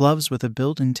fly, gloves with a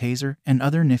built-in taser, and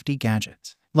other nifty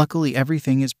gadgets. Luckily,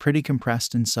 everything is pretty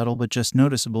compressed and subtle, but just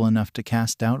noticeable enough to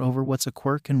cast doubt over what's a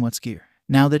quirk and what's gear.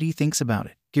 Now that he thinks about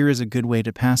it, gear is a good way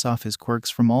to pass off his quirks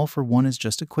from all for one is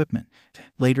just equipment.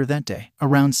 Later that day,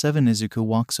 around 7, Izuku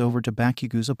walks over to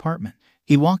Bakugo's apartment.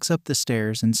 He walks up the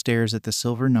stairs and stares at the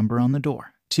silver number on the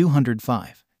door.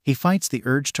 205. He fights the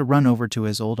urge to run over to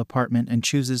his old apartment and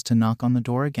chooses to knock on the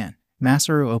door again.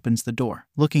 Masaru opens the door,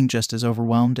 looking just as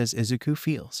overwhelmed as Izuku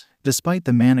feels. Despite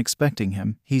the man expecting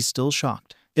him, he's still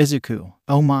shocked. "Izuku,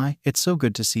 oh my, it's so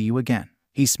good to see you again."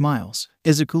 He smiles.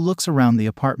 Izuku looks around the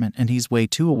apartment and he's way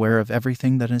too aware of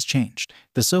everything that has changed.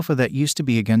 The sofa that used to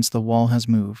be against the wall has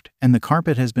moved, and the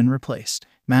carpet has been replaced.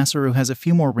 Masaru has a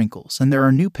few more wrinkles, and there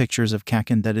are new pictures of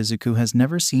Kaken that Izuku has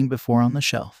never seen before on the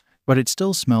shelf. But it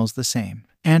still smells the same.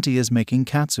 Auntie is making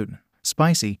katsudon.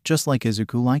 Spicy, just like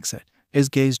Izuku likes it. His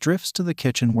gaze drifts to the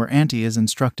kitchen where Auntie is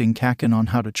instructing Kaken on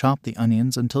how to chop the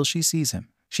onions until she sees him.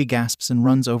 She gasps and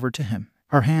runs over to him.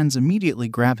 Her hands immediately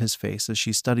grab his face as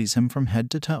she studies him from head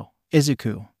to toe.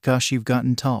 "Izuku, gosh, you've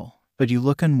gotten tall. But you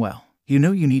look unwell. You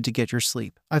know you need to get your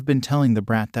sleep. I've been telling the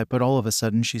brat that." But all of a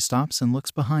sudden she stops and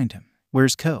looks behind him.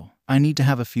 "Where's Ko? I need to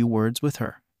have a few words with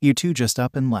her." "You two just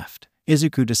up and left."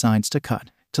 Izuku decides to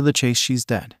cut to the chase. "She's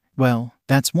dead." "Well,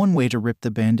 that's one way to rip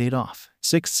the band-aid off,"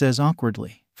 Six says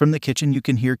awkwardly. From the kitchen you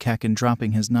can hear Kaken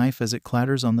dropping his knife as it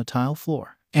clatters on the tile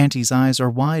floor. Auntie's eyes are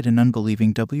wide and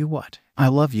unbelieving. What? "I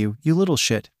love you, you little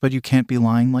shit, but you can't be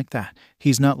lying like that."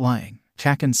 "He's not lying,"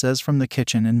 Kaken says from the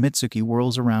kitchen, and Mitsuki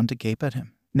whirls around to gape at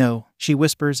him. "No," she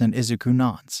whispers, and Izuku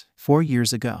nods. 4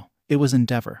 years ago. It was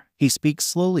Endeavor. He speaks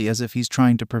slowly as if he's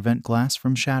trying to prevent glass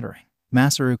from shattering.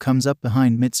 Masaru comes up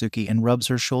behind Mitsuki and rubs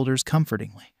her shoulders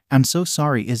comfortingly. "I'm so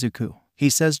sorry, Izuku," he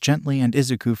says gently, and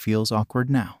Izuku feels awkward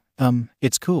now.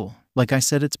 It's cool. Like I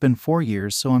said, it's been 4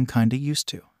 years, so I'm kinda used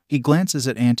to." He glances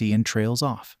at Auntie and trails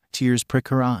off. Tears prick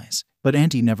her eyes, but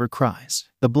Auntie never cries.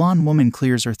 The blonde woman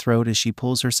clears her throat as she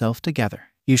pulls herself together.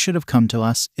 "You should have come to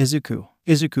us, Izuku."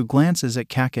 Izuku glances at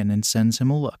Kaken and sends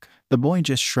him a look. The boy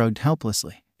just shrugged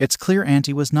helplessly. It's clear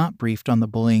Auntie was not briefed on the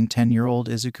bullying 10-year-old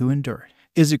Izuku endured.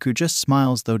 Izuku just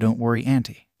smiles though. "Don't worry,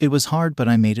 Auntie. It was hard, but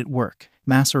I made it work."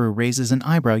 Masaru raises an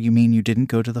eyebrow. "You mean you didn't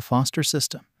go to the foster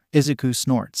system?" Izuku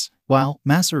snorts. "Wow,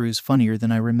 Masaru's funnier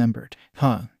than I remembered."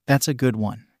 "Huh, that's a good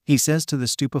one," he says to the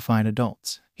stupefied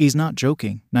adults. "He's not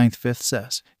joking," 9/5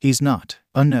 says. "He's not."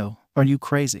 "Oh no, are you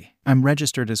crazy? I'm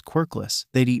registered as quirkless.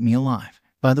 They'd eat me alive.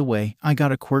 By the way, I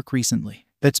got a quirk recently.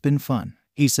 That's been fun,"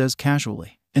 he says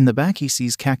casually. In the back he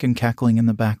sees Kaken cackling in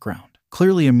the background,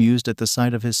 clearly amused at the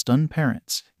sight of his stunned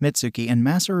parents. Mitsuki and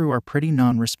Masaru are pretty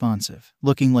non-responsive,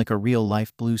 looking like a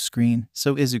real-life blue screen,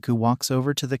 so Izuku walks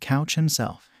over to the couch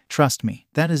himself. "Trust me,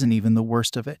 that isn't even the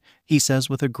worst of it," he says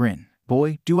with a grin.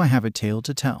 "Boy, do I have a tale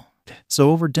to tell."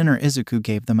 So over dinner, Izuku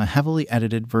gave them a heavily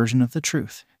edited version of the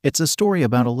truth. It's a story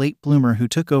about a late bloomer who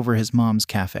took over his mom's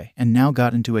cafe and now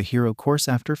got into a hero course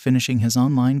after finishing his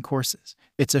online courses.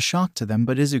 It's a shock to them,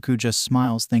 but Izuku just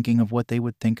smiles thinking of what they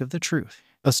would think of the truth.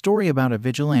 A story about a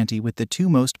vigilante with the 2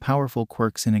 most powerful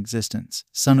quirks in existence,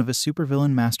 son of a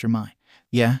supervillain mastermind.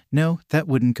 Yeah, no, that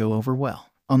wouldn't go over well.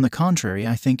 On the contrary,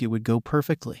 I think it would go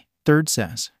perfectly. Third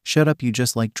says, shut up, you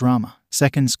just like drama.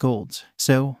 Second scolds,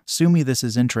 so, sue me, this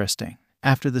is interesting.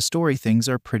 After the story, things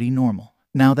are pretty normal.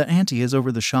 Now that Auntie is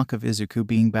over the shock of Izuku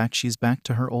being back, she's back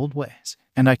to her old ways.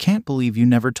 And I can't believe you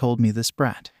never told me this,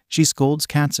 brat. She scolds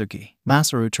Katsuki.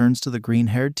 Masaru turns to the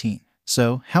green-haired teen.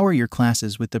 So, how are your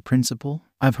classes with the principal?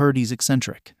 I've heard he's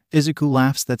eccentric. Izuku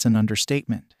laughs, that's an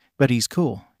understatement. But he's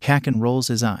cool. Kaken rolls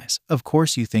his eyes. Of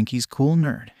course you think he's cool,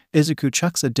 nerd. Izuku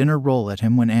chucks a dinner roll at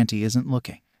him when Auntie isn't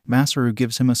looking. Masaru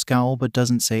gives him a scowl but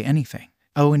doesn't say anything.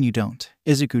 Oh, and you don't?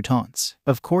 Izuku taunts.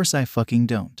 Of course I fucking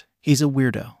don't. He's a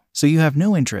weirdo. So you have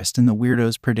no interest in the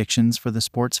weirdo's predictions for the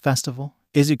sports festival?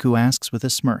 Izuku asks with a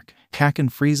smirk.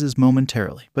 Kaken freezes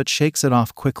momentarily, but shakes it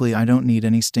off quickly. I don't need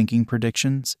any stinking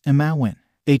predictions. I'ma win.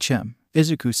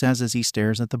 Izuku says as he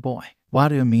stares at the boy.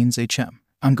 WhatIf means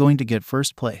I'm going to get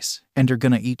first place. And you're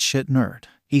gonna eat shit, nerd.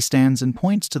 He stands and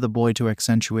points to the boy to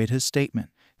accentuate his statement.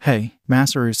 Hey,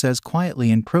 Masaru says quietly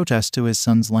in protest to his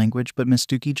son's language, but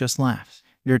Mitsuki just laughs.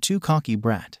 You're too cocky,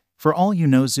 brat. For all you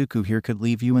know, Zuko here could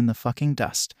leave you in the fucking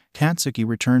dust. Katsuki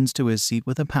returns to his seat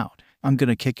with a pout. I'm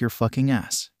gonna kick your fucking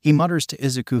ass. He mutters to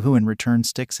Izuku, who in return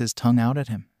sticks his tongue out at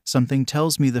him. Something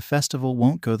tells me the festival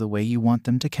won't go the way you want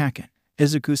them to, Kaken.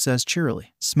 Izuku says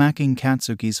cheerily, smacking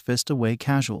Katsuki's fist away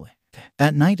casually.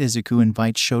 At night, Izuku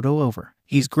invites Shoto over.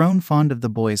 He's grown fond of the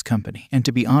boy's company, and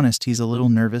to be honest, he's a little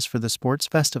nervous for the sports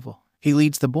festival. He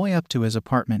leads the boy up to his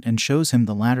apartment and shows him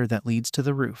the ladder that leads to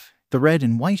the roof. The red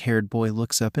and white-haired boy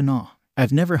looks up in awe.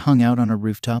 I've never hung out on a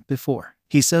rooftop before,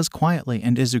 he says quietly,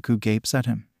 and Izuku gapes at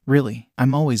him. Really,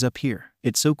 I'm always up here.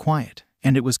 It's so quiet.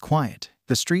 And it was quiet.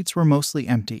 The streets were mostly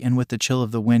empty, and with the chill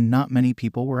of the wind, not many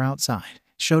people were outside.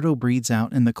 Shoto breathes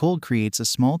out, and the cold creates a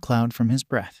small cloud from his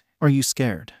breath. Are you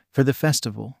scared? For the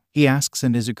festival? He asks,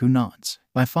 and Izuku nods.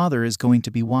 My father is going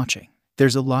to be watching.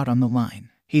 There's a lot on the line,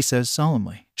 he says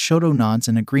solemnly. Shoto nods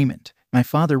in agreement. My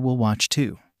father will watch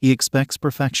too. He expects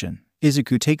perfection.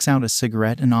 Izuku takes out a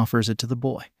cigarette and offers it to the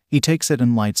boy. He takes it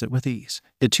and lights it with ease.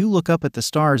 The two look up at the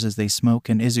stars as they smoke,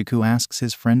 and Izuku asks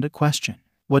his friend a question.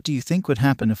 What do you think would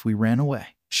happen if we ran away?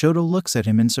 Shoto looks at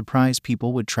him in surprise.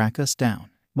 People would track us down.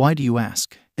 Why do you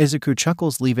ask? Izuku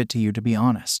chuckles. Leave it to you, to be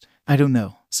honest. I don't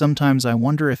know. Sometimes I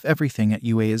wonder if everything at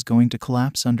UA is going to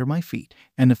collapse under my feet.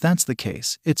 And if that's the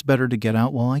case, it's better to get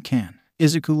out while I can.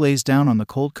 Izuku lays down on the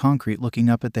cold concrete, looking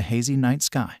up at the hazy night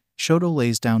sky. Shoto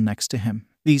lays down next to him.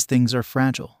 These things are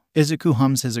fragile. Izuku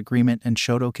hums his agreement, and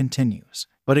Shoto continues.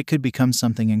 But it could become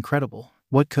something incredible.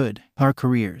 What could? Our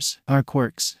careers, our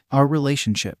quirks, our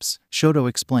relationships. Shoto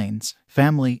explains.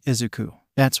 Family, Izuku.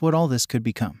 That's what all this could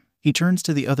become. He turns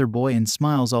to the other boy and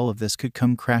smiles. All of this could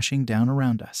come crashing down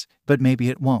around us. But maybe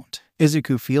it won't.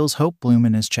 Izuku feels hope bloom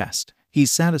in his chest.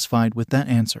 He's satisfied with that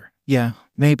answer. Yeah,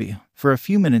 maybe. For a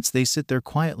few minutes they sit there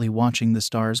quietly, watching the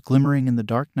stars glimmering in the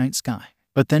dark night sky.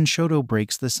 But then Shoto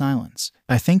breaks the silence.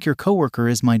 I think your coworker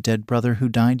is my dead brother who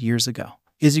died years ago.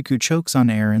 Izuku chokes on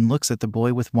air and looks at the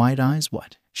boy with wide eyes.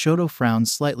 What? Shoto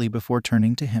frowns slightly before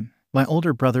turning to him. My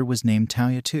older brother was named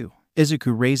Tauya too.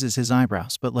 Izuku raises his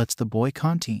eyebrows but lets the boy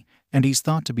continue. And he's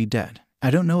thought to be dead.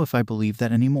 I don't know if I believe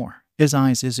that anymore. His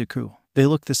eyes, Izuku. They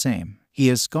look the same. He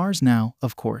has scars now,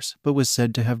 of course, but was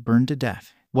said to have burned to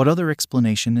death. What other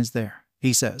explanation is there?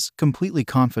 He says, completely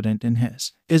confident in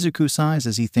his. Izuku sighs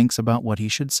as he thinks about what he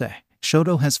should say.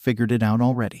 Shoto has figured it out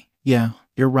already. Yeah,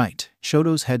 you're right.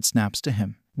 Shoto's head snaps to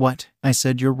him. What? I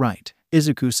said you're right,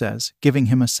 Izuku says, giving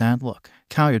him a sad look.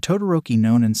 Kaya Todoroki,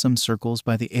 known in some circles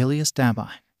by the alias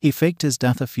Dabai. He faked his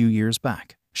death a few years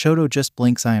back. Shoto just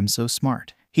blinks. I am so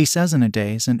smart, he says in a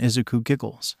daze, and Izuku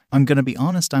giggles. I'm gonna be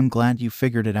honest, I'm glad you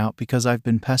figured it out because I've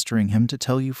been pestering him to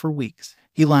tell you for weeks.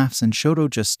 He laughs and Shoto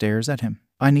just stares at him.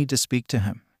 I need to speak to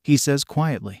him, he says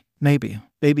quietly. Maybe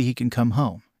he can come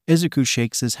home. Izuku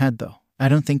shakes his head though. I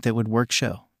don't think that would work,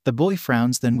 Sho. The boy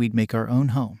frowns. Then we'd make our own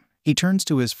home. He turns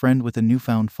to his friend with a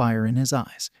newfound fire in his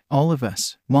eyes. All of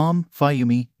us. Mom,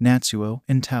 Fayumi, Natsuo,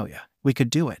 and Tauya. We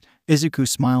could do it. Izuku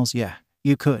smiles. Yeah,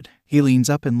 you could. He leans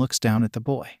up and looks down at the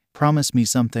boy. Promise me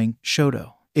something,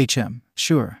 Shoto.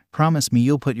 Sure. Promise me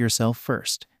you'll put yourself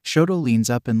first. Shoto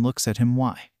leans up and looks at him.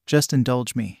 Why? Just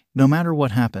indulge me. No matter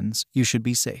what happens, you should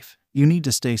be safe. You need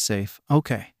to stay safe.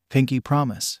 Okay. Pinky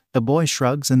promise. The boy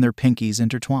shrugs and their pinkies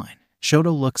intertwine.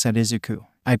 Shoto looks at Izuku.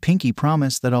 I pinky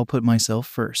promise that I'll put myself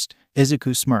first.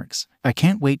 Izuku smirks. I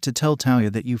can't wait to tell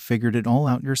Tauya that you figured it all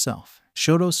out yourself.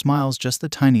 Shoto smiles just the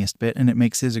tiniest bit, and it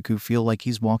makes Izuku feel like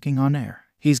he's walking on air.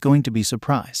 He's going to be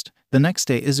surprised. The next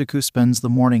day, Izuku spends the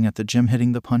morning at the gym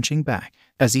hitting the punching bag.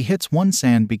 As he hits one,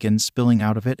 sand begins spilling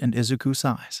out of it, and Izuku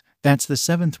sighs. That's the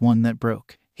 7th one that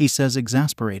broke. he says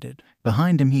exasperated.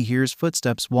 Behind him he hears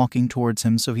footsteps walking towards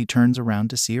him, so he turns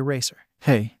around to see a racer.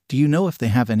 Hey, do you know if they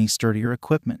have any sturdier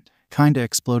equipment? Kinda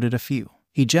exploded a few.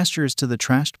 He gestures to the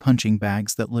trashed punching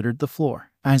bags that littered the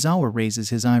floor. Aizawa raises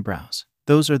his eyebrows.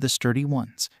 Those are the sturdy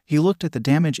ones. He looked at the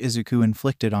damage Izuku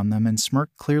inflicted on them and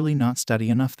smirked, clearly not steady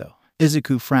enough though.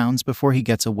 Izuku frowns before he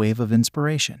gets a wave of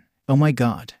inspiration. Oh my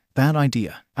god, bad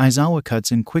idea. Aizawa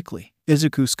cuts in quickly.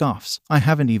 Izuku scoffs. I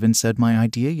haven't even said my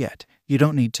idea yet. You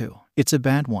don't need to. It's a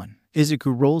bad one.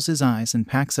 Izuku rolls his eyes and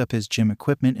packs up his gym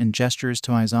equipment and gestures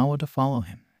to Aizawa to follow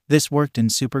him. This worked in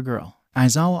Supergirl.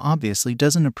 Aizawa obviously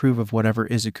doesn't approve of whatever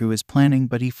Izuku is planning,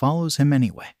 but he follows him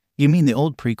anyway. You mean the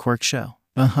old pre-Quirk show?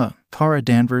 Kara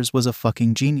Danvers was a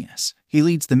fucking genius. He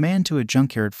leads the man to a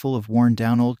junkyard full of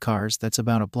worn-down old cars that's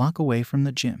about a block away from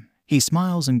the gym. He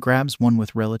smiles and grabs one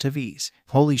with relative ease.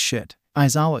 Holy shit.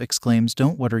 Aizawa exclaims,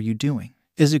 don't, what are you doing?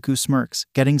 Izuku smirks,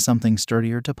 getting something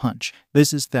sturdier to punch.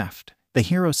 This is theft. The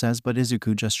hero says, but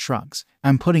Izuku just shrugs.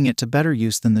 I'm putting it to better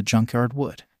use than the junkyard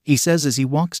would. He says as he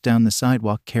walks down the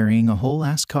sidewalk carrying a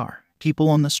whole-ass car. People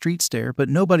on the street stare, but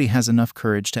nobody has enough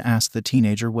courage to ask the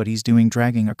teenager what he's doing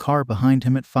dragging a car behind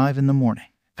him at 5 in the morning.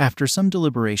 After some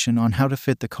deliberation on how to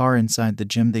fit the car inside the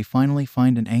gym, they finally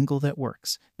find an angle that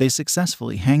works. They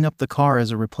successfully hang up the car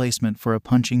as a replacement for a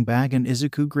punching bag and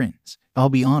Izuku grins. I'll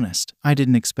be honest, I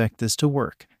didn't expect this to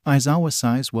work. Aizawa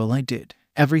sighs, well I did.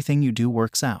 Everything you do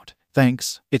works out.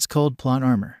 Thanks. It's called plot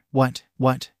armor. What?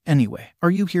 Anyway,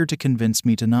 are you here to convince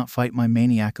me to not fight my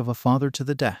maniac of a father to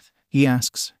the death? He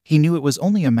asks. He knew it was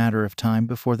only a matter of time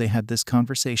before they had this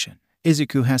conversation.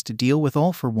 Izuku has to deal with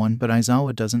all for one, but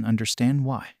Aizawa doesn't understand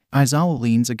why. Aizawa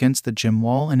leans against the gym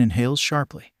wall and inhales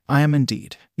sharply. I am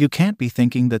indeed. You can't be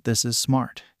thinking that this is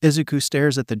smart. Izuku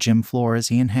stares at the gym floor as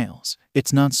he inhales.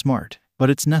 It's not smart, but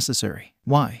it's necessary.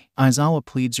 Why? Aizawa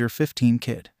pleads, you're 15,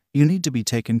 kid. You need to be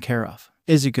taken care of.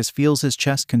 Izuku feels his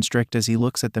chest constrict as he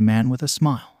looks at the man with a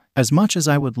smile. As much as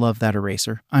I would love that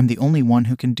eraser, I'm the only one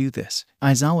who can do this.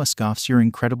 Aizawa scoffs, you're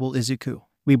incredible, Izuku.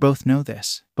 We both know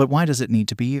this, but why does it need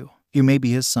to be you? You may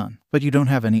be his son, but you don't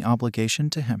have any obligation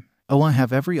to him. Oh, I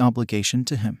have every obligation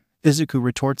to him. Izuku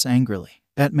retorts angrily.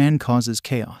 That man causes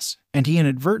chaos, and he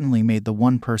inadvertently made the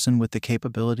one person with the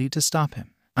capability to stop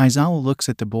him. Aizawa looks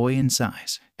at the boy and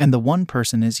sighs. And the one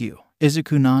person is you.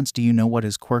 Izuku nods. Do you know what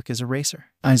his quirk is, eraser?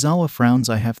 Aizawa frowns.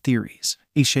 I have theories.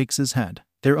 He shakes his head.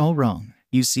 They're all wrong.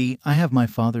 You see, I have my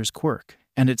father's quirk,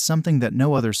 and it's something that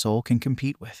no other soul can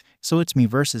compete with. So it's me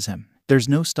versus him. There's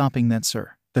no stopping that,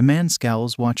 sir. The man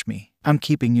scowls. Watch me. I'm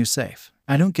keeping you safe.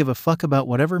 I don't give a fuck about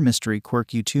whatever mystery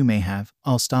quirk you two may have.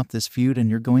 I'll stop this feud and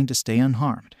you're going to stay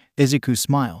unharmed. Izuku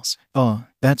smiles. Oh,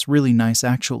 that's really nice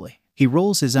actually. He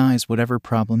rolls his eyes. Whatever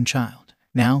problem, child.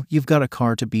 Now, you've got a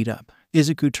car to beat up.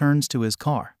 Izuku turns to his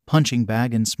car, punching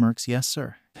bag, and smirks. Yes,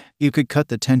 sir. You could cut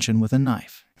the tension with a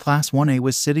knife. Class 1A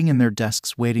was sitting in their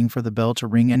desks waiting for the bell to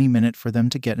ring any minute for them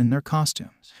to get in their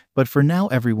costumes. But for now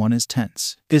everyone is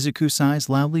tense. Izuku sighs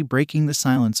loudly, breaking the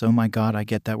silence. Oh my god, I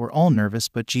get that we're all nervous,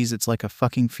 but geez, it's like a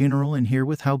fucking funeral in here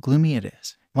with how gloomy it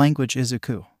is. Language,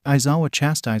 Izuku. Aizawa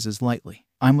chastises lightly.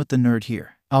 I'm with the nerd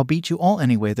here. I'll beat you all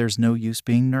anyway, there's no use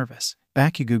being nervous.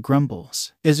 Bakugo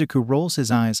grumbles. Izuku rolls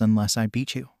his eyes. Unless I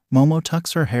beat you. Momo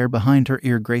tucks her hair behind her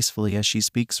ear gracefully as she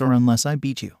speaks. Or unless I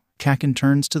beat you. Kaken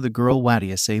turns to the girl.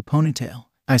 WhatIf, say ponytail.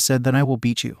 I said that I will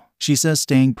beat you, she says,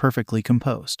 staying perfectly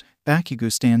composed.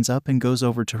 Bakugo stands up and goes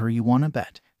over to her. You wanna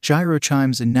bet? Gyro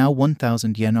chimes in. Now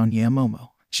 1,000 yen on ya, Momo.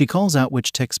 She calls out,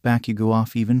 which ticks Bakugo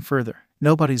off even further.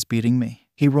 Nobody's beating me,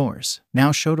 he roars.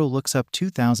 Now Shoto looks up.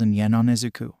 2,000 yen on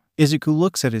Izuku. Izuku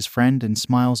looks at his friend and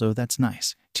smiles. Oh, that's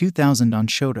nice. 2,000 on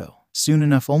Shoto. Soon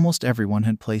enough almost everyone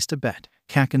had placed a bet.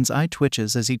 Kaken's eye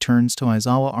twitches as he turns to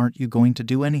Aizawa. Aren't you going to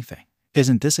do anything?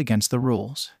 Isn't this against the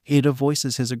rules? Ida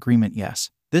voices his agreement. Yes.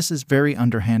 This is very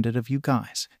underhanded of you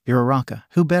guys. Uraraka,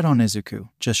 who bet on Izuku,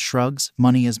 just shrugs.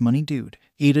 Money is money, dude.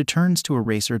 Ida turns to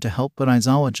Eraser to help, but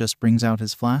Aizawa just brings out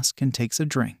his flask and takes a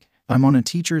drink. I'm on a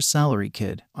teacher's salary,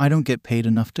 kid. I don't get paid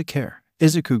enough to care.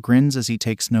 Izuku grins as he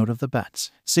takes note of the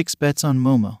bets. 6 bets on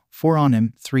Momo, 4 on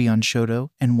him, 3 on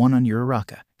Shoto, and 1 on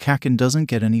Uraraka. Kaken doesn't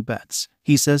get any bets.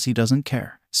 He says he doesn't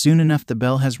care. Soon enough the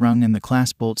bell has rung and the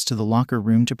class bolts to the locker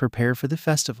room to prepare for the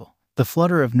festival. The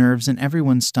flutter of nerves in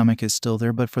everyone's stomach is still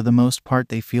there, but for the most part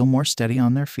they feel more steady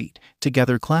on their feet.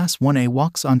 Together Class 1A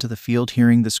walks onto the field,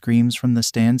 hearing the screams from the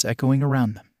stands echoing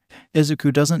around them.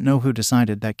 Izuku doesn't know who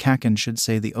decided that Kaken should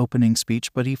say the opening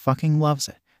speech, but he fucking loves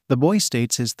it. The boy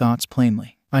states his thoughts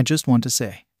plainly. I just want to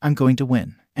say, I'm going to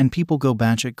win. And people go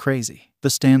batshit crazy. The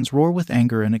stands roar with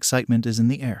anger and excitement is in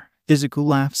the air. Izuku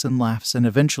laughs and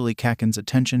eventually Kaken's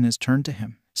attention is turned to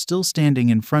him. Still standing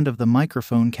in front of the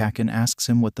microphone, Kaken asks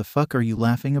him, "What the fuck are you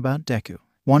laughing about, Deku?"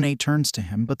 1A turns to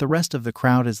him, but the rest of the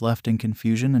crowd is left in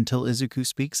confusion until Izuku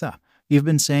speaks up. "You've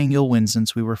been saying you'll win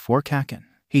since we were 4, Kaken,"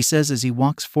 he says as he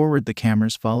walks forward. The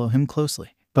cameras follow him closely.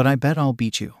 "But I bet I'll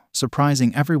beat you,"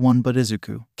 surprising everyone but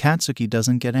Izuku. Katsuki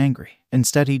doesn't get angry.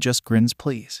 Instead, he just grins,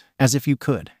 "Please." As if you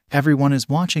could. Everyone is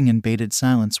watching in bated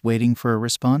silence, waiting for a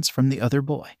response from the other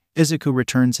boy. Izuku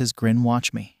returns his grin,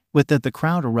 "Watch me." With that, the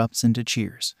crowd erupts into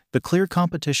cheers. The clear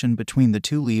competition between the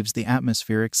two leaves the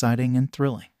atmosphere exciting and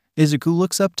thrilling. Izuku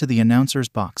looks up to the announcer's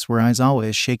box where Aizawa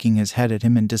is shaking his head at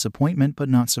him in disappointment but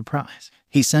not surprise.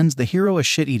 He sends the hero a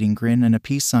shit-eating grin and a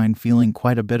peace sign, feeling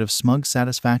quite a bit of smug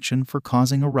satisfaction for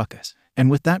causing a ruckus. And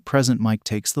with that, Present Mike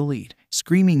takes the lead.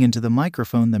 Screaming into the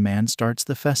microphone, the man starts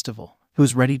the festival.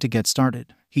 Who's ready to get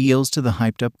started? He yells to the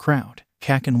hyped-up crowd.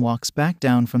 Kaken walks back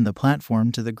down from the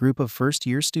platform to the group of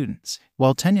first-year students.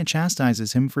 While Tenya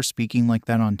chastises him for speaking like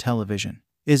that on television,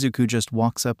 Izuku just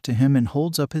walks up to him and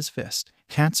holds up his fist.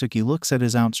 Katsuki looks at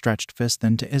his outstretched fist,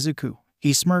 then to Izuku.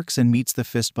 He smirks and meets the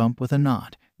fist bump with a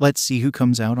nod. Let's see who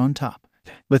comes out on top.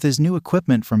 With his new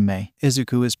equipment from May,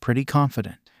 Izuku is pretty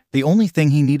confident. The only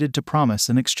thing he needed to promise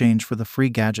in exchange for the free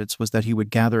gadgets was that he would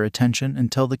gather attention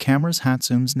and tell the cameras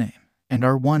Hatsume's name. And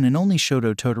our one and only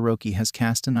Shoto Todoroki has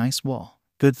cast an ice wall.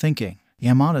 Good thinking.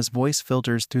 Yamada's voice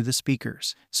filters through the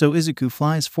speakers, so Izuku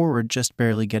flies forward, just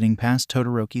barely getting past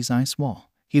Todoroki's ice wall.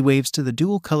 He waves to the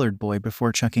dual-colored boy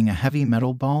before chucking a heavy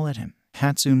metal ball at him.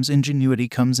 Hatsume's ingenuity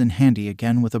comes in handy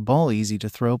again with a ball easy to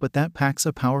throw, but that packs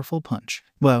a powerful punch.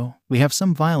 Whoa, we have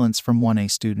some violence from 1A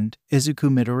student, Izuku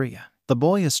Midoriya. The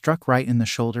boy is struck right in the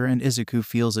shoulder and Izuku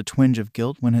feels a twinge of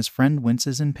guilt when his friend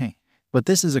winces in pain. But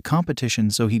this is a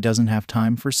competition, so he doesn't have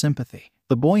time for sympathy.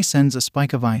 The boy sends a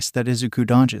spike of ice that Izuku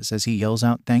dodges as he yells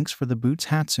out, "Thanks for the boots,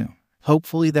 Hatsume."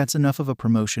 Hopefully that's enough of a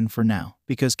promotion for now,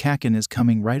 because Kaken is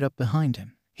coming right up behind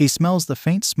him. He smells the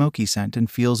faint smoky scent and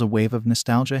feels a wave of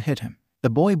nostalgia hit him. The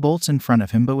boy bolts in front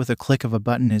of him, but with a click of a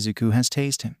button, Izuku has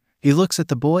tased him. He looks at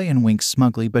the boy and winks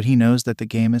smugly, but he knows that the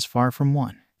game is far from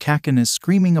won. Kaken is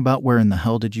screaming about, "Where in the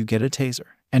hell did you get a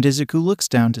taser?" And Izuku looks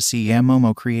down to see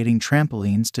Yamomo creating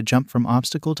trampolines to jump from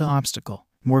obstacle to obstacle.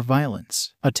 More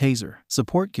violence. A taser.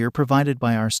 Support gear provided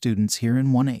by our students here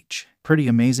in 1H. Pretty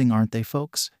amazing, aren't they,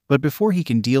 folks? But before he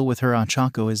can deal with her,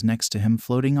 Achako is next to him,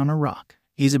 floating on a rock.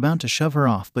 He's about to shove her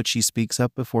off, but she speaks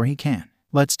up before he can.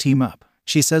 "Let's team up,"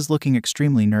 she says, looking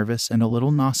extremely nervous and a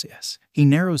little nauseous. He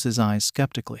narrows his eyes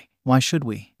skeptically. "Why should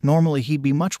we?" Normally he'd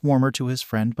be much warmer to his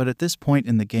friend, but at this point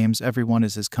in the games everyone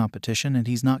is his competition and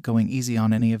he's not going easy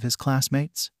on any of his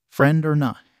classmates, friend or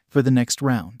not. For the next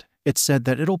round, it's said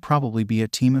that it'll probably be a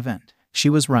team event. She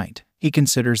was right. He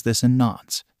considers this and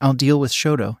nods. "I'll deal with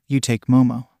Shoto, you take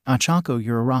Momo. Achako,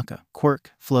 you're Araka."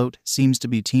 Quirk, Float, seems to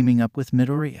be teaming up with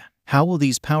Midoriya. How will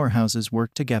these powerhouses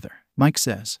work together? Mike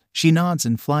says. She nods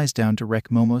and flies down to wreck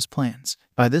Momo's plans.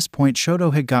 By this point,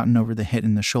 Shoto had gotten over the hit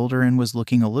in the shoulder and was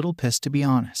looking a little pissed, to be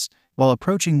honest. While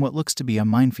approaching what looks to be a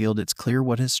minefield, it's clear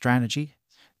what his strategy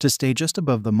is. To stay just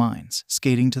above the mines,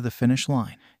 skating to the finish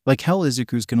line. Like hell,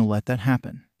 Izuku's gonna let that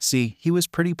happen. See, he was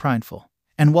pretty prideful.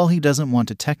 And while he doesn't want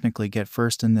to technically get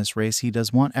first in this race, he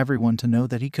does want everyone to know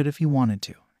that he could if he wanted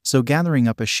to. So gathering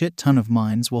up a shit ton of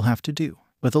mines will have to do.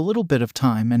 With a little bit of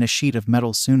time and a sheet of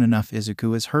metal, soon enough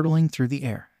Izuku is hurtling through the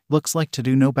air. Looks like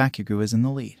Tadano Bakugo is in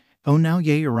the lead. Oh now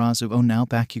Yaoyorozu, oh now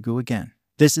Bakugo again.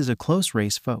 This is a close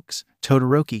race, folks.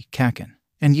 Todoroki, Kaken,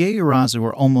 and Yaoyorozu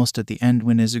are almost at the end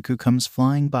when Izuku comes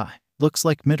flying by. Looks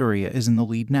like Midoriya is in the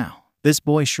lead now. This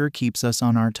boy sure keeps us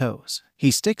on our toes.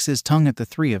 He sticks his tongue at the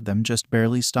three of them, just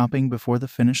barely stopping before the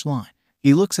finish line.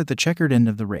 He looks at the checkered end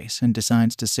of the race and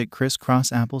decides to sit crisscross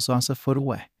applesauce a foot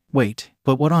away. Wait,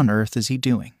 but what on earth is he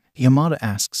doing? Yamada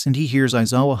asks, and he hears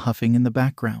Aizawa huffing in the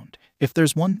background. If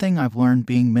there's one thing I've learned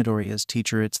being Midoriya's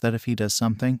teacher, it's that if he does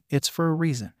something, it's for a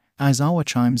reason. Aizawa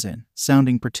chimes in,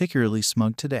 sounding particularly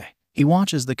smug today. He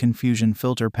watches the confusion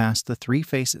filter past the three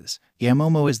faces.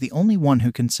 Yamomo is the only one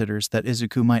who considers that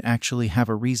Izuku might actually have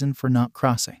a reason for not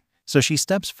crossing. So she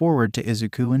steps forward to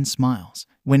Izuku and smiles.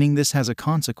 Winning this has a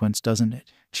consequence, doesn't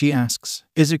it? She asks.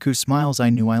 Izuku smiles. "I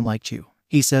knew I liked you,"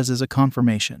 he says as a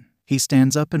confirmation. He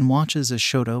stands up and watches as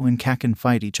Shoto and Kaken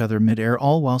fight each other mid-air,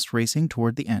 all whilst racing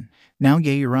toward the end. Now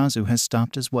Yaoyorozu has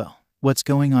stopped as well. What's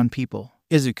going on, people?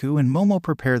 Izuku and Momo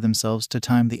prepare themselves to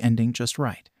time the ending just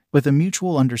right. With a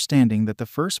mutual understanding that the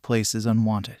first place is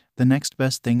unwanted, the next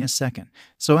best thing is second.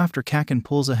 So after Kaken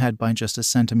pulls ahead by just a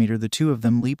centimeter, the two of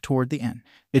them leap toward the end.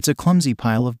 It's a clumsy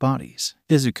pile of bodies.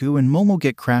 Izuku and Momo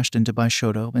get crashed into by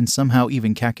Shoto, and somehow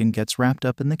even Kaken gets wrapped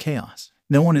up in the chaos.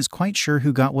 No one is quite sure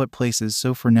who got what places,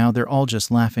 so for now they're all just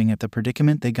laughing at the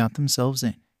predicament they got themselves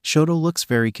in. Shoto looks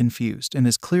very confused and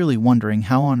is clearly wondering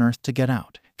how on earth to get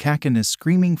out. Kaken is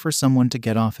screaming for someone to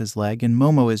get off his leg and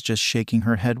Momo is just shaking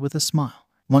her head with a smile.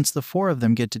 Once the four of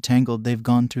them get detangled, they've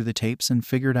gone through the tapes and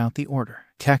figured out the order.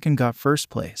 Kaken got first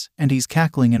place, and he's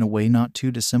cackling in a way not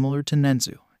too dissimilar to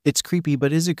Nenzu. It's creepy,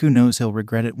 but Izuku knows he'll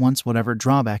regret it once whatever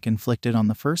drawback inflicted on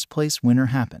the first place winner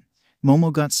happened.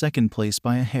 Momo got second place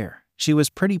by a hair. She was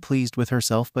pretty pleased with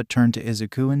herself but turned to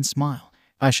Izuku and smiled.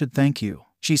 "I should thank you,"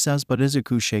 she says, but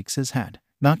Izuku shakes his head.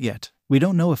 "Not yet. We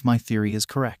don't know if my theory is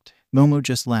correct." Momo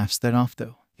just laughs that off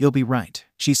though. "You'll be right,"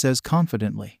 she says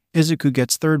confidently. Izuku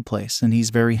gets third place and he's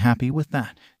very happy with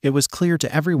that. It was clear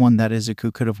to everyone that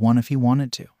Izuku could have won if he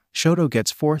wanted to. Shoto gets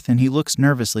fourth and he looks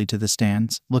nervously to the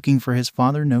stands, looking for his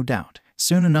father no doubt.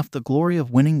 Soon enough the glory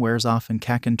of winning wears off and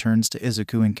Kaken turns to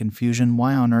Izuku in confusion.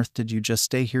 "Why on earth did you just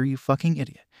stay here, you fucking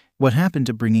idiot? What happened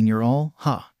to bringing your all,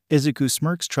 huh?" Izuku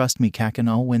smirks. "Trust me Kaken,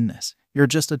 I'll win this. You're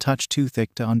just a touch too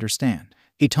thick to understand."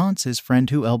 He taunts his friend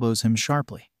who elbows him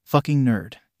sharply. "Fucking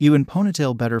nerd. You and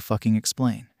Ponytail better fucking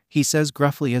explain," he says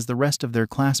gruffly as the rest of their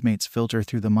classmates filter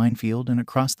through the minefield and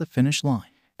across the finish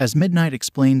line. As Midnight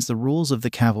explains the rules of the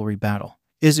cavalry battle,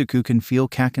 Izuku can feel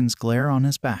Kaken's glare on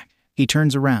his back. He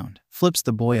turns around, flips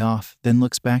the boy off, then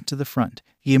looks back to the front.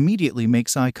 He immediately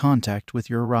makes eye contact with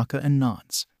Uraraka and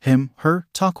nods. Him, her,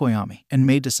 Tokoyami, and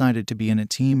Mei decided to be in a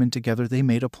team and together they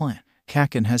made a plan.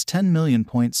 Kaken has 10 million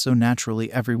points, so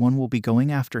naturally everyone will be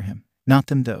going after him. Not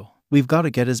them though. "We've got to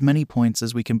get as many points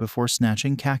as we can before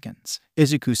snatching Kaken's,"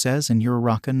 Izuku says, and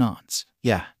Uraraka nods.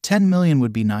 "Yeah, 10 million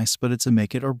would be nice, but it's a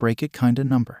make it or break it kinda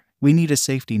number. We need a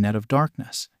safety net of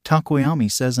darkness," Tokoyami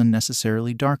says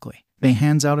unnecessarily darkly. Mei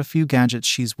hands out a few gadgets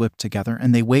she's whipped together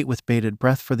and they wait with bated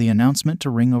breath for the announcement to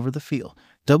ring over the field.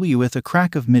 With a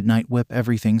crack of Midnight Whip,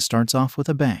 everything starts off with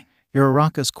a bang.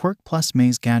 Uraraka's quirk plus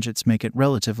Mei's gadgets make it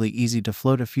relatively easy to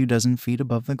float a few dozen feet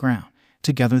above the ground.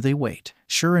 Together they wait.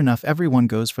 Sure enough, everyone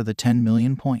goes for the 10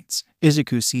 million points.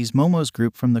 Izuku sees Momo's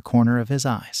group from the corner of his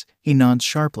eyes. He nods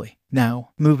sharply. Now,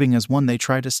 moving as one, they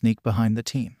try to sneak behind the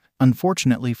team.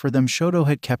 Unfortunately for them, Shoto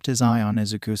had kept his eye on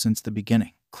Izuku since the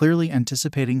beginning, clearly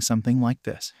anticipating something like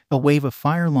this. A wave of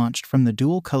fire launched from the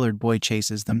dual-colored boy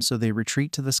chases them, so they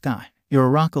retreat to the sky.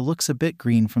 Uraraka looks a bit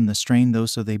green from the strain though,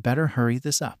 so they better hurry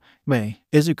this up. "Mei,"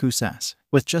 Izuku says.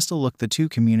 With just a look, the two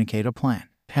communicate a plan.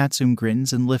 Hatsune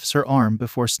grins and lifts her arm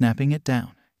before snapping it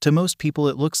down. To most people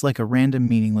it looks like a random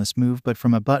meaningless move, but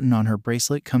from a button on her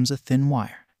bracelet comes a thin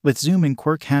wire. With zoom and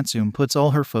quirk, Hatsune puts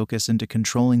all her focus into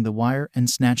controlling the wire and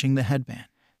snatching the headband.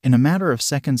 In a matter of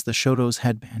seconds, the Shoto's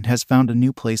headband has found a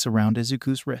new place around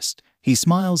Izuku's wrist. He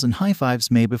smiles and high-fives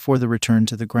Mei before the return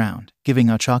to the ground, giving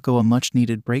Ochako a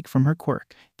much-needed break from her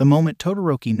quirk. The moment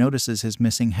Todoroki notices his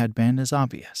missing headband is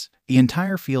obvious. The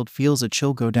entire field feels a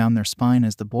chill go down their spine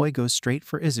as the boy goes straight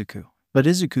for Izuku. But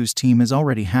Izuku's team is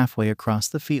already halfway across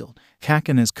the field.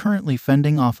 Kaken is currently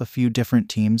fending off a few different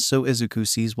teams, so Izuku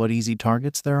sees what easy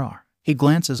targets there are. He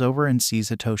glances over and sees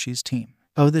Hitoshi's team.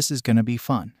 "Oh, this is gonna be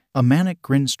fun." A manic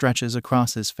grin stretches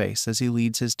across his face as he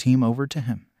leads his team over to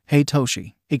him. "Hey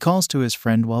Toshi," he calls to his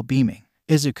friend while beaming.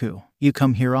 "Izuku, you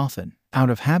come here often?" Out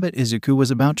of habit, Izuku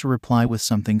was about to reply with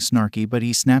something snarky, but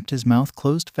he snapped his mouth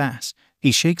closed fast.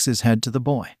 He shakes his head to the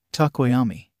boy.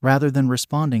 "Tokoyami." Rather than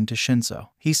responding to Shinso,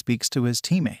 he speaks to his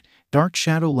teammate. Dark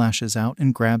Shadow lashes out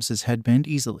and grabs his headband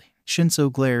easily. Shinso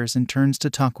glares and turns to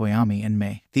Tokoyami and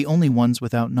Mei, the only ones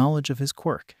without knowledge of his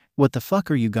quirk. "What the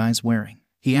fuck are you guys wearing?"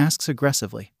 he asks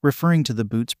aggressively, referring to the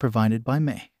boots provided by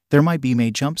Mei. There might be.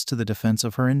 Mei jumps to the defense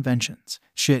of her inventions.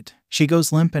 "Shit." She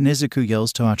goes limp and Izuku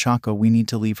yells to Ochako, "We need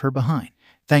to leave her behind."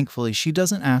 Thankfully, she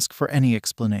doesn't ask for any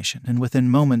explanation, and within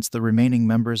moments the remaining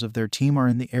members of their team are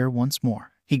in the air once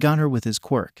more. "He got her with his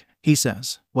quirk," he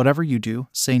says. "Whatever you do,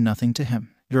 say nothing to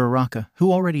him." Uraraka,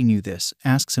 who already knew this,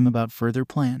 asks him about further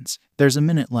plans. "There's a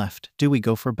minute left. Do we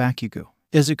go for Bakugo?"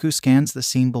 Izuku scans the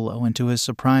scene below, and to his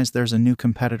surprise there's a new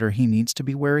competitor he needs to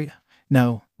be wary of.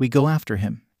 "No, we go after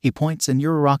him." He points and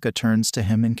Uraraka turns to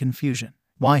him in confusion.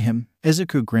 "Why him?"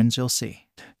 Izuku grins. "You'll see."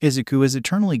 Izuku is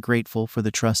eternally grateful for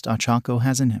the trust Ochako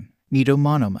has in him. Nido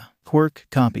Monoma. Quirk,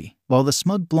 copy. While the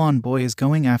smug blonde boy is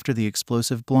going after the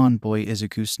explosive blonde boy,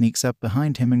 Izuku sneaks up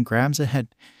behind him and grabs a head.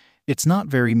 It's not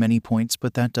very many points,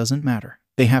 but that doesn't matter.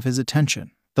 They have his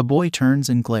attention. The boy turns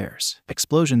and glares.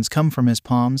 Explosions come from his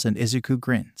palms and Izuku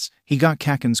grins. He got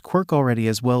Kaken's quirk already,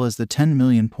 as well as the 10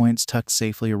 million points tucked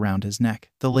safely around his neck,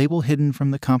 the label hidden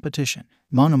from the competition.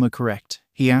 "Monoma correct?"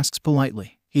 he asks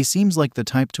politely. He seems like the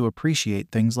type to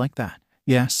appreciate things like that.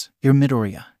 "Yes, you're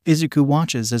Midoriya." Izuku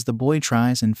watches as the boy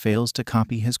tries and fails to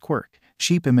copy his quirk.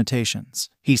 "Sheep imitations,"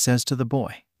 he says to the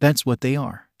boy. "That's what they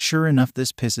are." Sure enough,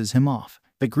 this pisses him off.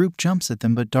 The group jumps at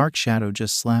them, but Dark Shadow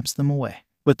just slaps them away.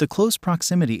 With the close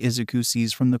proximity Izuku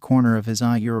sees from the corner of his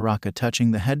eye Uraraka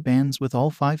touching the headbands with all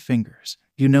 5 fingers.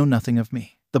 You know nothing of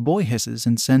me. The boy hisses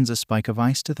and sends a spike of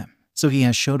ice to them. So he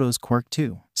has Shoto's quirk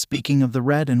too. Speaking of the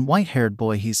red and white-haired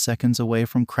boy, he's seconds away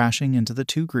from crashing into the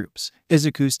 2 groups.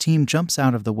 Izuku's team jumps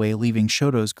out of the way, leaving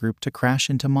Shoto's group to crash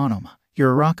into Monoma.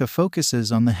 Uraraka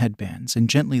focuses on the headbands and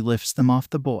gently lifts them off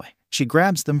the boy. She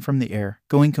grabs them from the air,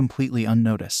 going completely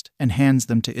unnoticed, and hands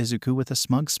them to Izuku with a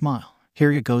smug smile.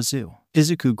 Here you go, Zu.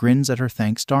 Izuku grins at her.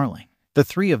 Thanks, darling. The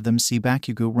 3 of them see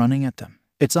Bakugo running at them.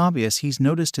 It's obvious he's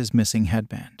noticed his missing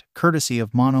headband, courtesy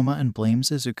of Monoma, and blames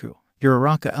Izuku.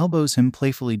 Uraraka elbows him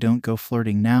playfully. Don't go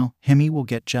flirting now, Himi will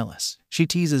get jealous. She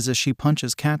teases as she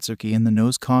punches Katsuki in the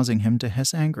nose, causing him to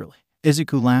hiss angrily.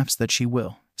 Izuku laughs that she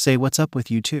will. Say what's up with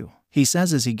you two, he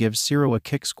says as he gives Shiro a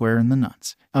kick square in the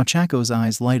nuts. Ochako's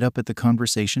eyes light up at the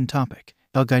conversation topic.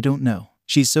 Ugh, I don't know.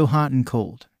 She's so hot and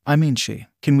cold. I mean she.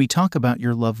 Can we talk about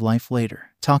your love life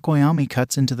later? Takoyami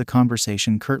cuts into the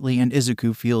conversation curtly and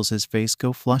Izuku feels his face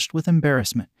go flushed with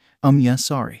embarrassment. Yeah,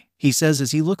 sorry, he says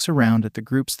as he looks around at the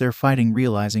groups they're fighting,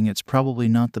 realizing it's probably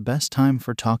not the best time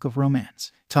for talk of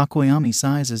romance. Takoyami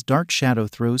sighs as Dark Shadow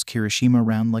throws Kirishima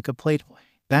around like a playtoy.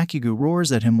 Bakugo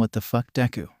roars at him. What the fuck,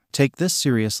 Deku? Take this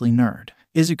seriously, nerd.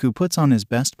 Izuku puts on his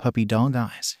best puppy dog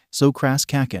eyes. So crass,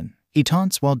 Kaken. He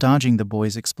taunts while dodging the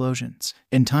boys' explosions.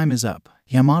 And time is up.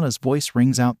 Yamada's voice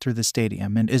rings out through the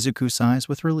stadium and Izuku sighs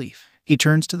with relief. He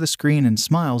turns to the screen and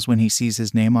smiles when he sees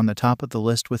his name on the top of the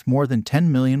list with more than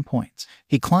 10 million points.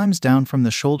 He climbs down from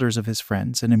the shoulders of his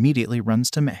friends and immediately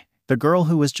runs to Mei. The girl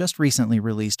who was just recently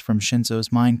released from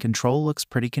Shinso's mind control looks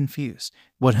pretty confused.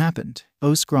 What happened?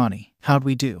 Oh, scrawny. How'd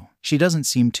we do? She doesn't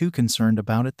seem too concerned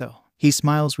about it though. He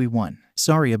smiles. We won.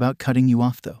 Sorry about cutting you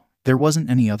off though. There wasn't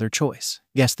any other choice.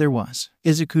 Yes, there was.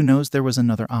 Izuku knows there was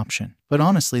another option, but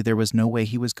honestly there was no way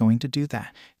he was going to do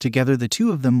that. Together the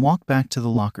 2 of them walk back to the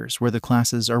lockers where the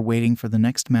classes are waiting for the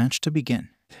next match to begin.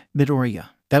 Midoriya.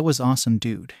 That was awesome,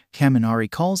 dude. Kaminari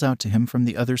calls out to him from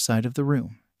the other side of the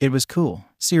room. It was cool,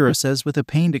 Shiro says with a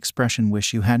pained expression.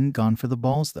 Wish you hadn't gone for the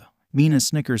balls though. Mina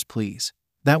snickers. Please.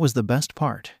 That was the best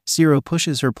part. Shiro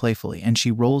pushes her playfully and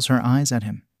she rolls her eyes at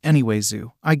him. Anyway,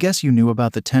 Zu, I guess you knew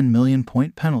about the 10 million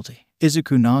point penalty.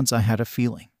 Izuku nods. I had a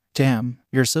feeling. Damn,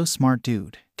 you're so smart,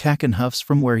 dude. Kaken huffs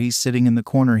from where he's sitting in the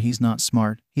corner. He's not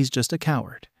smart, he's just a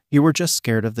coward. You were just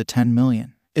scared of the 10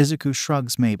 million. Izuku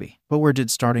shrugs. Maybe, but where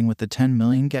did starting with the 10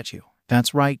 million get you?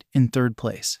 That's right, in 3rd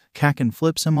place. Kaken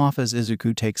flips him off as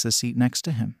Izuku takes a seat next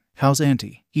to him. How's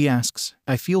Auntie? He asks.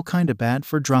 I feel kinda bad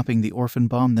for dropping the orphan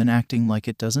bomb then acting like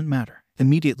it doesn't matter.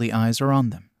 Immediately eyes are on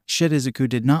them. Shit, Izuku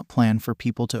did not plan for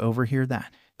people to overhear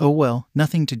that. Oh well,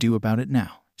 nothing to do about it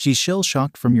now. She's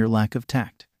shell-shocked from your lack of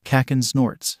tact. Kaken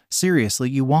snorts. Seriously,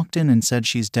 you walked in and said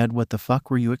she's dead. What the fuck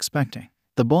were you expecting?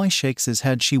 The boy shakes his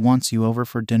head. She wants you over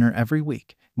for dinner every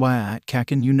week. Why,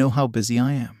 Kaken, you know how busy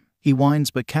I am. He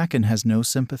whines, but Kaken has no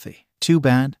sympathy. Too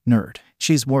bad, nerd.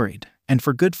 She's worried. And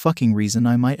for good fucking reason,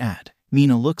 I might add.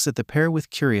 Mina looks at the pair with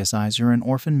curious eyes. You're an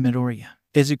orphan, Midoriya.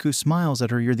 Izuku smiles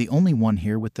at her. You're the only one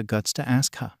here with the guts to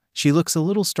ask, huh? She looks a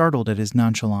little startled at his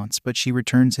nonchalance, but she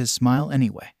returns his smile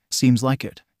anyway. Seems like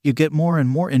it. You get more and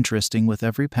more interesting with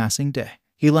every passing day.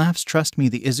 He laughs. Trust me,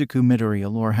 the Izuku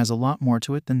Midoriya lore has a lot more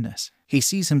to it than this. He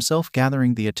sees himself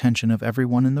gathering the attention of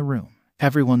everyone in the room.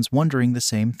 Everyone's wondering the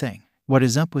same thing. What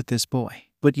is up with this boy?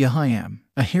 But yeah, I am.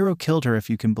 A hero killed her, if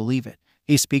you can believe it.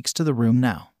 He speaks to the room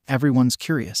now. Everyone's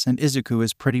curious and Izuku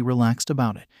is pretty relaxed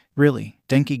about it. Really?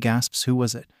 Denki gasps. Who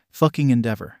was it? Fucking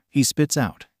Endeavor. He spits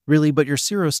out. Really? But your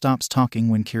Shiro stops talking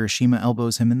when Kirishima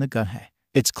elbows him in the gut. Hey.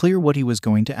 It's clear what he was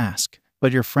going to ask.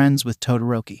 But you're friends with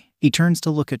Todoroki. He turns to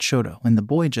look at Shoto and the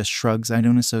boy just shrugs. I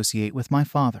don't associate with my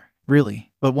father.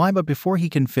 Really? But why? But before he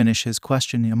can finish his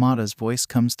question, Yamada's voice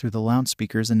comes through the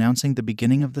loudspeakers announcing the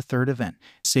beginning of the 3rd event.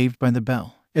 Saved by the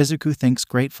Bell. Izuku thinks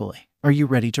gratefully. Are you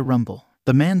ready to rumble?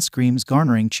 The man screams,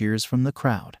 garnering cheers from the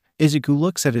crowd. Izuku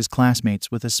looks at his classmates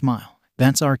with a smile.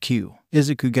 That's our cue.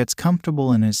 Izuku gets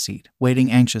comfortable in his seat,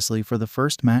 waiting anxiously for the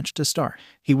first match to start.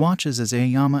 He watches as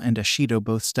Aoyama and Ashido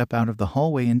both step out of the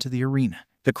hallway into the arena.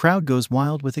 The crowd goes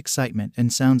wild with excitement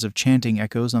and sounds of chanting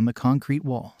echoes on the concrete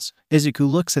walls. Izuku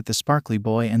looks at the sparkly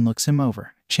boy and looks him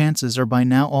over. Chances are by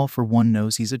now All For One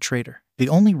knows he's a traitor. The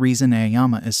only reason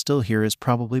Aoyama is still here is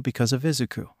probably because of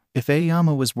Izuku. If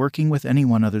Aoyama was working with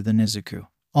anyone other than Izuku,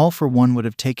 All For One would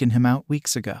have taken him out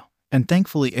weeks ago. And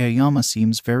thankfully Aoyama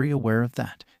seems very aware of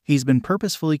that. He's been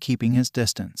purposefully keeping his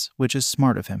distance, which is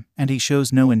smart of him, and he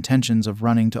shows no intentions of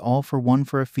running to All For One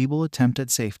for a feeble attempt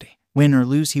at safety. Win or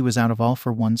lose, he was out of All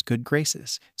For One's good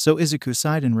graces, so Izuku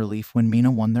sighed in relief when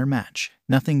Mina won their match.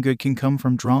 Nothing good can come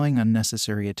from drawing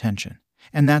unnecessary attention.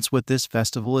 And that's what this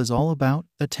festival is all about,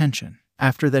 attention.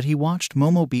 After that he watched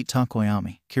Momo beat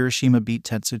Takoyami, Kirishima beat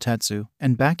Tetsu,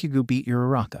 and Bakugo beat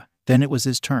Uraraka. Then it was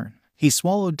his turn. He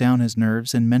swallowed down his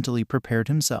nerves and mentally prepared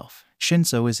himself.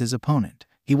 Shinso is his opponent.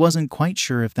 He wasn't quite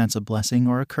sure if that's a blessing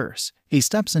or a curse. He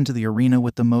steps into the arena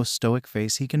with the most stoic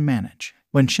face he can manage.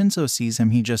 When Shinso sees him,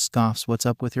 he just scoffs, "What's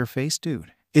up with your face,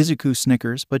 dude?" Izuku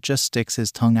snickers but just sticks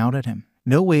his tongue out at him.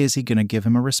 No way is he gonna give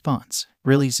him a response.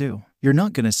 Really, Zu? You're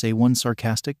not gonna say one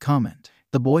sarcastic comment?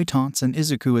 The boy taunts, and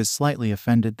Izuku is slightly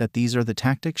offended that these are the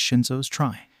tactics Shinso's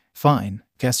trying. Fine,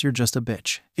 guess you're just a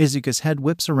bitch. Izuku's head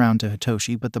whips around to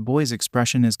Hitoshi, but the boy's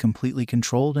expression is completely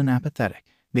controlled and apathetic.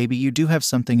 Maybe you do have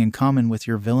something in common with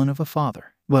your villain of a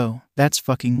father. Whoa, that's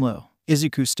fucking low.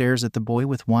 Izuku stares at the boy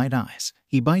with wide eyes.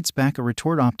 He bites back a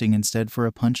retort, opting instead for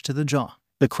a punch to the jaw.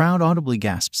 The crowd audibly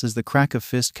gasps as the crack of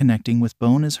fist connecting with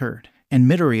bone is heard, and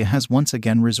Midoriya has once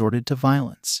again resorted to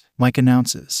violence. Mike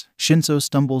announces. Shinso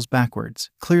stumbles backwards,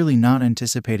 clearly not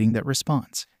anticipating that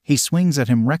response. He swings at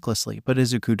him recklessly, but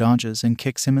Izuku dodges and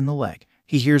kicks him in the leg.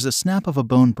 He hears a snap of a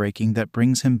bone breaking that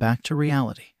brings him back to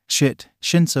reality. Shit,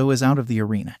 Shinso is out of the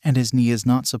arena, and his knee is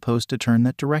not supposed to turn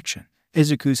that direction.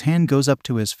 Izuku's hand goes up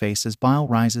to his face as bile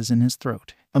rises in his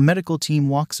throat. A medical team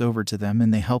walks over to them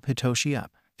and they help Hitoshi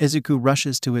up. Izuku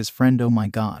rushes to his friend. "Oh my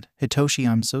god, Hitoshi,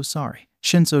 I'm so sorry."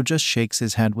 Shinso just shakes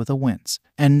his head with a wince.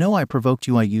 "And no, I provoked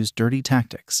you, I used dirty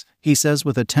tactics," he says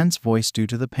with a tense voice due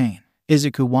to the pain.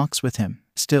 Izuku walks with him.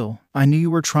 "Still, I knew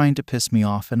you were trying to piss me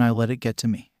off and I let it get to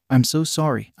me. I'm so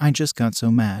sorry, I just got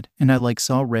so mad, and I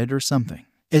saw red or something."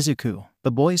 Izuku.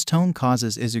 The boy's tone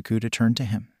causes Izuku to turn to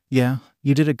him. "Yeah,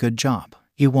 you did a good job.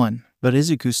 You won." But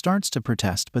Izuku starts to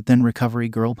protest, but then Recovery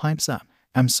Girl pipes up.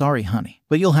 "I'm sorry, honey,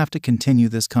 but you'll have to continue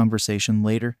this conversation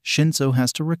later. Shinso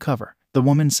has to recover," the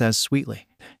woman says sweetly.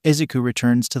 Izuku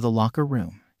returns to the locker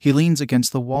room. He leans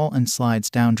against the wall and slides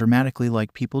down dramatically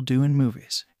like people do in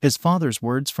movies. His father's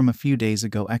words from a few days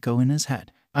ago echo in his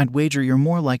head. "I'd wager you're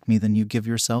more like me than you give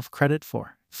yourself credit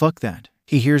for." Fuck that.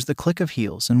 He hears the click of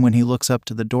heels, and when he looks up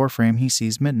to the doorframe he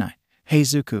sees Midnight. "Hey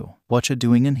Zuko, whatcha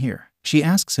doing in here?" she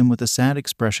asks him with a sad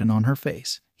expression on her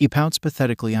face. He pouts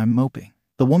pathetically. "I'm moping."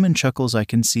 The woman chuckles. "I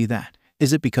can see that.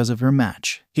 Is it because of your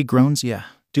match?" He groans. "Yeah.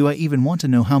 Do I even want to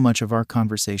know how much of our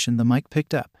conversation the mic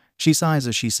picked up?" She sighs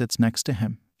as she sits next to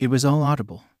him. It was all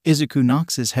audible. Izuku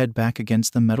knocks his head back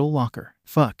against the metal locker.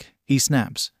 "Fuck," he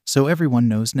snaps. "So everyone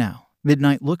knows now."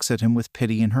 Midnight looks at him with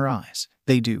pity in her eyes.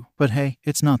 "They do, but hey,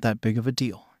 it's not that big of a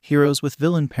deal. Heroes with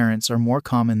villain parents are more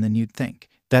common than you'd think.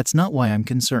 That's not why I'm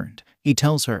concerned," he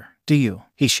tells her. "Do you?"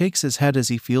 He shakes his head as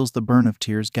he feels the burn of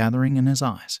tears gathering in his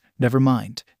eyes. "Never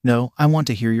mind. No, I want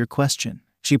to hear your question."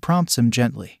 She prompts him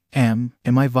gently. Am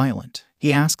I violent?"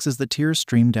 he asks as the tears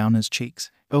stream down his cheeks.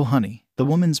 "Oh honey." The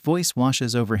woman's voice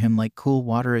washes over him like cool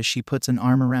water as she puts an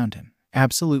arm around him.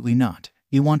 "Absolutely not.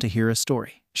 You want to hear a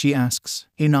story?" she asks.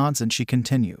 He nods and she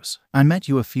continues. "I met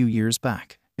you a few years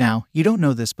back. Now, you don't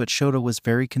know this, but Shota was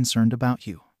very concerned about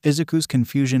you." Izuku's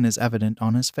confusion is evident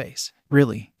on his face.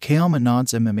 "Really?" Kayama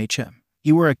nods. "MMHM.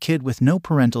 You were a kid with no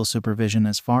parental supervision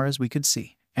as far as we could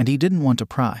see. And he didn't want to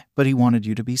pry, but he wanted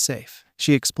you to be safe,"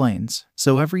 she explains.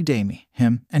 "So every day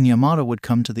him, and Yamada would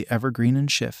come to the Evergreen in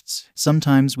shifts.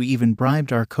 Sometimes we even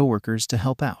bribed our coworkers to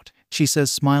help out," she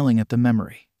says, smiling at the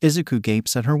memory. Izuku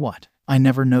gapes at her. "What? I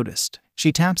never noticed."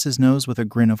 She taps his nose with a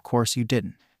grin. "Of course you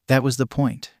didn't. That was the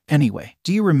point. Anyway,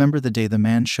 do you remember the day the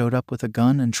man showed up with a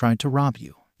gun and tried to rob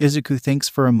you?" Izuku thinks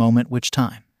for a moment. "Which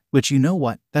time?" "Which, you know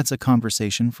what, that's a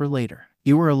conversation for later.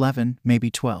 You were 11, maybe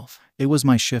 12. It was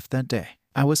my shift that day.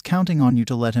 I was counting on you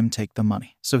to let him take the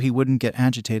money, so he wouldn't get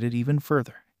agitated even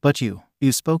further. But you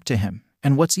spoke to him.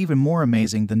 And what's even more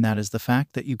amazing than that is the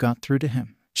fact that you got through to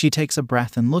him." She takes a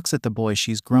breath and looks at the boy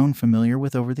she's grown familiar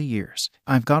with over the years.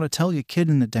 "I've got to tell you, kid,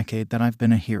 in the decade that I've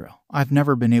been a hero, I've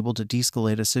never been able to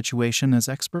de-escalate a situation as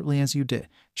expertly as you did."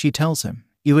 She tells him.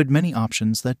 "You had many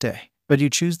options that day, but you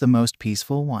choose the most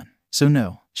peaceful one. So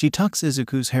no." She tucks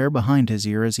Izuku's hair behind his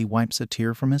ear as he wipes a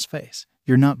tear from his face.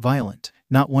 "You're not violent.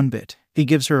 Not one bit." He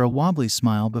gives her a wobbly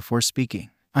smile before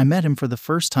speaking. "I met him for the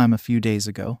first time a few days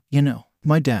ago, you know.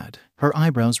 My dad." Her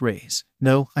eyebrows raise.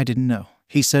 "No, I didn't know.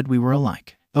 He said we were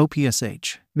alike."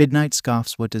 OPSH. Midnight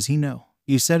scoffs. "What does he know?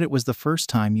 You said it was the first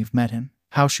time you've met him.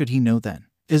 How should he know then?"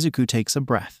 Izuku takes a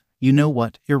breath. "You know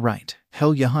what, you're right.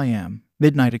 Hell yeah I am,"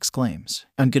 Midnight exclaims.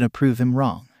 "I'm gonna prove him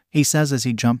wrong," he says as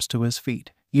he jumps to his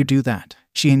feet. "You do that,"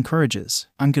 she encourages.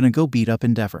 "I'm gonna go beat up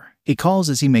Endeavor," he calls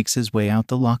as he makes his way out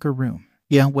the locker room.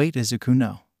 "Yeah, wait Izuku,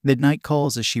 no," Midnight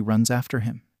calls as she runs after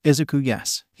him. Izuku,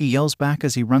 yes, he yells back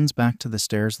as he runs back to the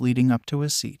stairs leading up to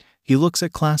his seat. He looks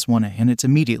at Class 1A and it's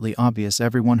immediately obvious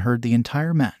everyone heard the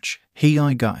entire match. "Hey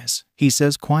guys," he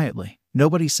says quietly.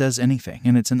 Nobody says anything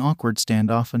and it's an awkward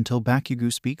standoff until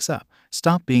Bakugo speaks up.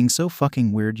 Stop being so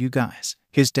fucking weird, you guys.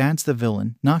 His dad's the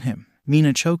villain, not him.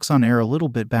 Mina chokes on air a little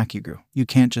bit. Bakugo, you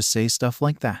can't just say stuff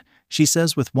like that, she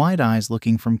says with wide eyes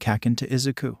looking from Kaken to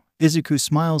Izuku. Izuku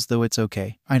smiles though. It's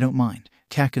okay, I don't mind.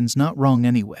 Kaken's not wrong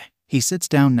anyway. He sits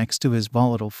down next to his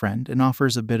volatile friend and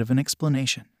offers a bit of an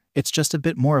explanation. It's just a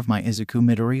bit more of my Izuku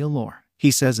Midoriya lore,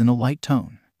 he says in a light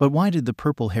tone. But why did the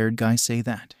purple-haired guy say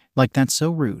that? Like that's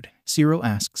so rude. Zero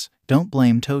asks. Don't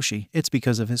blame Toshi, it's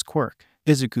because of his quirk,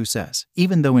 Izuku says,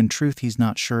 even though in truth he's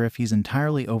not sure if he's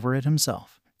entirely over it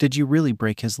himself. Did you really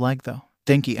break his leg though?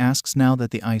 Denki asks now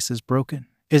that the ice is broken.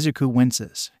 Izuku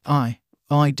winces. I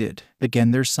did.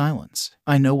 Again there's silence.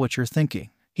 I know what you're thinking,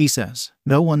 he says.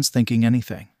 No one's thinking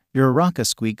anything. Uraraka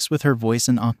squeaks with her voice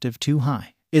an octave too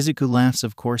high. Izuku laughs.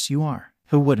 Of course you are.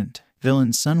 Who wouldn't?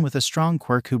 Villain's son with a strong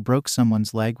quirk who broke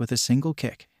someone's leg with a single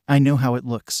kick. I know how it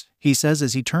looks, he says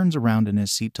as he turns around in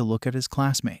his seat to look at his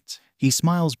classmates. He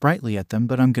smiles brightly at them.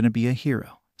 But I'm gonna be a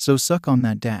hero. So suck on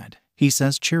that, dad, he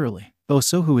says cheerily. Oh,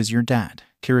 so who is your dad?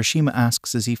 Kirishima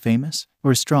asks. Is he famous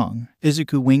or strong?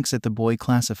 Izuku winks at the boy.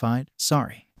 Classified?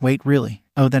 Sorry. Wait, really?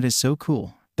 Oh, that is so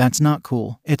cool. That's not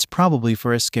cool. It's probably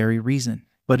for a scary reason.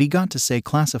 But he got to say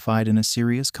classified in a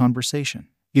serious conversation.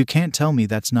 You can't tell me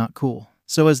that's not cool.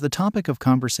 So as the topic of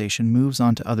conversation moves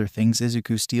on to other things,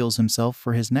 Izuku steels himself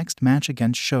for his next match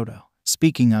against Shoto.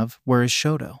 Speaking of, where is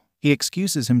Shoto? He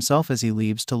excuses himself as he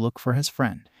leaves to look for his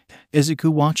friend. Izuku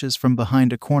watches from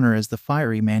behind a corner as the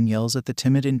fiery man yells at the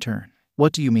timid intern.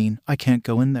 What do you mean, I can't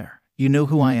go in there? You know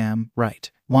who I am,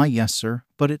 right? Why yes sir,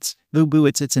 but it's… Boo-boo,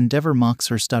 it's Endeavor, mocks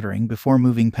her, stuttering before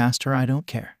moving past her. I don't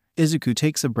care. Izuku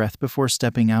takes a breath before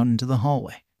stepping out into the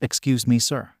hallway. Excuse me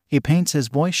sir. He paints his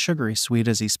voice sugary sweet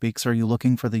as he speaks. Are you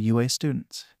looking for the UA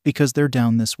students? Because they're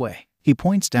down this way. He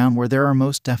points down where there are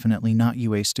most definitely not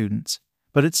UA students.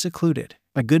 But it's secluded.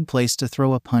 A good place to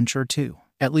throw a punch or two.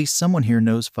 At least someone here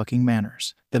knows fucking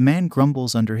manners. The man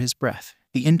grumbles under his breath.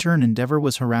 The intern Endeavor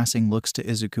was harassing looks to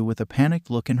Izuku with a panicked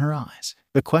look in her eyes.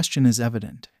 The question is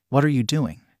evident. What are you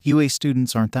doing? UA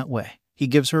students aren't that way. He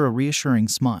gives her a reassuring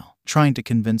smile, trying to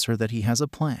convince her that he has a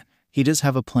plan. He does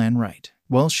have a plan, right?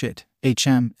 Well shit.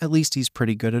 At least he's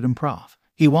pretty good at improv.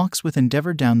 He walks with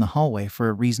Endeavor down the hallway for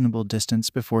a reasonable distance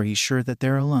before he's sure that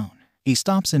they're alone. He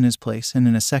stops in his place and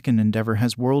in a second Endeavor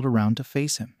has whirled around to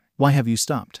face him. Why have you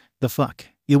stopped? The fuck?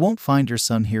 You won't find your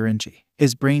son here, Enji.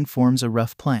 His brain forms a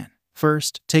rough plan.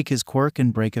 First, take his quirk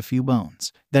and break a few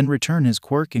bones. Then return his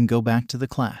quirk and go back to the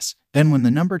class. Then when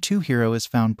the number 2 hero is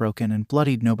found broken and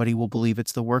bloodied, nobody will believe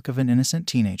it's the work of an innocent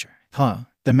teenager. Huh?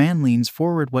 The man leans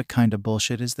forward. What kind of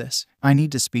bullshit is this? I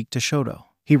need to speak to Shoto.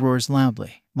 He roars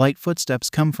loudly. Light footsteps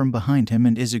come from behind him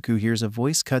and Izuku hears a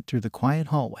voice cut through the quiet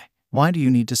hallway. Why do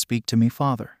you need to speak to me,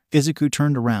 father? Izuku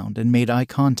turned around and made eye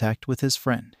contact with his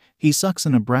friend. He sucks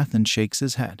in a breath and shakes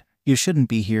his head. You shouldn't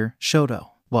be here,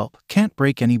 Shoto. Well, can't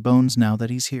break any bones now that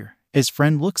he's here. His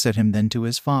friend looks at him, then to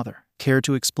his father. Care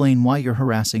to explain why you're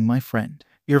harassing my friend?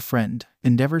 Your friend?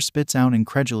 Endeavor spits out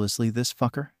incredulously. This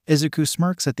fucker? Izuku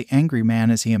smirks at the angry man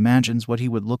as he imagines what he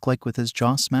would look like with his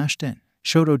jaw smashed in.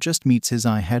 Shoto just meets his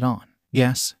eye head on.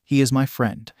 Yes, he is my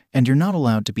friend. And you're not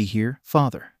allowed to be here,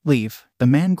 father. Leave. The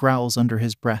man growls under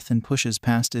his breath and pushes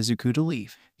past Izuku to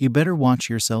leave. You better watch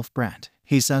yourself, brat,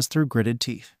 he says through gritted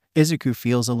teeth. Izuku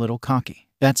feels a little cocky.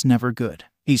 That's never good.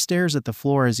 He stares at the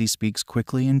floor as he speaks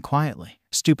quickly and quietly.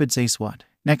 Stupid, say what?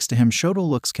 Next to him, Shoto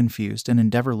looks confused and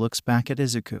Endeavor looks back at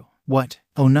Izuku. What?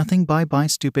 Oh, nothing. Bye-bye,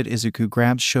 stupid. Izuku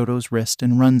grabs Shoto's wrist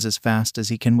and runs as fast as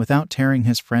he can without tearing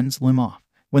his friend's limb off.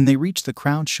 When they reach the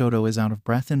crowd, Shoto is out of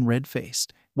breath and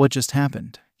red-faced. What just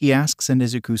happened? He asks and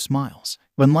Izuku smiles.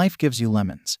 When life gives you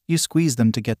lemons, you squeeze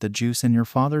them to get the juice in your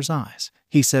father's eyes,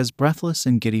 he says, breathless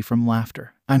and giddy from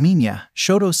laughter. I mean, yeah,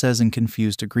 Shoto says in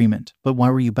confused agreement. But why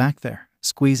were you back there?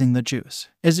 Squeezing the juice.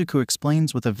 Izuku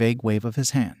explains with a vague wave of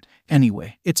his hand.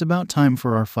 Anyway, it's about time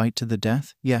for our fight to the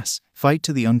death. Yes, fight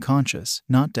to the unconscious,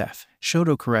 not death,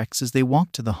 Shoto corrects as they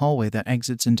walk to the hallway that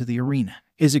exits into the arena.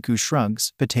 Izuku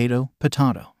shrugs. Potato.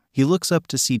 He looks up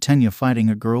to see Tenya fighting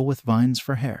a girl with vines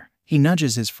for hair. He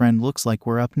nudges his friend. Looks like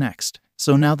we're up next.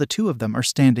 So now the two of them are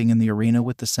standing in the arena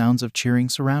with the sounds of cheering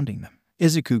surrounding them.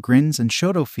 Izuku grins and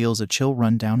Shoto feels a chill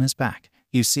run down his back.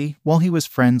 You see, while he was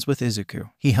friends with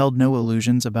Izuku, he held no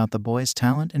illusions about the boy's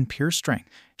talent and pure strength.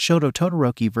 Shoto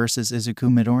Todoroki versus Izuku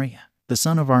Midoriya. The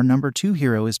son of our number 2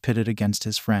 hero is pitted against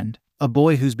his friend, a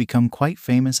boy who's become quite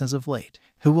famous as of late.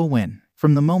 Who will win?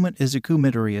 From the moment Izuku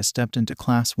Midoriya stepped into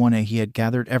Class 1A, he had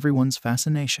gathered everyone's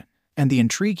fascination. And the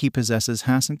intrigue he possesses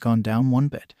hasn't gone down one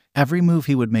bit. Every move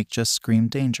he would make just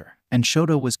screamed danger. And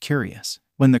Shoto was curious.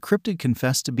 When the cryptid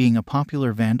confessed to being a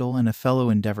popular vandal and a fellow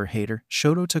Endeavor hater,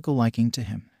 Shoto took a liking to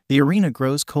him. The arena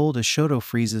grows cold as Shoto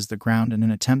freezes the ground in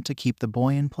an attempt to keep the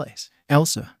boy in place.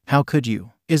 "Elsa, how could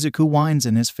you?" Izuku whines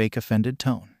in his fake offended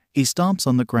tone. He stomps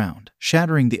on the ground,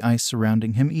 shattering the ice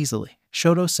surrounding him easily.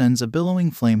 Shoto sends a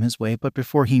billowing flame his way, but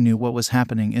before he knew what was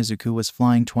happening, Izuku was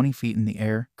flying 20 feet in the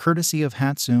air, courtesy of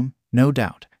Hatsume, no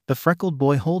doubt. The freckled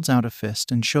boy holds out a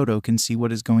fist and Shoto can see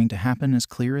what is going to happen as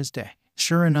clear as day.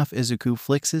 Sure enough, Izuku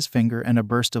flicks his finger and a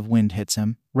burst of wind hits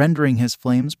him, rendering his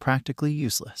flames practically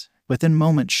useless. Within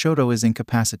moments, Shoto is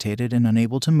incapacitated and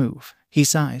unable to move. He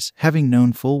sighs, having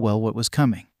known full well what was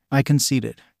coming. "I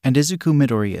conceded, and Izuku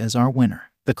Midoriya is our winner."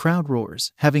 The crowd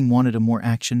roars, having wanted a more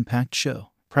action-packed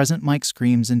show. Present Mike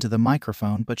screams into the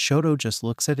microphone, but Shoto just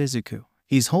looks at Izuku.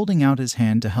 He's holding out his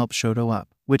hand to help Shoto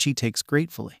up, which he takes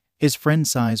gratefully. His friend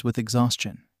sighs with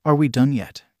exhaustion. "Are we done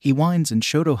yet?" He whines and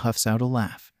Shoto huffs out a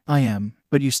laugh. "I am,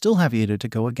 but you still have Ida to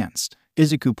go against."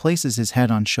 Izuku places his head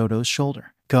on Shoto's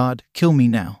shoulder. "God, kill me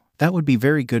now. That would be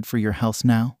very good for your health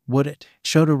now, would it?"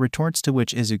 Shoto retorts, to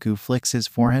which Izuku flicks his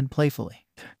forehead playfully.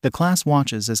 The class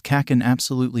watches as Kaken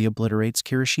absolutely obliterates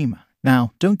Kirishima.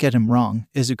 Now, don't get him wrong,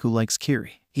 Izuku likes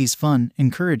Kiri. He's fun,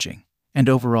 encouraging, and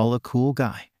overall a cool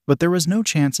guy. But there was no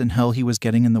chance in hell he was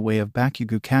getting in the way of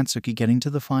Bakugo Katsuki getting to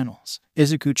the finals.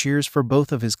 Izuku cheers for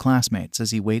both of his classmates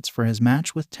as he waits for his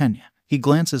match with Tenya. He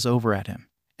glances over at him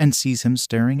and sees him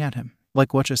staring at him.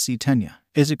 "Like what you see, Tenya?"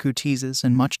 Izuku teases,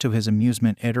 and much to his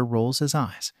amusement, Eder rolls his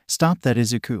eyes. "Stop that,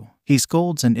 Izuku." He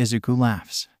scolds and Izuku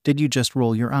laughs. "Did you just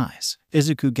roll your eyes?"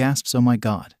 Izuku gasps, "Oh my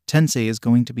god, Tensei is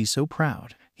going to be so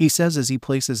proud," he says as he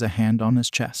places a hand on his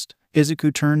chest.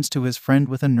 Izuku turns to his friend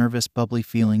with a nervous, bubbly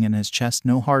feeling in his chest.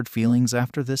 "No hard feelings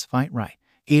after this fight, right?"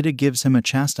 Ida gives him a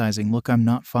chastising look. "I'm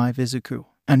not 5, Izuku.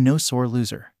 I'm no sore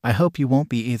loser. I hope you won't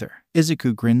be either."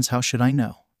 Izuku grins. "How should I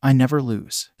know? I never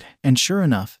lose." And sure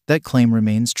enough, that claim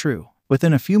remains true.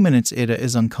 Within a few minutes, Ida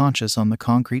is unconscious on the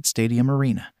concrete stadium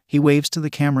arena. He waves to the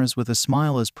cameras with a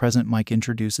smile as Present Mike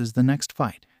introduces the next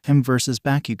fight, him versus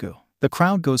Bakugo. The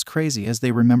crowd goes crazy as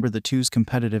they remember the two's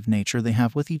competitive nature they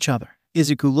have with each other.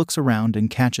 Izuku looks around and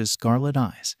catches scarlet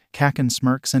eyes. Kaken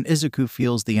smirks and Izuku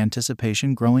feels the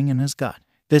anticipation growing in his gut.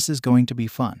 This is going to be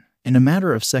fun. In a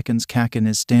matter of seconds, Kaken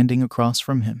is standing across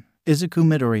from him. Izuku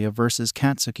Midoriya versus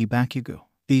Katsuki Bakugo.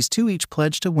 These two each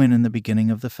pledged to win in the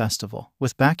beginning of the festival,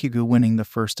 with Bakugo winning the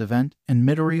first event and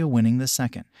Midoriya winning the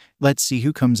second. Let's see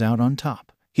who comes out on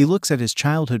top. He looks at his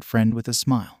childhood friend with a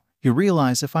smile. "You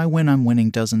realize if I win, I'm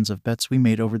winning dozens of bets we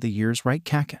made over the years, right,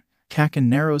 Kaken?" Kaken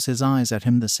narrows his eyes at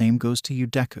him. "The same goes to you,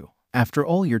 Deku. After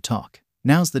all your talk,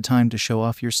 now's the time to show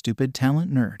off your stupid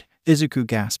talent, nerd." Izuku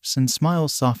gasps and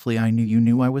smiles softly. "I knew you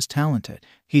knew I was talented,"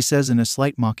 he says in a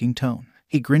slight mocking tone.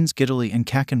 He grins giddily and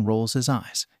Kaken rolls his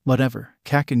eyes. "Whatever."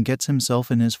 Kaken gets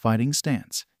himself in his fighting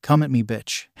stance. "Come at me,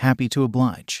 bitch. Happy to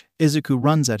oblige." Izuku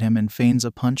runs at him and feigns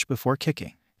a punch before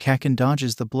kicking. Kaken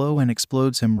dodges the blow and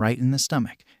explodes him right in the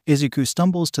stomach. Izuku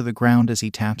stumbles to the ground as he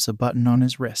taps a button on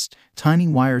his wrist. Tiny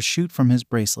wires shoot from his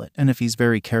bracelet, and if he's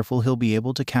very careful, he'll be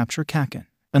able to capture Kaken.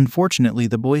 Unfortunately,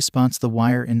 the boy spots the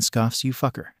wire and scoffs, "You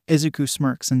fucker." Izuku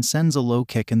smirks and sends a low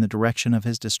kick in the direction of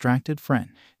his distracted friend.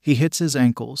 He hits his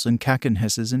ankles and Kaken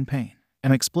hisses in pain.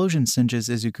 An explosion singes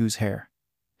Izuku's hair,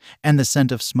 and the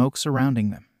scent of smoke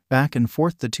surrounding them. Back and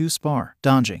forth the two spar,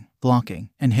 dodging, blocking,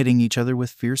 and hitting each other with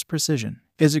fierce precision.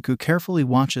 Izuku carefully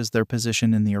watches their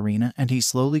position in the arena and he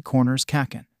slowly corners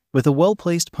Kaken. With a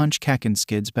well-placed punch, Kaken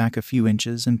skids back a few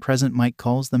inches and Present Mike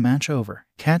calls the match over.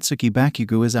 Katsuki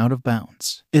Bakugo is out of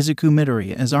bounds. Izuku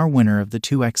Midoriya is our winner of the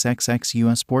 2XXX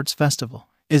US Sports Festival.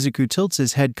 Izuku tilts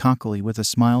his head cockily with a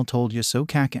smile. "Told you so,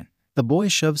 Kaken." The boy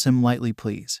shoves him lightly.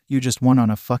 "Please, you just won on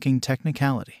a fucking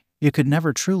technicality. You could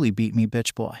never truly beat me,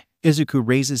 bitch boy." Izuku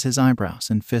raises his eyebrows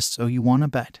and fists. "Oh, you wanna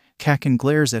bet?" Kaken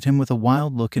glares at him with a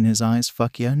wild look in his eyes.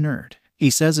 "Fuck yeah, nerd," he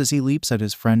says as he leaps at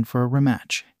his friend for a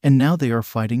rematch. And now they are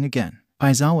fighting again.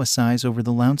 Aizawa sighs over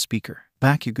the loudspeaker.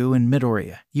 "Bakugo and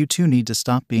Midoriya, you two need to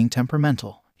stop being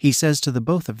temperamental," he says to the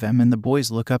both of them, and the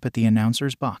boys look up at the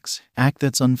announcer's box. "Act,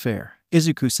 that's unfair,"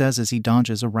 Izuku says as he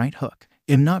dodges a right hook.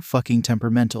 "I'm not fucking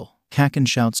temperamental," Kaken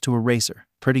shouts to Eraser.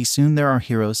 Pretty soon there are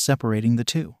heroes separating the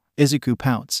two. Izuku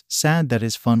pouts, sad that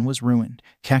his fun was ruined.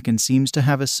 Kaken seems to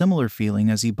have a similar feeling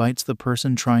as he bites the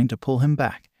person trying to pull him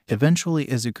back. Eventually,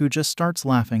 Izuku just starts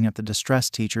laughing at the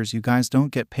distressed teachers. "You guys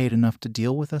don't get paid enough to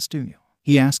deal with us, do you?"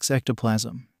 he asks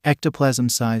Ectoplasm. Ectoplasm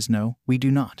sighs. "No, we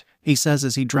do not," he says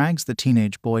as he drags the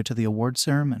teenage boy to the award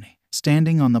ceremony.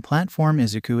 Standing on the platform,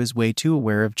 Izuku is way too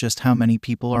aware of just how many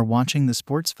people are watching the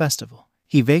sports festival.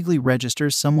 He vaguely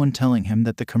registers someone telling him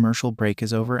that the commercial break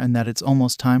is over and that it's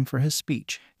almost time for his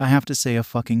speech. "I have to say a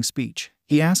fucking speech,"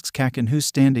 He asks Kaken, who's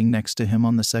standing next to him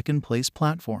on the second place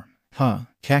platform.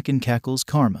 Kaken cackles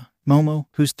karma. Momo,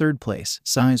 who's third place,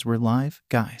 sighs, we're live,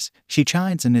 guys. She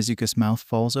chides and Izuku's mouth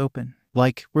falls open.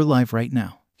 Like, we're live right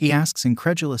now. He asks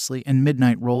incredulously, and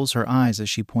Midnight rolls her eyes as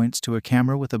she points to a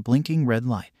camera with a blinking red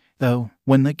light. Though,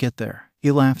 when they get there,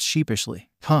 he laughs sheepishly.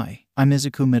 Hi, I'm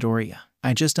Izuku Midoriya.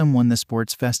 I just won the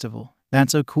sports festival.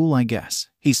 That's so cool, I guess.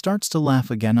 He starts to laugh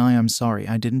again. I am sorry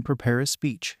I didn't prepare a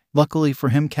speech. Luckily for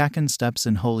him, Kaken steps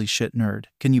in. Holy shit, nerd.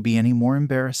 Can you be any more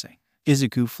embarrassing?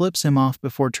 Izuku flips him off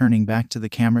before turning back to the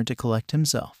camera to collect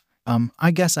himself.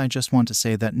 I guess I just want to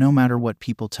say that no matter what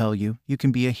people tell you, you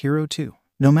can be a hero too.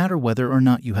 No matter whether or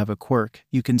not you have a quirk,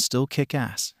 you can still kick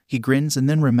ass. He grins and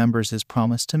then remembers his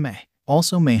promise to Mei.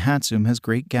 Also, Mei Hatsum has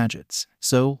great gadgets.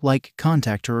 So, like,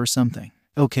 contact her or something.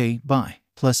 Okay, bye.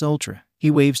 Plus Ultra. He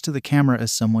waves to the camera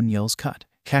as someone yells cut.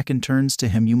 Kaken turns to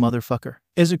him. You motherfucker.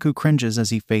 Izuku cringes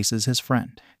as he faces his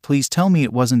friend. Please tell me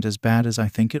it wasn't as bad as I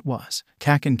think it was.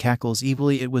 Kaken cackles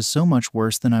evilly. It was so much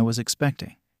worse than I was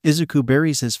expecting. Izuku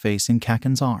buries his face in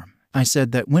Kaken's arm. I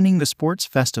said that winning the sports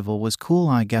festival was cool.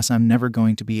 I guess I'm never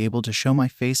going to be able to show my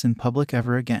face in public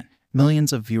ever again.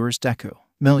 Millions of viewers, Deku.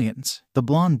 Millions, the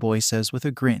blonde boy says with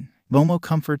a grin. Momo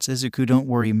comforts Izuku. Don't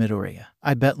worry, Midoriya.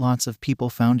 I bet lots of people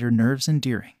found your nerves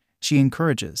endearing. She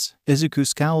encourages. Izuku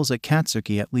scowls at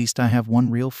Katsuki. At least I have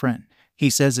one real friend, he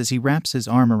says as he wraps his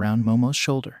arm around Momo's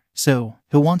shoulder. So,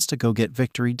 who wants to go get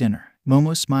victory dinner?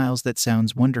 Momo smiles. That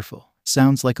sounds wonderful.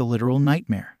 Sounds like a literal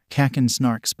nightmare. Kaken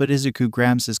snarks, but Izuku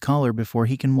grabs his collar before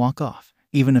he can walk off.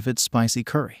 Even if it's spicy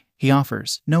curry, he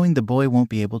offers, knowing the boy won't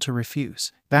be able to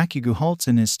refuse. Bakugo halts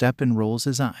in his step and rolls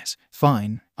his eyes.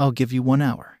 Fine, I'll give you 1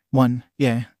 hour.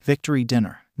 Victory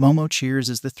dinner. Momo cheers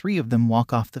as the three of them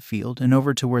walk off the field and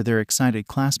over to where their excited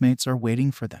classmates are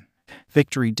waiting for them.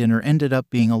 Victory dinner ended up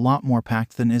being a lot more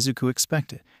packed than Izuku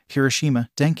expected. Hiroshima,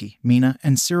 Denki, Mina,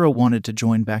 and Siro wanted to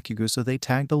join Bakugo, so they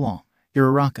tagged along.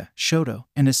 Uraraka, Shoto,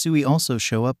 and Asui also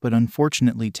show up, but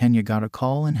unfortunately Tenya got a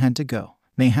call and had to go.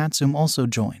 Mei Hatsum also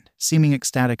joined, seeming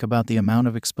ecstatic about the amount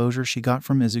of exposure she got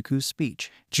from Izuku's speech.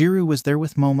 Jiru was there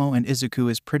with Momo, and Izuku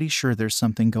is pretty sure there's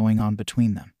something going on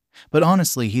between them. But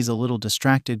honestly, he's a little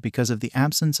distracted because of the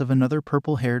absence of another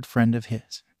purple-haired friend of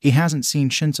his. He hasn't seen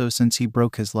Shinso since he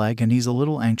broke his leg, and he's a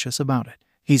little anxious about it.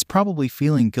 He's probably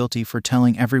feeling guilty for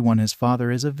telling everyone his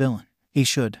father is a villain. He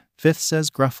should, Fifth says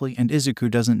gruffly, and Izuku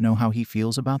doesn't know how he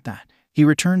feels about that. He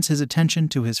returns his attention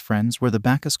to his friends, where the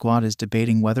Baka squad is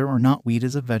debating whether or not wheat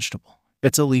is a vegetable.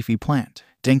 It's a leafy plant.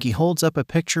 Denki holds up a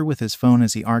picture with his phone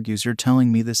as he argues. You're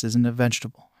telling me this isn't a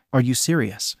vegetable? Are you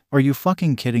serious? Are you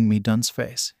fucking kidding me? Dunce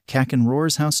face. Kaken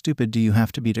roars. How stupid do you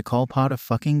have to be to call pot a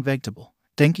fucking vegetable?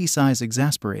 Denki sighs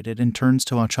exasperated and turns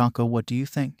to Ochako. What do you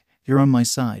think? You're on my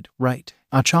side, right?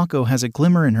 Ochako has a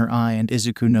glimmer in her eye, and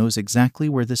Izuku knows exactly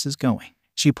where this is going.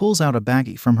 She pulls out a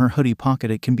baggie from her hoodie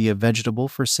pocket. It can be a vegetable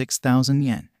for 6,000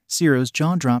 yen. Siro's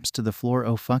jaw drops to the floor.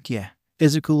 Oh fuck yeah.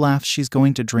 Izuku laughs. She's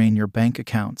going to drain your bank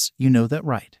accounts, you know that,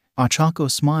 right? Ochako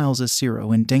smiles as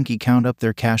Siro and Denki count up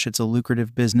their cash. It's a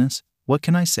lucrative business. What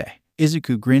can I say?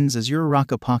 Izuku grins as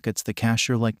Uraraka pockets the cash.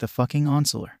 You're like the fucking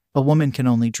Onsler. A woman can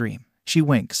only dream. She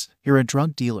winks. You're a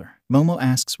drug dealer? Momo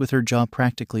asks with her jaw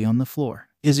practically on the floor.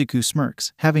 Izuku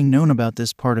smirks, having known about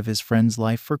this part of his friend's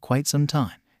life for quite some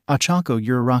time. Ochako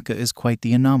Uraraka is quite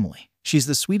the anomaly. She's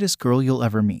the sweetest girl you'll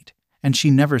ever meet, and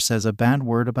she never says a bad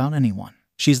word about anyone.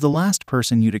 She's the last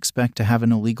person you'd expect to have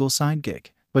an illegal side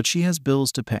gig, but she has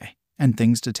bills to pay and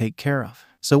things to take care of.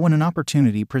 So when an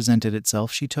opportunity presented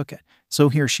itself, she took it. So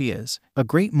here she is, a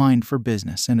great mind for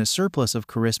business, and a surplus of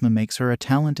charisma makes her a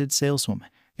talented saleswoman.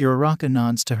 Uraraka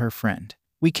nods to her friend.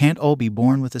 We can't all be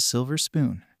born with a silver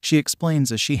spoon, she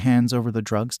explains as she hands over the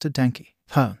drugs to Denki.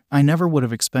 I never would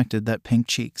have expected that. Pink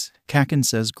cheeks. Kaken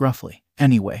says gruffly.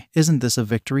 Anyway, isn't this a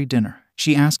victory dinner?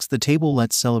 She asks the table.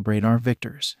 Let's celebrate our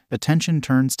victors. Attention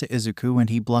turns to Izuku and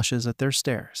he blushes at their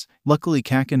stares. Luckily,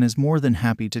 Kaken is more than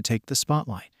happy to take the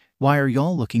spotlight. Why are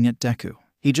y'all looking at Deku?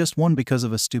 He just won because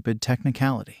of a stupid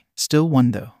technicality. Still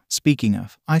won though. Speaking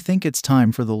of, I think it's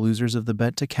time for the losers of the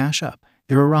bet to cash up.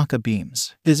 Uraraka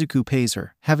beams. Izuku pays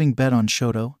her. Having bet on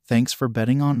Shoto, thanks for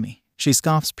betting on me. She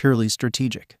scoffs. Purely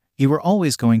strategic. You were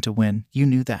always going to win, you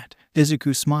knew that.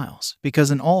 Izuku smiles,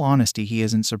 because in all honesty he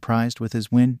isn't surprised with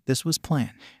his win. This was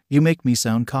planned. You make me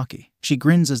sound cocky. She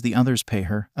grins as the others pay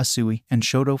her, Asui, and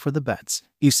Shoto for the bets.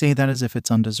 You say that as if it's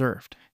undeserved.